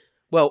much? mean?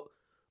 Well,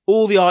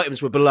 all the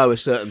items were below a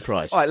certain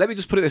price. All right, let me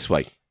just put it this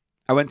way.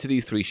 I went to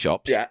these 3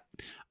 shops. Yeah.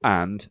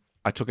 And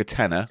I took a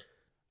tenner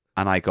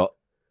and I got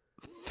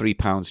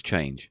 £3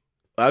 change.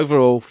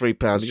 Overall,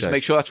 £3 Let me just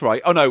make sure that's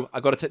right. Oh, no, I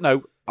got to take...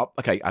 No.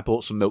 Okay, I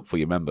bought some milk for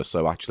you, remember?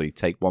 So actually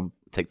take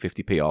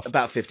 50p off.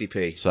 About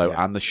 50p. So,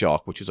 yeah. and the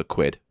shark, which is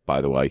 £1,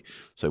 by the way.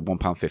 So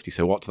 £1.50.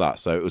 So what's that?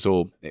 So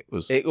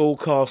it all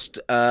cost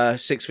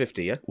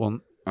 $6.50, yeah?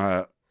 one...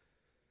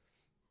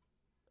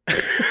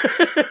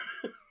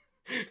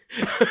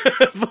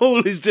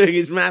 Paul is doing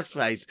his math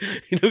face.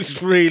 He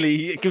looks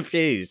really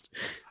confused.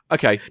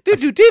 Okay.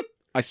 Dip.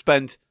 I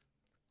spent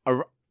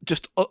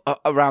just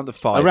around the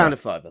 £5. Around a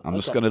fiver. I'm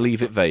just Okay. going to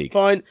leave it vague.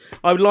 Fine.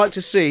 I would like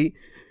to see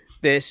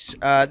this.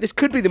 This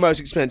could be the most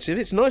expensive.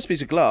 It's a nice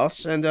piece of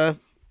glass, and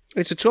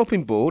it's a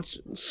chopping board.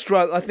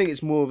 I think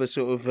it's more of a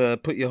sort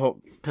of put your hot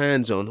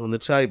pans on the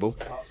table.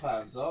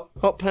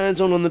 Hot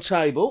pans on the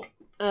table.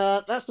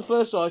 That's the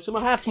first item.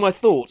 I have my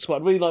thoughts, but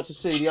I'd really like to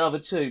see the other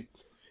two.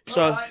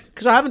 So,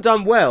 because I haven't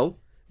done well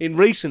in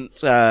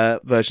recent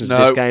versions of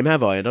No. this game,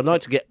 have I? And I'd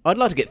like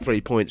to get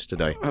 3 points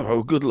today.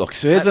 Oh, good luck.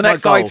 So here's That's the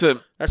next my goal.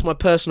 item. That's my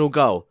personal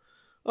goal.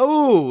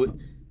 Oh,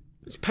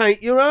 it's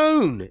paint your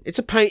own. It's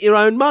a paint your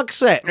own mug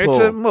set. It's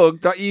Paul. a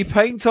mug that you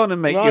paint on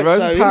and make Right, your own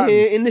so pans. in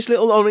here, in this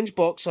little orange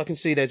box, I can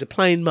see there's a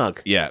plain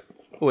mug. Yeah.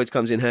 Always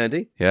comes in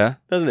handy, Yeah.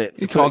 doesn't it?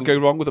 You can't go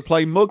wrong with a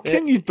plain mug,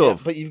 can you,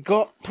 Dove? But you've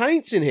got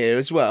paints in here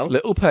as well,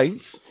 Little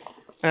paints.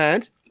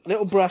 and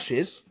little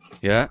brushes,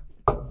 Yeah.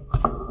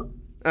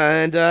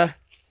 and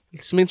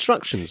some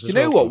instructions. You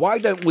know what? Why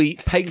don't we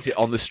paint it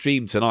on the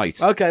stream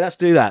tonight? Okay, let's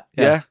do that.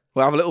 Yeah.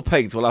 We'll have a little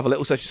paint. We'll have a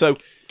little session. So,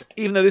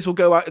 even though this will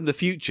go out in the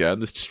future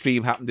and the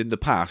stream happened in the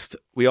past,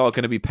 we are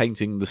going to be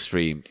painting the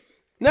stream.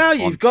 Now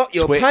you've got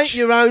your Twitch. paint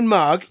your own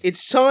mug.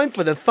 It's time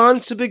for the fun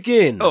to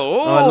begin.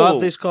 Oh. I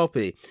love this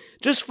copy.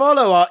 Just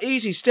follow our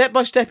easy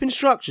step-by-step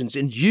instructions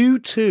and you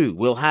too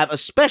will have a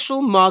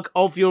special mug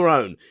of your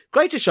own.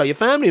 Great to show your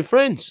family and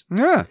friends.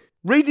 Yeah.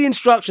 Read the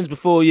instructions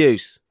before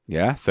use.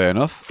 Yeah, fair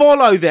enough.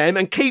 Follow them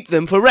and keep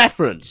them for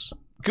reference.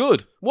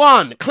 Good.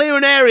 1. Clear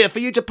an area for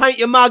you to paint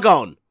your mug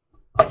on.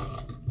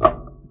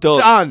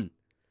 Done.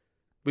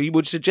 We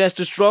would suggest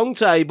a strong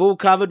table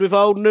covered with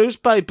old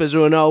newspapers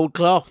or an old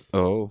cloth.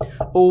 Oh.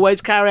 Always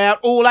carry out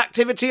all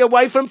activity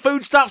away from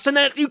foodstuffs and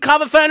then you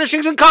cover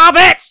furnishings and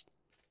carpets.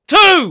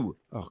 2.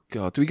 Oh,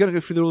 God. Do we got to go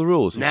through all the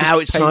rules? Now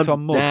just it's paint time.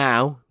 on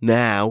mud.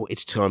 Now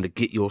it's time to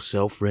get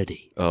yourself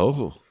ready.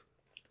 Oh.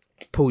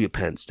 Pull your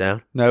pants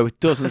down. No, it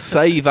doesn't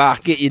say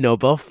that. Get your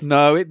knob off.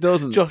 No, it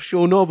doesn't. Josh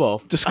your knob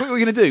off. Just what we're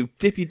going to do?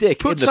 Dip your dick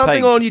in Put the something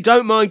paint. on you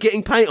don't mind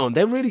getting paint on.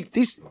 They're really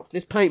this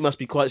paint must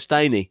be quite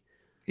stainy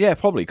Yeah,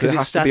 probably, because it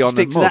has to be on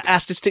the mug. That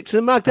has to stick to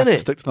the mug, It has doesn't to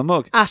it? stick to the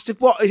mug.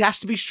 It has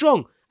to be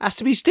strong. Has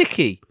to be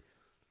sticky.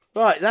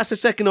 Right, that's the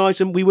second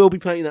item. We will be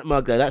painting that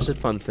mug though. That's a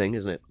fun thing,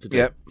 isn't it? To do.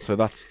 Yep, so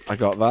I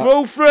got that.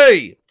 Rule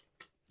 3.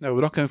 No,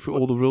 we're not going through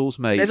all the rules,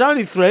 mate. There's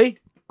only 3.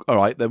 All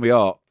right, then we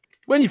are.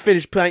 When you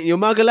finish painting your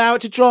mug, allow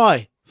it to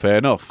dry. Fair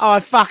enough. I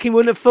fucking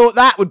wouldn't have thought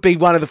that would be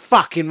one of the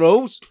fucking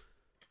rules.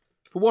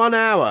 For 1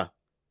 hour.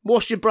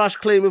 Wash your brush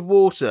clean with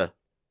water.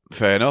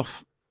 Fair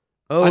enough.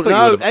 Oh, I thought you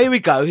no. would've- Here we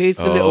go. Here's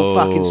the little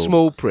fucking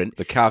small print.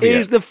 The caveat.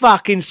 Here's the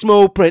fucking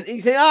small print.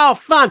 You think, oh,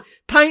 fun.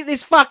 Paint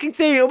this fucking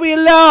thing. It'll be a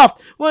laugh.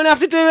 Won't have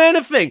to do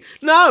anything.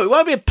 No, it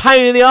won't be a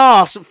pain in the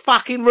arse. It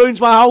fucking ruins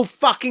my whole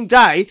fucking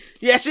day.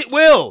 Yes, it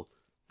will.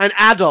 An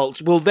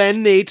adult will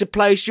then need to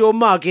place your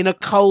mug in a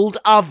cold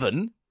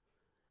oven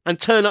and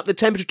turn up the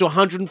temperature to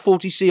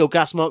 140C or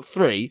gas mark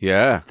 3.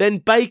 Yeah. Then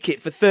bake it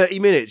for 30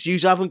 minutes.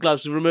 Use oven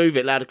gloves to remove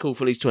it. Allow it to cool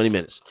for at least 20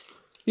 minutes.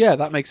 Yeah,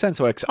 that makes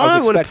sense. I was I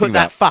don't want to expecting put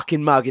that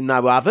fucking mug in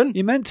no oven.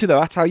 You meant to, though.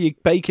 That's how you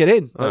bake it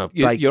in. I'll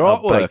Your I'll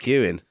artwork. bake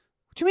you in.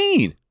 What do you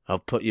mean? I'll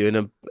put you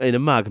in a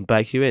mug and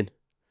bake you in.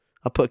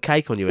 I'll put a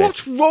cake on your head.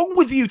 What's wrong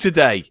with you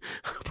today?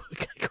 I'll put a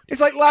cake on- It's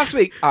like last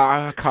week.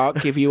 I can't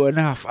give you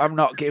enough. I'm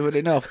not giving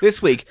enough.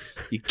 This week,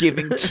 you're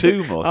giving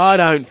too much. I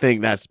don't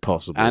think that's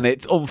possible. And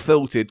it's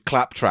unfiltered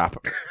claptrap.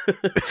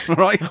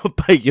 Right? I'll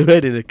bake your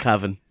head in a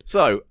coven.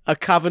 So, A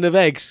coven of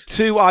eggs.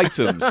 2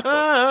 items.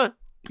 Right.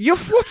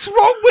 What's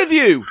wrong with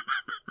you?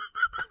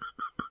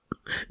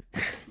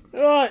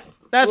 That's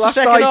Last the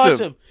second item.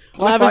 item. I'm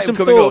Last having item some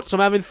coming up. thoughts. I'm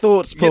having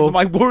thoughts, Yeah, Paul. but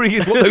my worry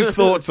is what those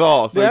thoughts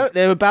are. So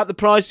They're about the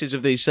prices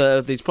of these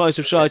price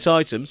of shite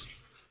items.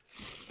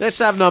 Let's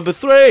have number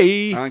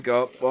 3. I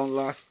got one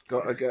last.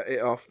 Got to get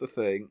it off the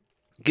thing.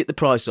 Get the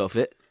price off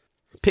it.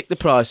 Pick the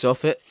price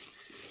off it.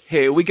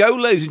 Here we go,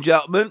 ladies and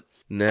gentlemen.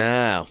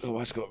 Now, Oh,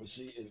 I've got a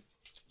receipt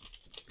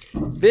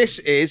in. this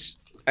is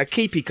a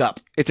Keepy cup.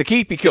 It's a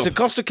Keepy cup. It's a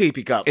Costa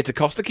Keepy cup. It's a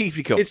Costa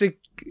Keepy cup.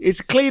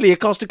 It's clearly a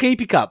Costa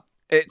Keepy cup.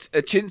 It's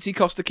a chintzy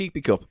Costa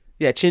Keepy cup.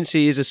 Yeah,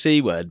 chintzy is a C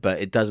word, but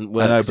it doesn't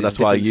work. I know, 'cause but it's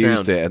that's why I different used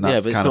sounds. it, and yeah,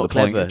 that's but it's kind not of the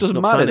point. clever. It doesn't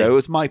It's not matter, funny. though.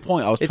 It's my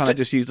point. I was It's trying to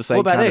just use the same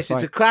What about kind this? of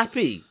It's a sign.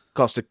 crappy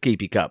Costa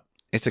Keepy cup.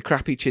 It's a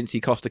crappy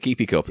chintzy Costa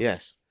Keepy cup.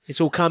 Yes. It's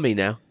all cummy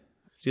now.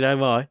 Do you know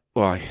why?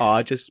 Why?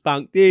 I just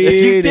spunked You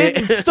it.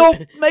 didn't stop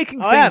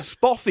making I am. things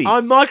spoffy.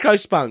 I'm micro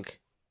spunk.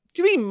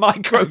 Do you mean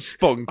micro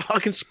spunk? I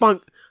can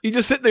spunk, You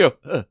just sit there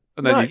and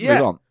then Right, you yeah.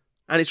 move on.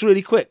 and it's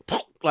really quick,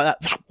 like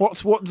that. What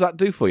does that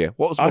do for you?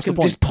 What's I the can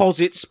point?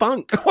 deposit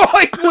spunk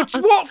Why?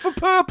 What for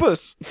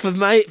purpose? for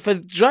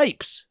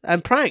drapes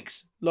and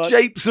pranks. Like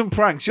Japes and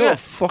pranks. You're Yeah. a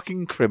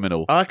fucking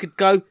criminal. I could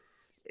go.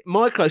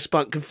 Micro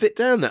spunk can fit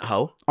down that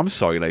hole. I'm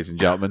sorry, ladies and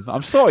gentlemen.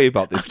 I'm sorry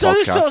about this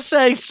Don't stop podcast.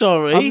 saying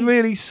sorry. I'm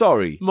really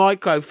sorry.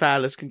 Micro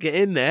phallus can get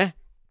in there.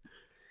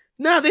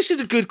 Now this is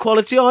a good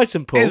quality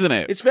item, Paul. Isn't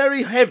it? It's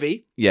very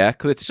heavy Yeah,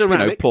 because it's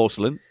Ceramic.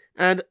 porcelain.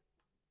 and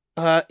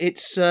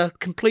it's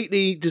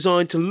completely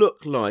designed to look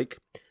like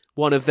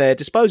one of their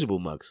disposable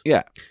mugs.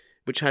 Yeah.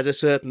 Which has a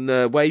certain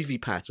wavy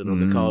pattern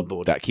on the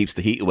cardboard. That keeps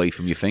the heat away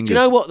from your fingers. Do you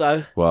know what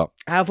though? Well,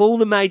 Out of all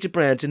the major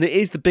brands, and it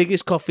is the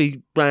biggest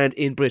coffee brand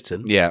in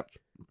Britain, yeah.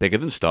 Bigger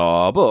than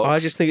Starbucks. I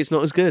just think it's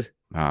not as good.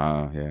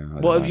 Ah, yeah. I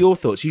What don't are know. your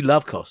thoughts? You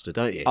love Costa,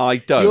 don't you? I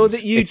don't.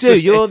 You It's do.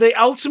 just- You're it's- the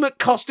ultimate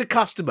Costa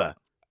customer.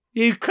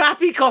 You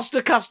crappy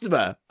Costa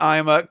customer.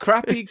 I'm a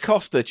crappy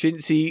Costa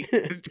chintzy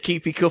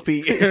keepy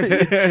cuppy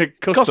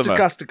Costa customer.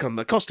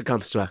 customer. Costa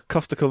customer.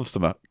 Costa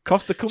customer.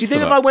 Costa customer. Do you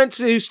think if I went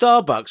to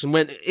Starbucks and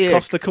went, here,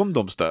 Costa cum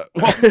dumpster?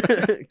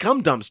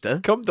 come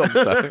dumpster? Cum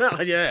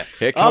dumpster. Yeah.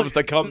 Here comes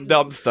the cum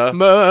dumpster.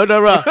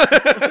 Murderer.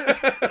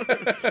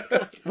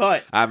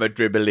 Right. I'm a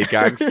dribbly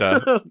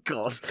gangster. Oh,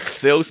 God.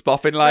 Still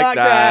spoffing like, Like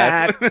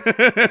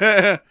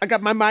that. I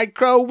got my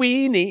micro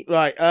weenie.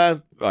 Right.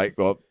 Right,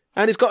 well,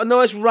 And it's got a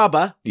nice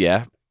rubber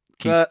yeah.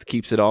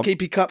 Keeps it on.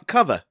 Keepy cup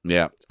cover.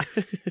 Yeah.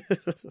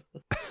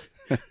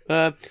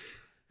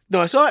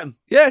 Nice item.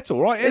 Yeah, it's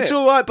all right, isn't It's it?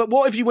 all right, but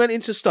what if you went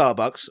into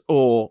Starbucks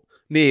or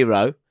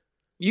Nero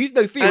You,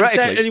 no, and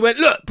theoretically. you went,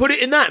 look, put it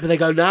in that? But they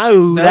go,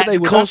 no, they that's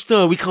would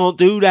Costa. We can't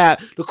do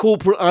that. The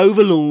corporate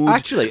overlords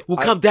Actually, will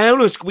I- come down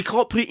on us. We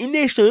can't put it in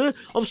there, sir.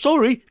 I'm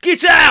sorry.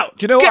 Get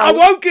out. You know what I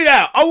won't get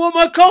out. I want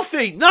my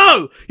coffee.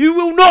 No, you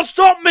will not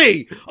stop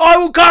me. I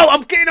will go.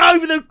 I'm getting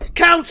over the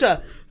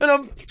counter and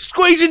I'm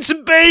squeezing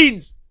some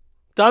beans.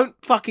 Don't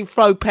fucking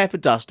throw pepper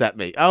dust at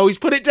me. Oh, he's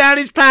put it down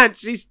his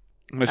pants. He's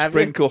I'm going to Have you?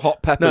 sprinkle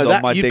hot peppers no,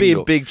 on my you'd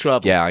dingle. be in big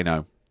trouble. Yeah, I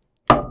know.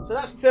 So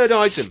that's the third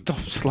item. Stop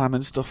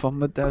slamming stuff on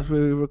the desk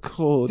where we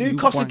record. Do you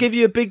Costa wank. give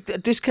you a big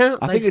discount?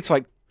 I think it's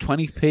like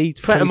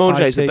 20p. Pret a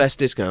Manger is the 25p. best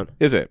discount.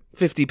 Is it?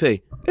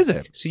 50p. Is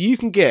it? So you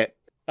can get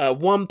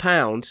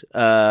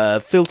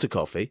 £1 filter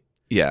coffee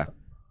Yeah.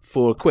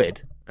 for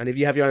 £1, and if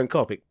you have your own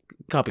cup, it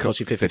costs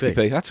you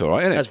 50p. That's all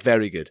right, isn't it? That's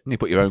very good. You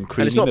put your own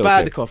creamy And it's not milk bad,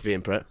 in. the coffee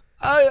in Pret.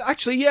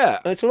 Actually, yeah.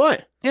 It's all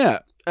right. Yeah.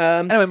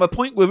 Anyway, my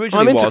point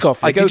originally I'm into was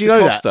coffee. I go Did to you know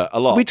Costa that? a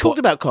lot. We talked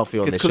about coffee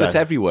on it's this because show. it's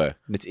everywhere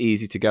and it's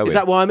easy to go Is in.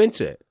 that why I'm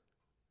into it?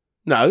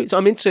 No,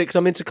 I'm into it because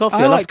I'm into coffee. I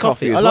I love like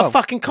coffee. coffee as I love well.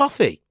 fucking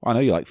coffee. I know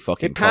you like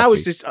fucking It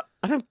powers coffee. this.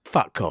 I don't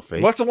fuck coffee.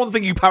 Well, that's the one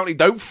thing you apparently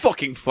don't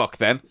fucking fuck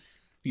then.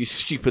 You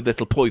stupid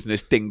little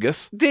poisonous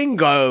dingus.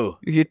 Dingo.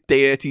 You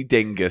dirty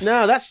dingus.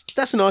 No, that's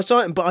a nice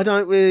item, but I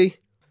don't really.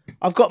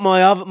 I've got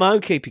my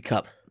own keepy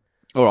cup,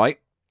 All right.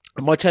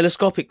 my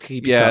telescopic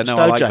keepy Yeah, cup.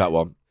 no, I like Stojo. that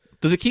one.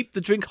 Does it keep the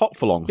drink hot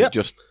for long? Is it Yep.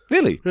 just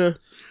really? Yeah.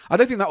 I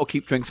don't think that will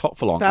keep drinks hot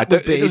for long. That I don't,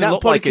 would be. it doesn't That would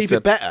look probably like it's keep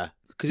it better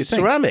because You it's think?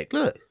 ceramic.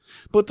 Look,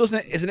 But doesn't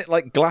it? Isn't it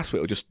like glass? Where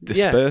it'll just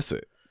disperse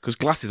it because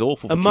glass is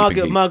awful for a mug.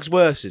 keeping A heat. mug's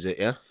worse, is it?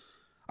 Yeah.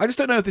 I just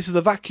don't know if this is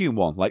a vacuum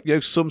one. Like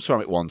some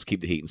ceramic ones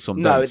keep the heat and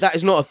some No, don't. that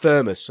is not a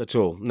thermos at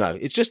all. No,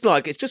 it's just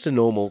a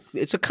normal.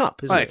 It's a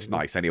cup, isn't Oh, it? it's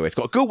nice anyway. It's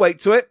got a good weight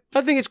to it. I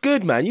think it's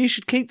good, man. You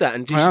should keep that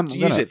and you I am should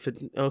use gonna. it for.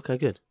 Okay,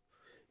 good.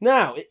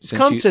 Now it's Since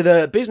come you- to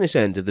the business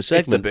end of the It's the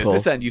segment,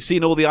 business Paul. end. You've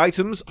seen all the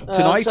items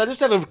tonight. So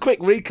just have a quick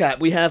recap.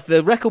 We have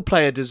the record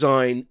player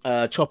design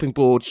chopping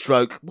board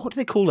stroke. What do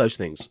they call those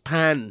things?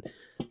 Pan,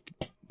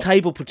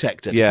 table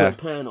protector to Yeah. put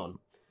a pan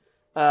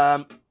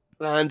on.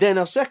 And then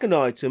our second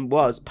item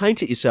was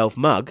paint it yourself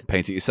mug,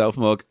 Paint it yourself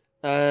mug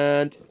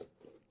and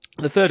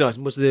the third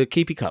item was the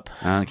keepy cup,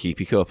 and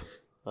keepy cup.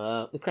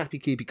 the crappy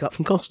keepy cup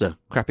from Costa.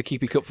 Crappy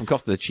keepy cup from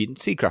Costa. The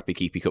chintzy crappy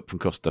keepy cup from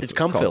Costa. It's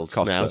cum filled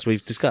Costa. now, as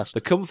we've discussed. The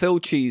cum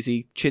filled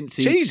cheesy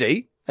chintzy.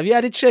 Cheesy? Have you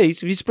added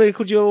cheese? Have you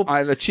sprinkled your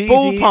Either cheesy.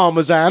 ball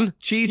parmesan?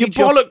 cheesy Your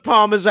chuff- bollock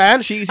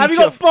parmesan? Cheesy Have you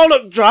chuff- got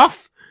bollock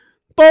druff?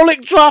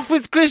 Bollock druff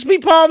with crispy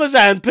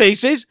parmesan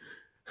pieces?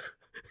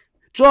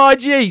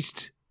 Dried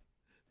yeast?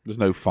 There's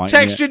no fight.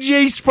 Textured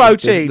yeast There's,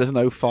 protein? there's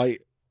no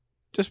fight.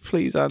 Just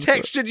please answer.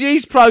 Textured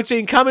yeast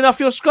protein coming off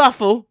your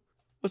scruffle?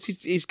 What's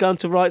he's going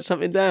to write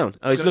something down?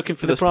 Oh, he's Go looking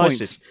for for the those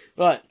prices.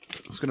 Right.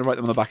 I was going to write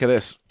them on the back of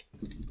this.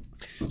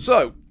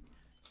 So,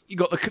 you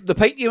got the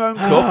paint your own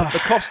cup, the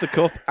Costa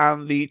cup,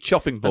 and the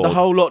chopping board. And the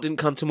whole lot didn't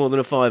come to more than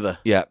 £5.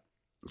 Yeah.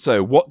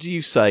 So, what do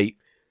you say?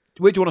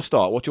 Where do you want to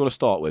start? What do you want to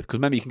start with? Because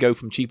remember, you can go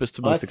from cheapest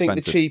to I most think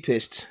expensive. the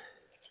cheapest.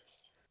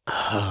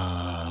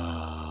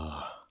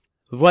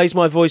 Raise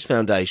My Voice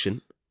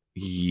Foundation,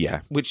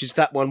 Yeah. which is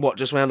that one, what,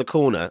 just round the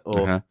corner?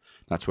 Or Uh-huh.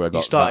 That's where I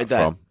got started that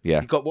there? from.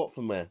 Yeah. you got what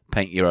from there?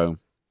 Paint your own.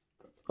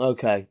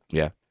 Okay.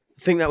 Yeah.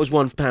 I think that was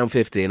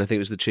 £1.50, and I think it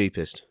was the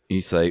cheapest.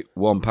 You say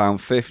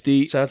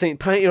 £1.50. So I think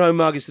paint your own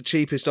mug is the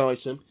cheapest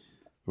item.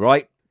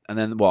 Right. And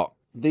then what?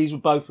 These were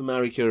both from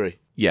Marie Curie.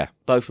 Yeah.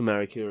 Both from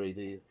Marie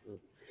Curie.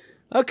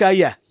 Okay,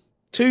 yeah.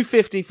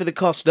 £2.50 for the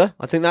Costa.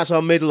 I think that's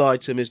our middle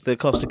item. Is the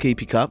Costa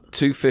Keepy Cup?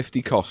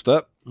 $2.50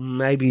 Costa.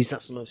 Maybe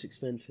that's the most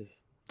expensive.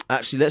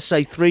 Actually, let's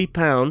say £3.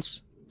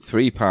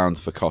 £3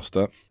 for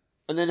Costa.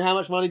 And then how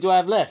much money do I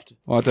have left?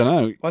 Well, I don't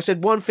know. I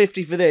said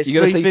 $1.50 for this, You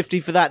gotta say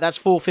 $3.50 for that. That's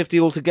 $4.50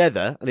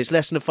 altogether, and it's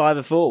less than a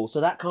 £5 for all. So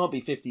that can't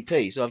be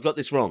 50p. So I've got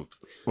this wrong.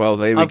 Well,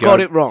 there we I've go. got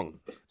it wrong.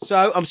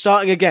 So I'm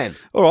starting again.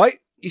 All right.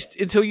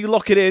 Until you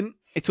lock it in,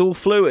 it's all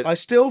fluid. I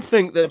still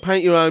think that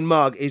paint your own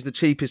mug is the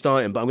cheapest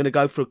item, but I'm going to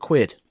go for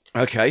 £1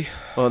 Okay.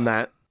 on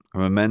that.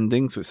 I'm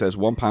amending, so it says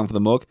 £1 for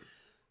the mug.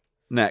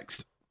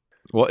 Next.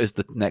 What is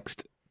the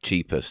next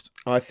cheapest?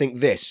 I think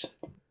this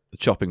The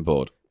chopping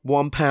board.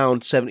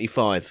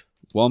 £1.75.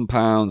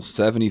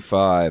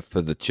 £1.75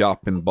 for the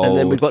chopping board. And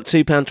then we've got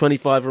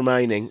 £2.25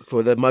 remaining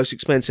for the most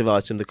expensive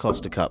item, the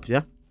Costa Cup,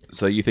 yeah?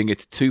 So you think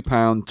it's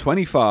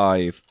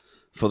 £2.25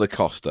 for the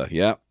Costa,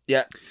 yeah?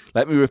 Yeah.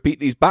 Let me repeat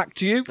these back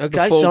to you. Okay,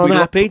 before so I'm we lock-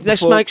 happy.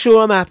 Let's before- make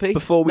sure I'm happy.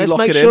 before we Let's lock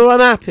make it in. sure I'm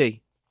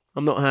happy.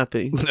 I'm not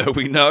happy. No,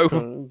 we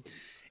know.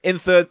 In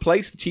third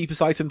place, the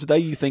cheapest item today,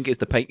 you think is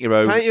the paint your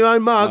own Paint your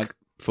own mug. mug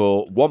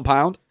for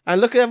 £1.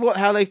 And look at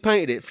how they've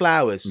painted it.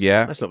 Flowers.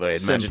 Yeah. That's not very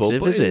Simple, imaginative,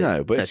 but is it?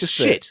 no, but it's That's just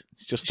shit. there.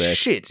 It's just there.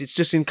 Shit. It's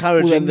just Well,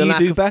 encouraging then the you lack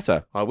do of...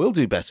 better, I will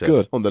do better.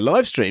 Good. On the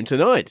live stream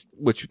tonight.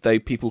 which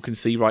people can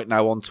see right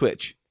now on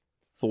Twitch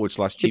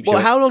 /cheap Well,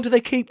 show. how long do they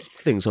keep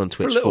things on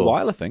For Twitch a little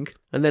while, I think.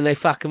 And then they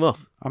fuck them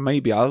off.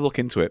 Maybe I'll look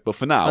into it. But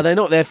for now, Are they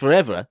not there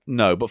forever?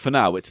 no. But for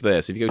now, it's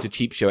there. So if you go to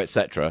Cheap Show,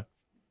 etc.,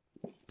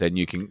 then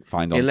you can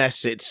find on.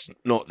 Unless it's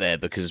not there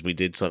because we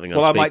did something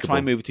well, I unspeakable. might try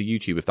and move it to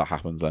YouTube if that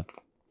happens. Then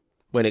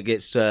When it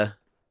gets... I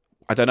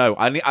don't know.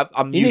 I'm you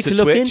new need to Twitch.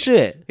 look into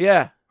it.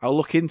 Yeah, I'll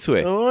look into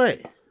it. All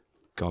right.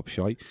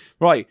 Gobshite.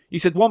 Right, you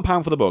said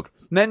 £1 for the mug.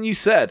 And then you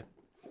said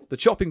the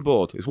chopping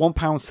board is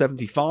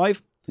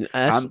 £1.75.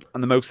 Yes.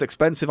 And the most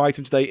expensive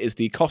item today is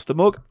the Costa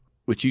mug,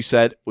 which you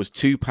said was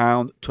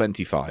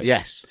 £2.25.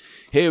 Yes.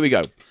 Here we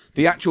go.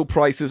 The actual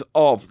prices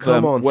of Come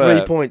them on, were...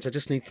 3 points. I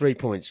just need 3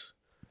 points.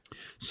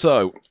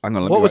 So, hang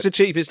on. What was the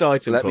cheapest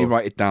item, Let me Paul?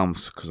 write it down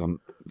because I'm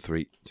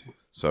 3.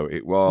 So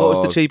it was... What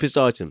was the cheapest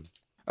item?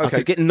 I Okay.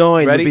 could get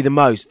 9 Ready? would be the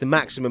most. The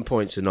maximum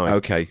points are 9.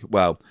 Okay,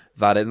 well,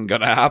 that isn't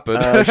going to happen.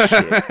 Oh,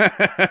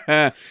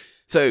 shit.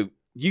 So,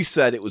 You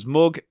said it was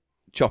mug,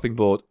 chopping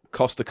board,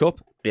 Costa cup.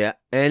 Yeah.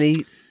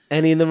 Any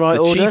in the right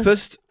The order?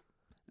 cheapest,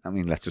 I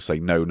mean, let's just say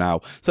no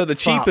now. So the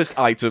cheapest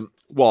item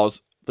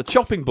was the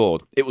chopping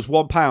board. It was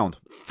 £1.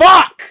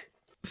 Fuck!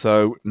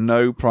 So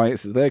no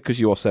prices there because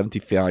you are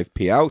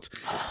 75p out.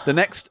 The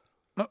next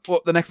on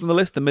the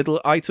list, the middle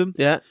item,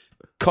 Yeah.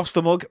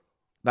 Costa mug.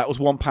 That was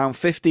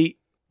 £1.50.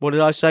 What did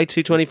I say?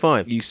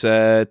 225. You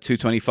said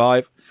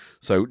 £2.25,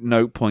 so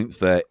no points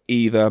there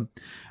either.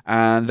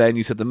 And then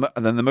you said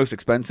the most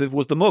expensive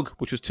was the mug,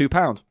 which was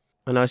 £2.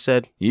 And I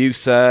said, You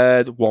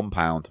said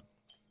 £1.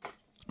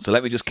 So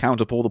let me just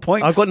count up all the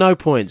points. I've got no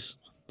points.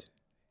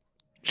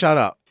 Shut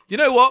up. You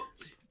know what?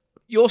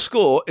 Your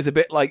score is a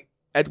bit like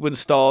Edwin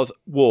Starr's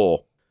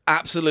War.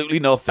 Absolutely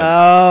nothing.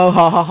 Oh,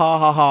 ha ha ha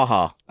ha ha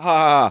ha.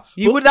 Ah,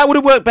 That would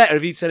have worked better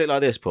if you'd said it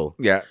like this, Paul.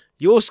 yeah.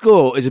 Your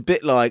score is a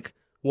bit like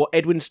what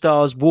Edwin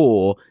Starr's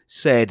War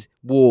said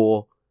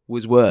war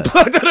was worth.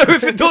 I don't know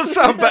if it does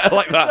sound better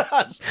like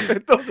that.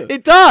 It doesn't.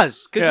 It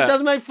does, because Yeah. it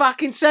doesn't make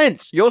fucking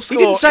sense. Your He score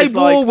didn't say is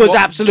war like was what-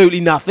 absolutely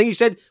nothing. He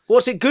said,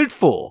 what's it good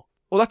for?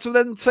 Well, that's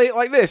then say it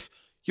like this.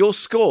 Your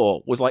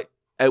score was like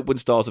Edwin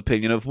Starr's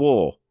opinion of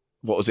war.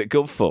 What was it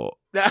good for?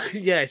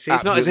 Yes,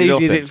 it's not as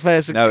Absolutely easy as nothing. it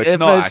first, No, it's it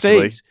not, first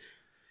actually. seems.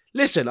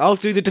 Listen, I'll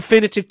do the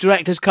definitive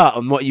director's cut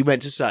on what you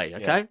meant to say,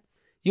 okay? Yeah.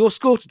 Your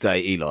score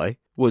today, Eli,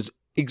 was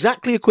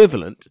exactly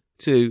equivalent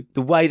to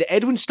the way that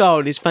Edwin Starr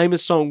in his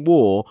famous song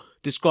War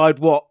described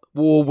what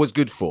war was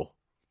good for.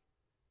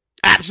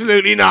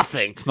 Absolutely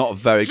nothing. It's not a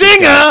very good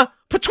game. Zinger!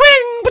 Between.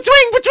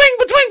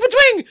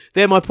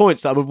 They're my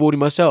points that I'm awarding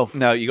myself.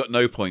 No, you got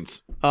no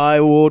points. I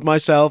award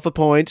myself a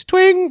point.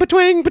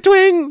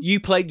 Between. You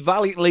played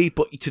valiantly,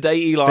 but today,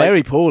 Eli,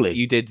 Very poorly.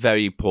 you did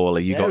very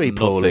poorly. You Very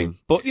got nothing. poorly.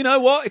 But you know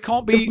what? It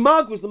can't The be.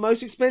 mug was the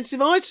most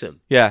expensive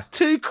item. Yeah,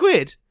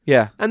 £2.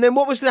 yeah. And then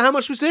what was how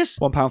much was this?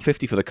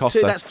 £1.50 for the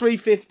Costa. That's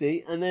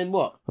 $3.50, and then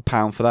what?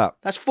 £1 for that.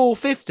 That's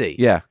 $4.50.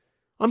 Yeah.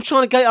 I'm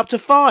trying to get up to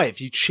 £5.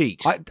 You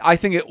cheat. I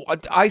think it.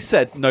 I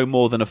said no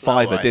more than a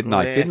fiver, right. didn't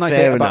I? Yeah, Didn't I say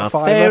fair about enough, a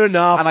fiver? fair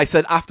enough. And I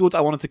said afterwards I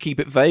wanted to keep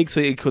it vague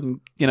so it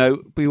couldn't,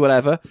 be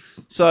whatever.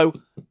 So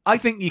I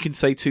think you can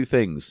say two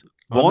things.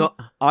 I'm One, not-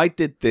 I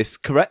did this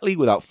correctly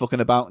without fucking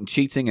about and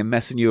cheating and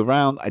messing you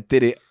around. I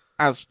did it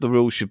as the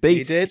rules should be.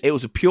 You did. It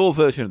was a pure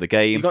version of the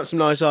game, You got some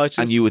nice items.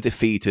 and you were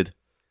defeated.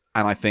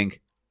 And I think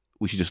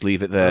we should just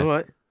leave it there. All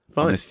right,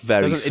 fine. this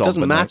very it doesn't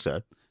somber note.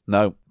 matter.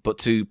 No, but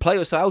to play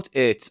us out,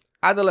 it's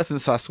Adolescent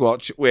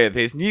Sasquatch with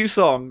his new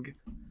song.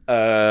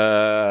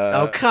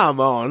 Oh, come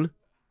on.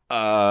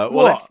 Well,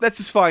 What? let's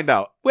just find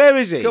out. Where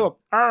is he? Come on.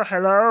 Oh,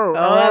 hello.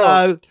 Oh,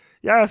 hello.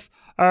 Yes.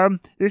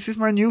 This is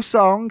my new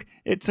song.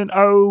 It's an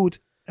ode.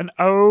 An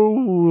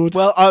ode.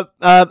 Well,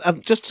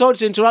 I'm just sorry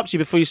to interrupt you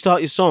before you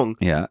start your song,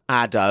 Yeah.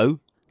 Addo.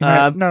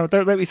 No,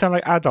 don't make me sound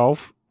like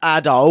Adolf.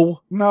 Addo.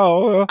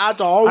 No.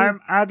 Addo.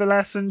 I'm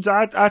adolescent.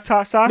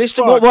 Sasquatch.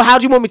 Mr. Well, how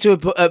do you want me to,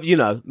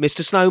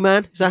 Mr.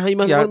 Snowman? Is that how you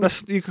want Yeah, me?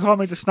 you can call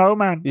me the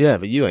Snowman. Yeah,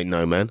 but you ain't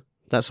no man.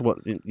 That's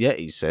what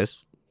Yeti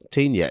says.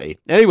 Teen Yeti.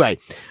 Anyway,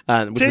 which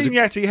was Teen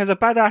Yeti has a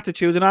bad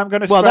attitude, and I'm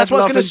going to Well, spread that's what I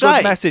was love gonna and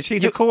good say. message.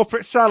 He's You- a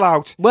corporate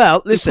sellout.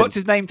 well, He listen. puts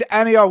his name to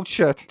any old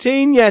shit.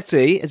 Teen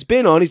Yeti has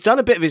been on. He's done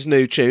a bit of his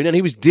new tune, and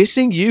he was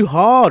dissing you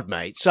hard,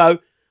 mate. So,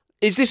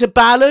 is this a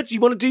ballad? Do you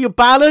want to do your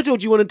ballad, or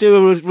do you want to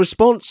do a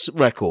response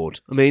record?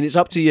 I mean, it's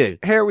up to you.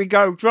 Here we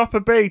go. Drop a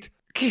beat.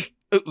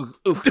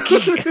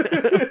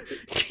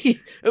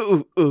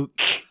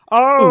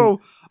 Oh,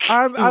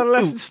 I'm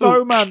adolescent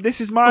snowman. This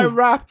is my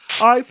rap.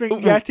 I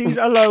think Yeti's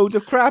a load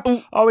of crap.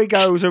 Oh, he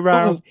goes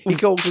around. He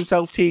calls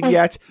himself Teen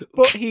Yet,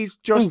 but he's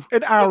just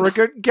an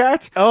arrogant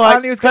get. All right,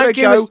 And he's going to thank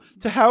you, go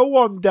to hell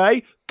one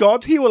day.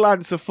 God, he will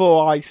answer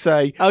for, I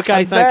say. Okay,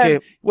 And thank then,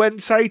 you. when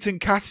Satan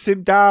casts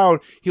him down,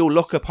 he'll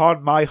look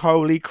upon my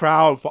holy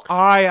crowd, for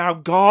I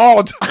am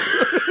God.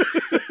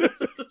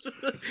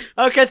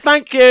 Okay,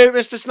 thank you,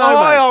 Mr. Snowman.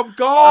 I am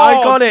God.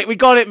 I got it. We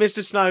got it,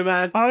 Mr.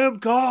 Snowman. I am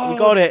God. We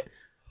got it.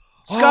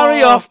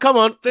 Scurry off. Come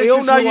on. This We all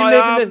is know who you I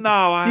live am in the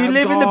now. I you am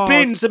live in the God.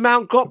 bins, the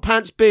Mount Got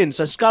Pants bin.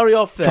 So scurry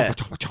off there.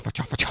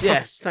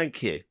 Yes,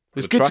 thank you. It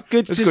was Good good, track.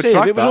 good It's to a good see him.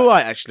 track, It was that. all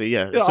right, actually.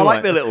 Yeah, Yeah, it's I all like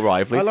right. the little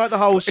rivalry. I like the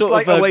whole It's sort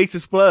like of. a way to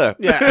splur.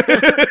 Yeah.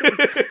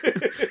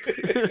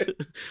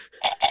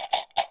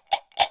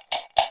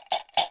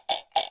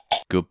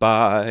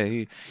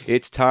 Goodbye.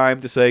 It's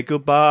time to say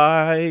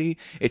goodbye.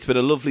 It's been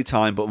a lovely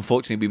time, but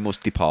unfortunately we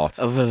must depart.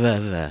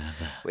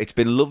 It's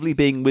been lovely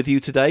being with you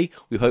today.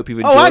 We hope you've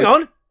enjoyed Oh, hang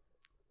on.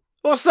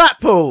 What's that,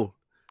 Paul?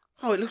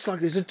 Oh, it looks like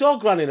there's a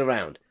dog running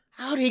around.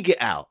 How did he get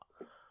out?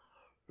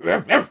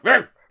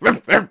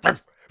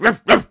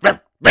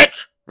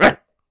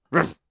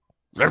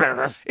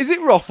 Is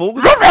it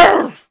Ruffles?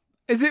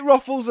 Is it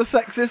Ruffles, a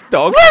sexist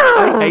dog?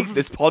 I hate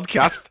this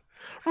podcast.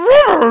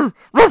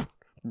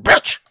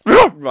 Bitch!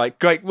 Right,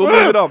 great. We'll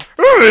move it on.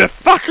 You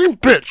fucking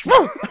bitch!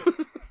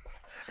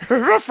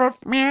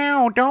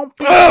 Meow, don't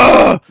be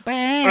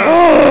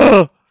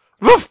bad.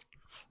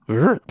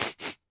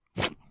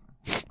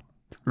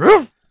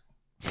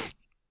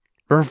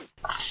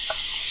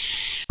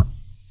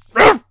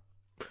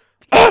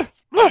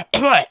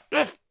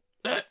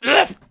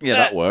 Yeah,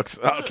 that works.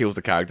 That kills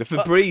the character.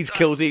 Febreze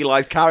kills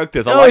Eli's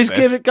characters. I Oh, like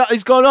this.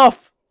 he's gone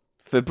off.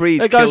 Febreze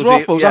There goes kills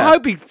Ruffles. yeah. I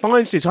hope he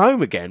finds his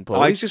home again,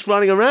 Paul. He's just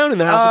running around in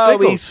the House of Oh,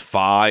 Pickles. he's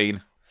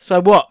fine.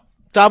 So what?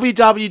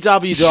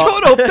 www.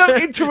 Shut up!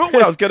 Don't interrupt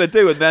what I was going to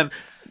do, and then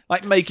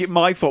make it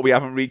my fault we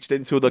haven't reached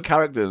into the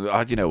characters.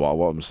 You know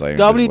what I'm saying.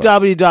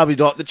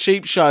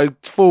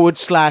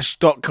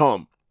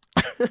 www.thecheapshow.com.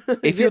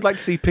 If you'd like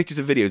to see pictures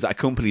and videos that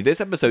accompany this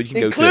episode, you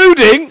can go to.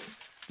 Including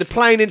the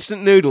plain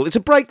instant noodle. It's a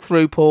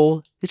breakthrough,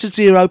 Paul. It's a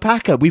zero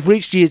packer. We've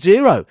reached year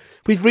zero.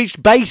 We've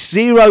reached base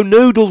zero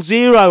noodle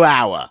 0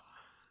 hour.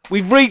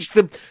 We've reached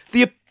the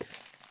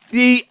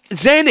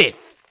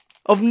zenith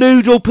of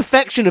noodle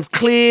perfection, of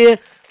clear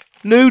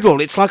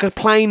noodle. It's like a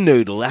plain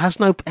noodle. It has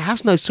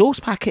no sauce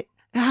packet.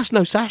 It has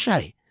no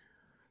sachet.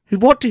 Who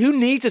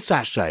needs a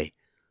sachet?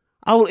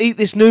 I will eat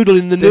this noodle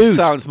in the This nude.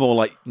 sounds more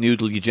like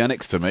noodle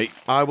eugenics to me.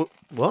 I will.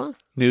 What?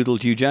 Noodle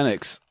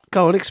eugenics.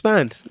 Go on,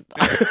 expand.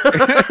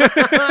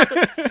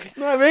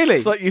 No, really.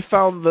 It's like you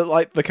found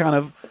the kind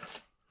of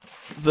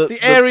the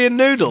Aryan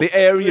noodle. The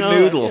Aryan Oh,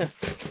 noodle. yeah.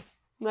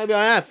 Maybe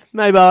I have.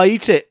 Maybe I'll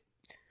eat it.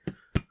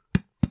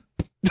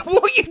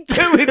 What are you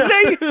doing,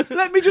 Lee?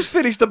 Let me just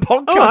finish the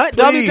podcast, All right.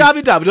 please.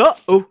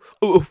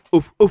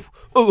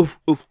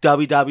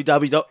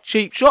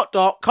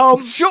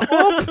 www.cheapshot.com. Shut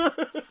up.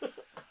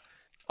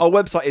 Our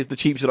website is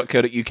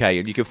thecheapshot.co.uk,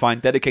 and you can find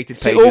dedicated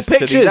See, pages all to these.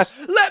 pictures.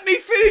 Let me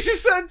finish a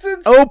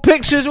sentence. All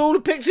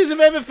the pictures of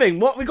everything.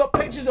 What we got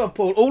pictures of,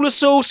 Paul? All the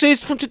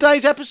sources from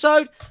today's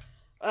episode,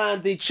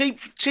 and the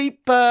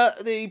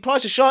the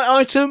price of shite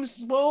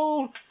items,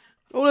 all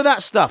of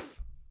that stuff.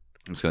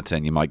 I'm just going to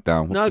turn your mic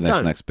down No, for this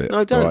don't. next bit.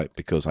 No, don't. All right,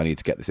 because I need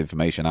to get this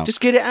information out.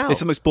 Just get it out. It's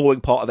the most boring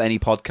part of any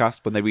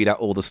podcast when they read out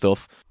all the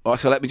stuff. All right,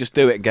 so let me just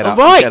do it and get All out.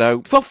 right. Get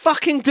out. Well,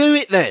 fucking do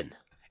it then.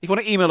 If you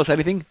want to email us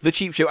anything,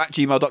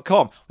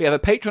 thecheapshow@gmail.com. We have a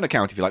Patreon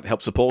account if you'd like to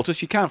help support us.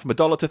 You can from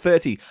 $1 to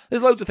 $30.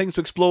 There's loads of things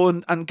to explore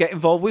and get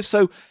involved with,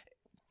 so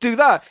do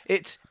that.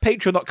 It's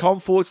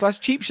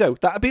patreon.com/cheapshow.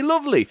 That'd be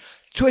lovely.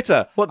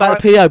 Twitter. What about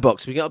a PO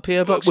box? We got a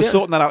PO box We're yet?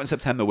 sorting that out in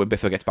September when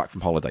Biffa gets back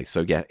from holiday.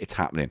 So yeah, it's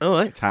happening. All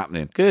right. It's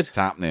happening. Good. It's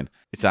happening.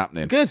 It's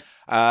happening. Good.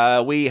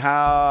 We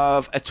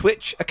have a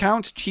Twitch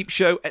account, Cheap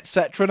Show,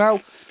 etc.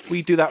 now.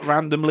 We do that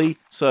randomly,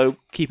 so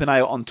keep an eye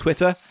out on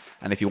Twitter.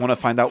 And if you want to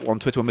find out on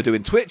Twitter when we're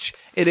doing Twitch,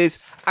 it is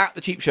at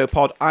The Cheap Show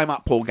Pod. I'm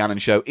at Paul Gannon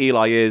Show.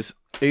 Eli is...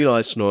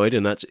 Eli Snoid,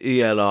 and that's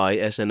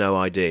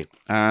ELISNOID.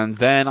 And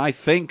then I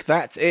think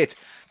that's it.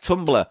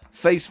 Tumblr,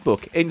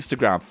 Facebook,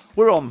 Instagram.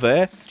 We're on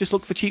there. Just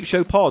look for Cheap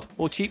Show Pod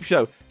or Cheap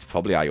Show. It's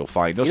probably how you'll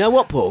find us. You know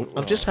what, Paul?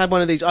 I've just had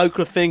one of these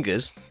okra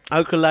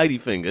lady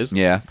fingers,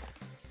 Yeah.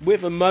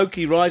 with a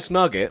Moki rice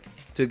nugget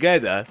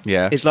together.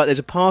 Yeah. It's like there's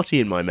a party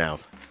in my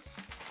mouth.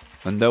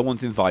 And no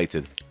one's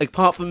invited.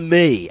 Apart from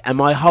me and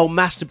my whole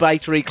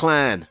masturbatory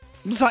clan.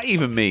 What does that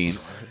even mean?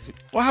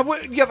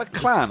 Well, you have a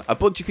clan, a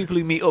bunch of people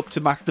who meet up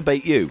to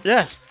masturbate you.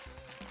 Yes.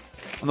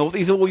 And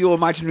these are all your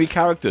imaginary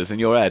characters in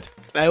your head.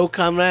 They all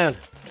come round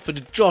for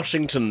the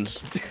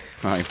Joshingtons.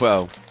 Right,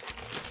 well.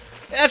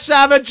 Let's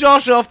have a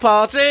Josh-off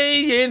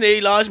party in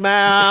Eli's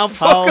mouth.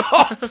 Fuck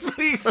off!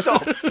 Please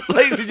stop.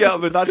 Ladies and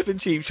gentlemen, that's been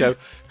Cheap Show.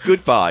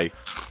 Goodbye.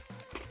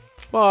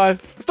 Bye.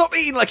 Stop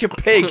eating like a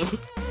pig.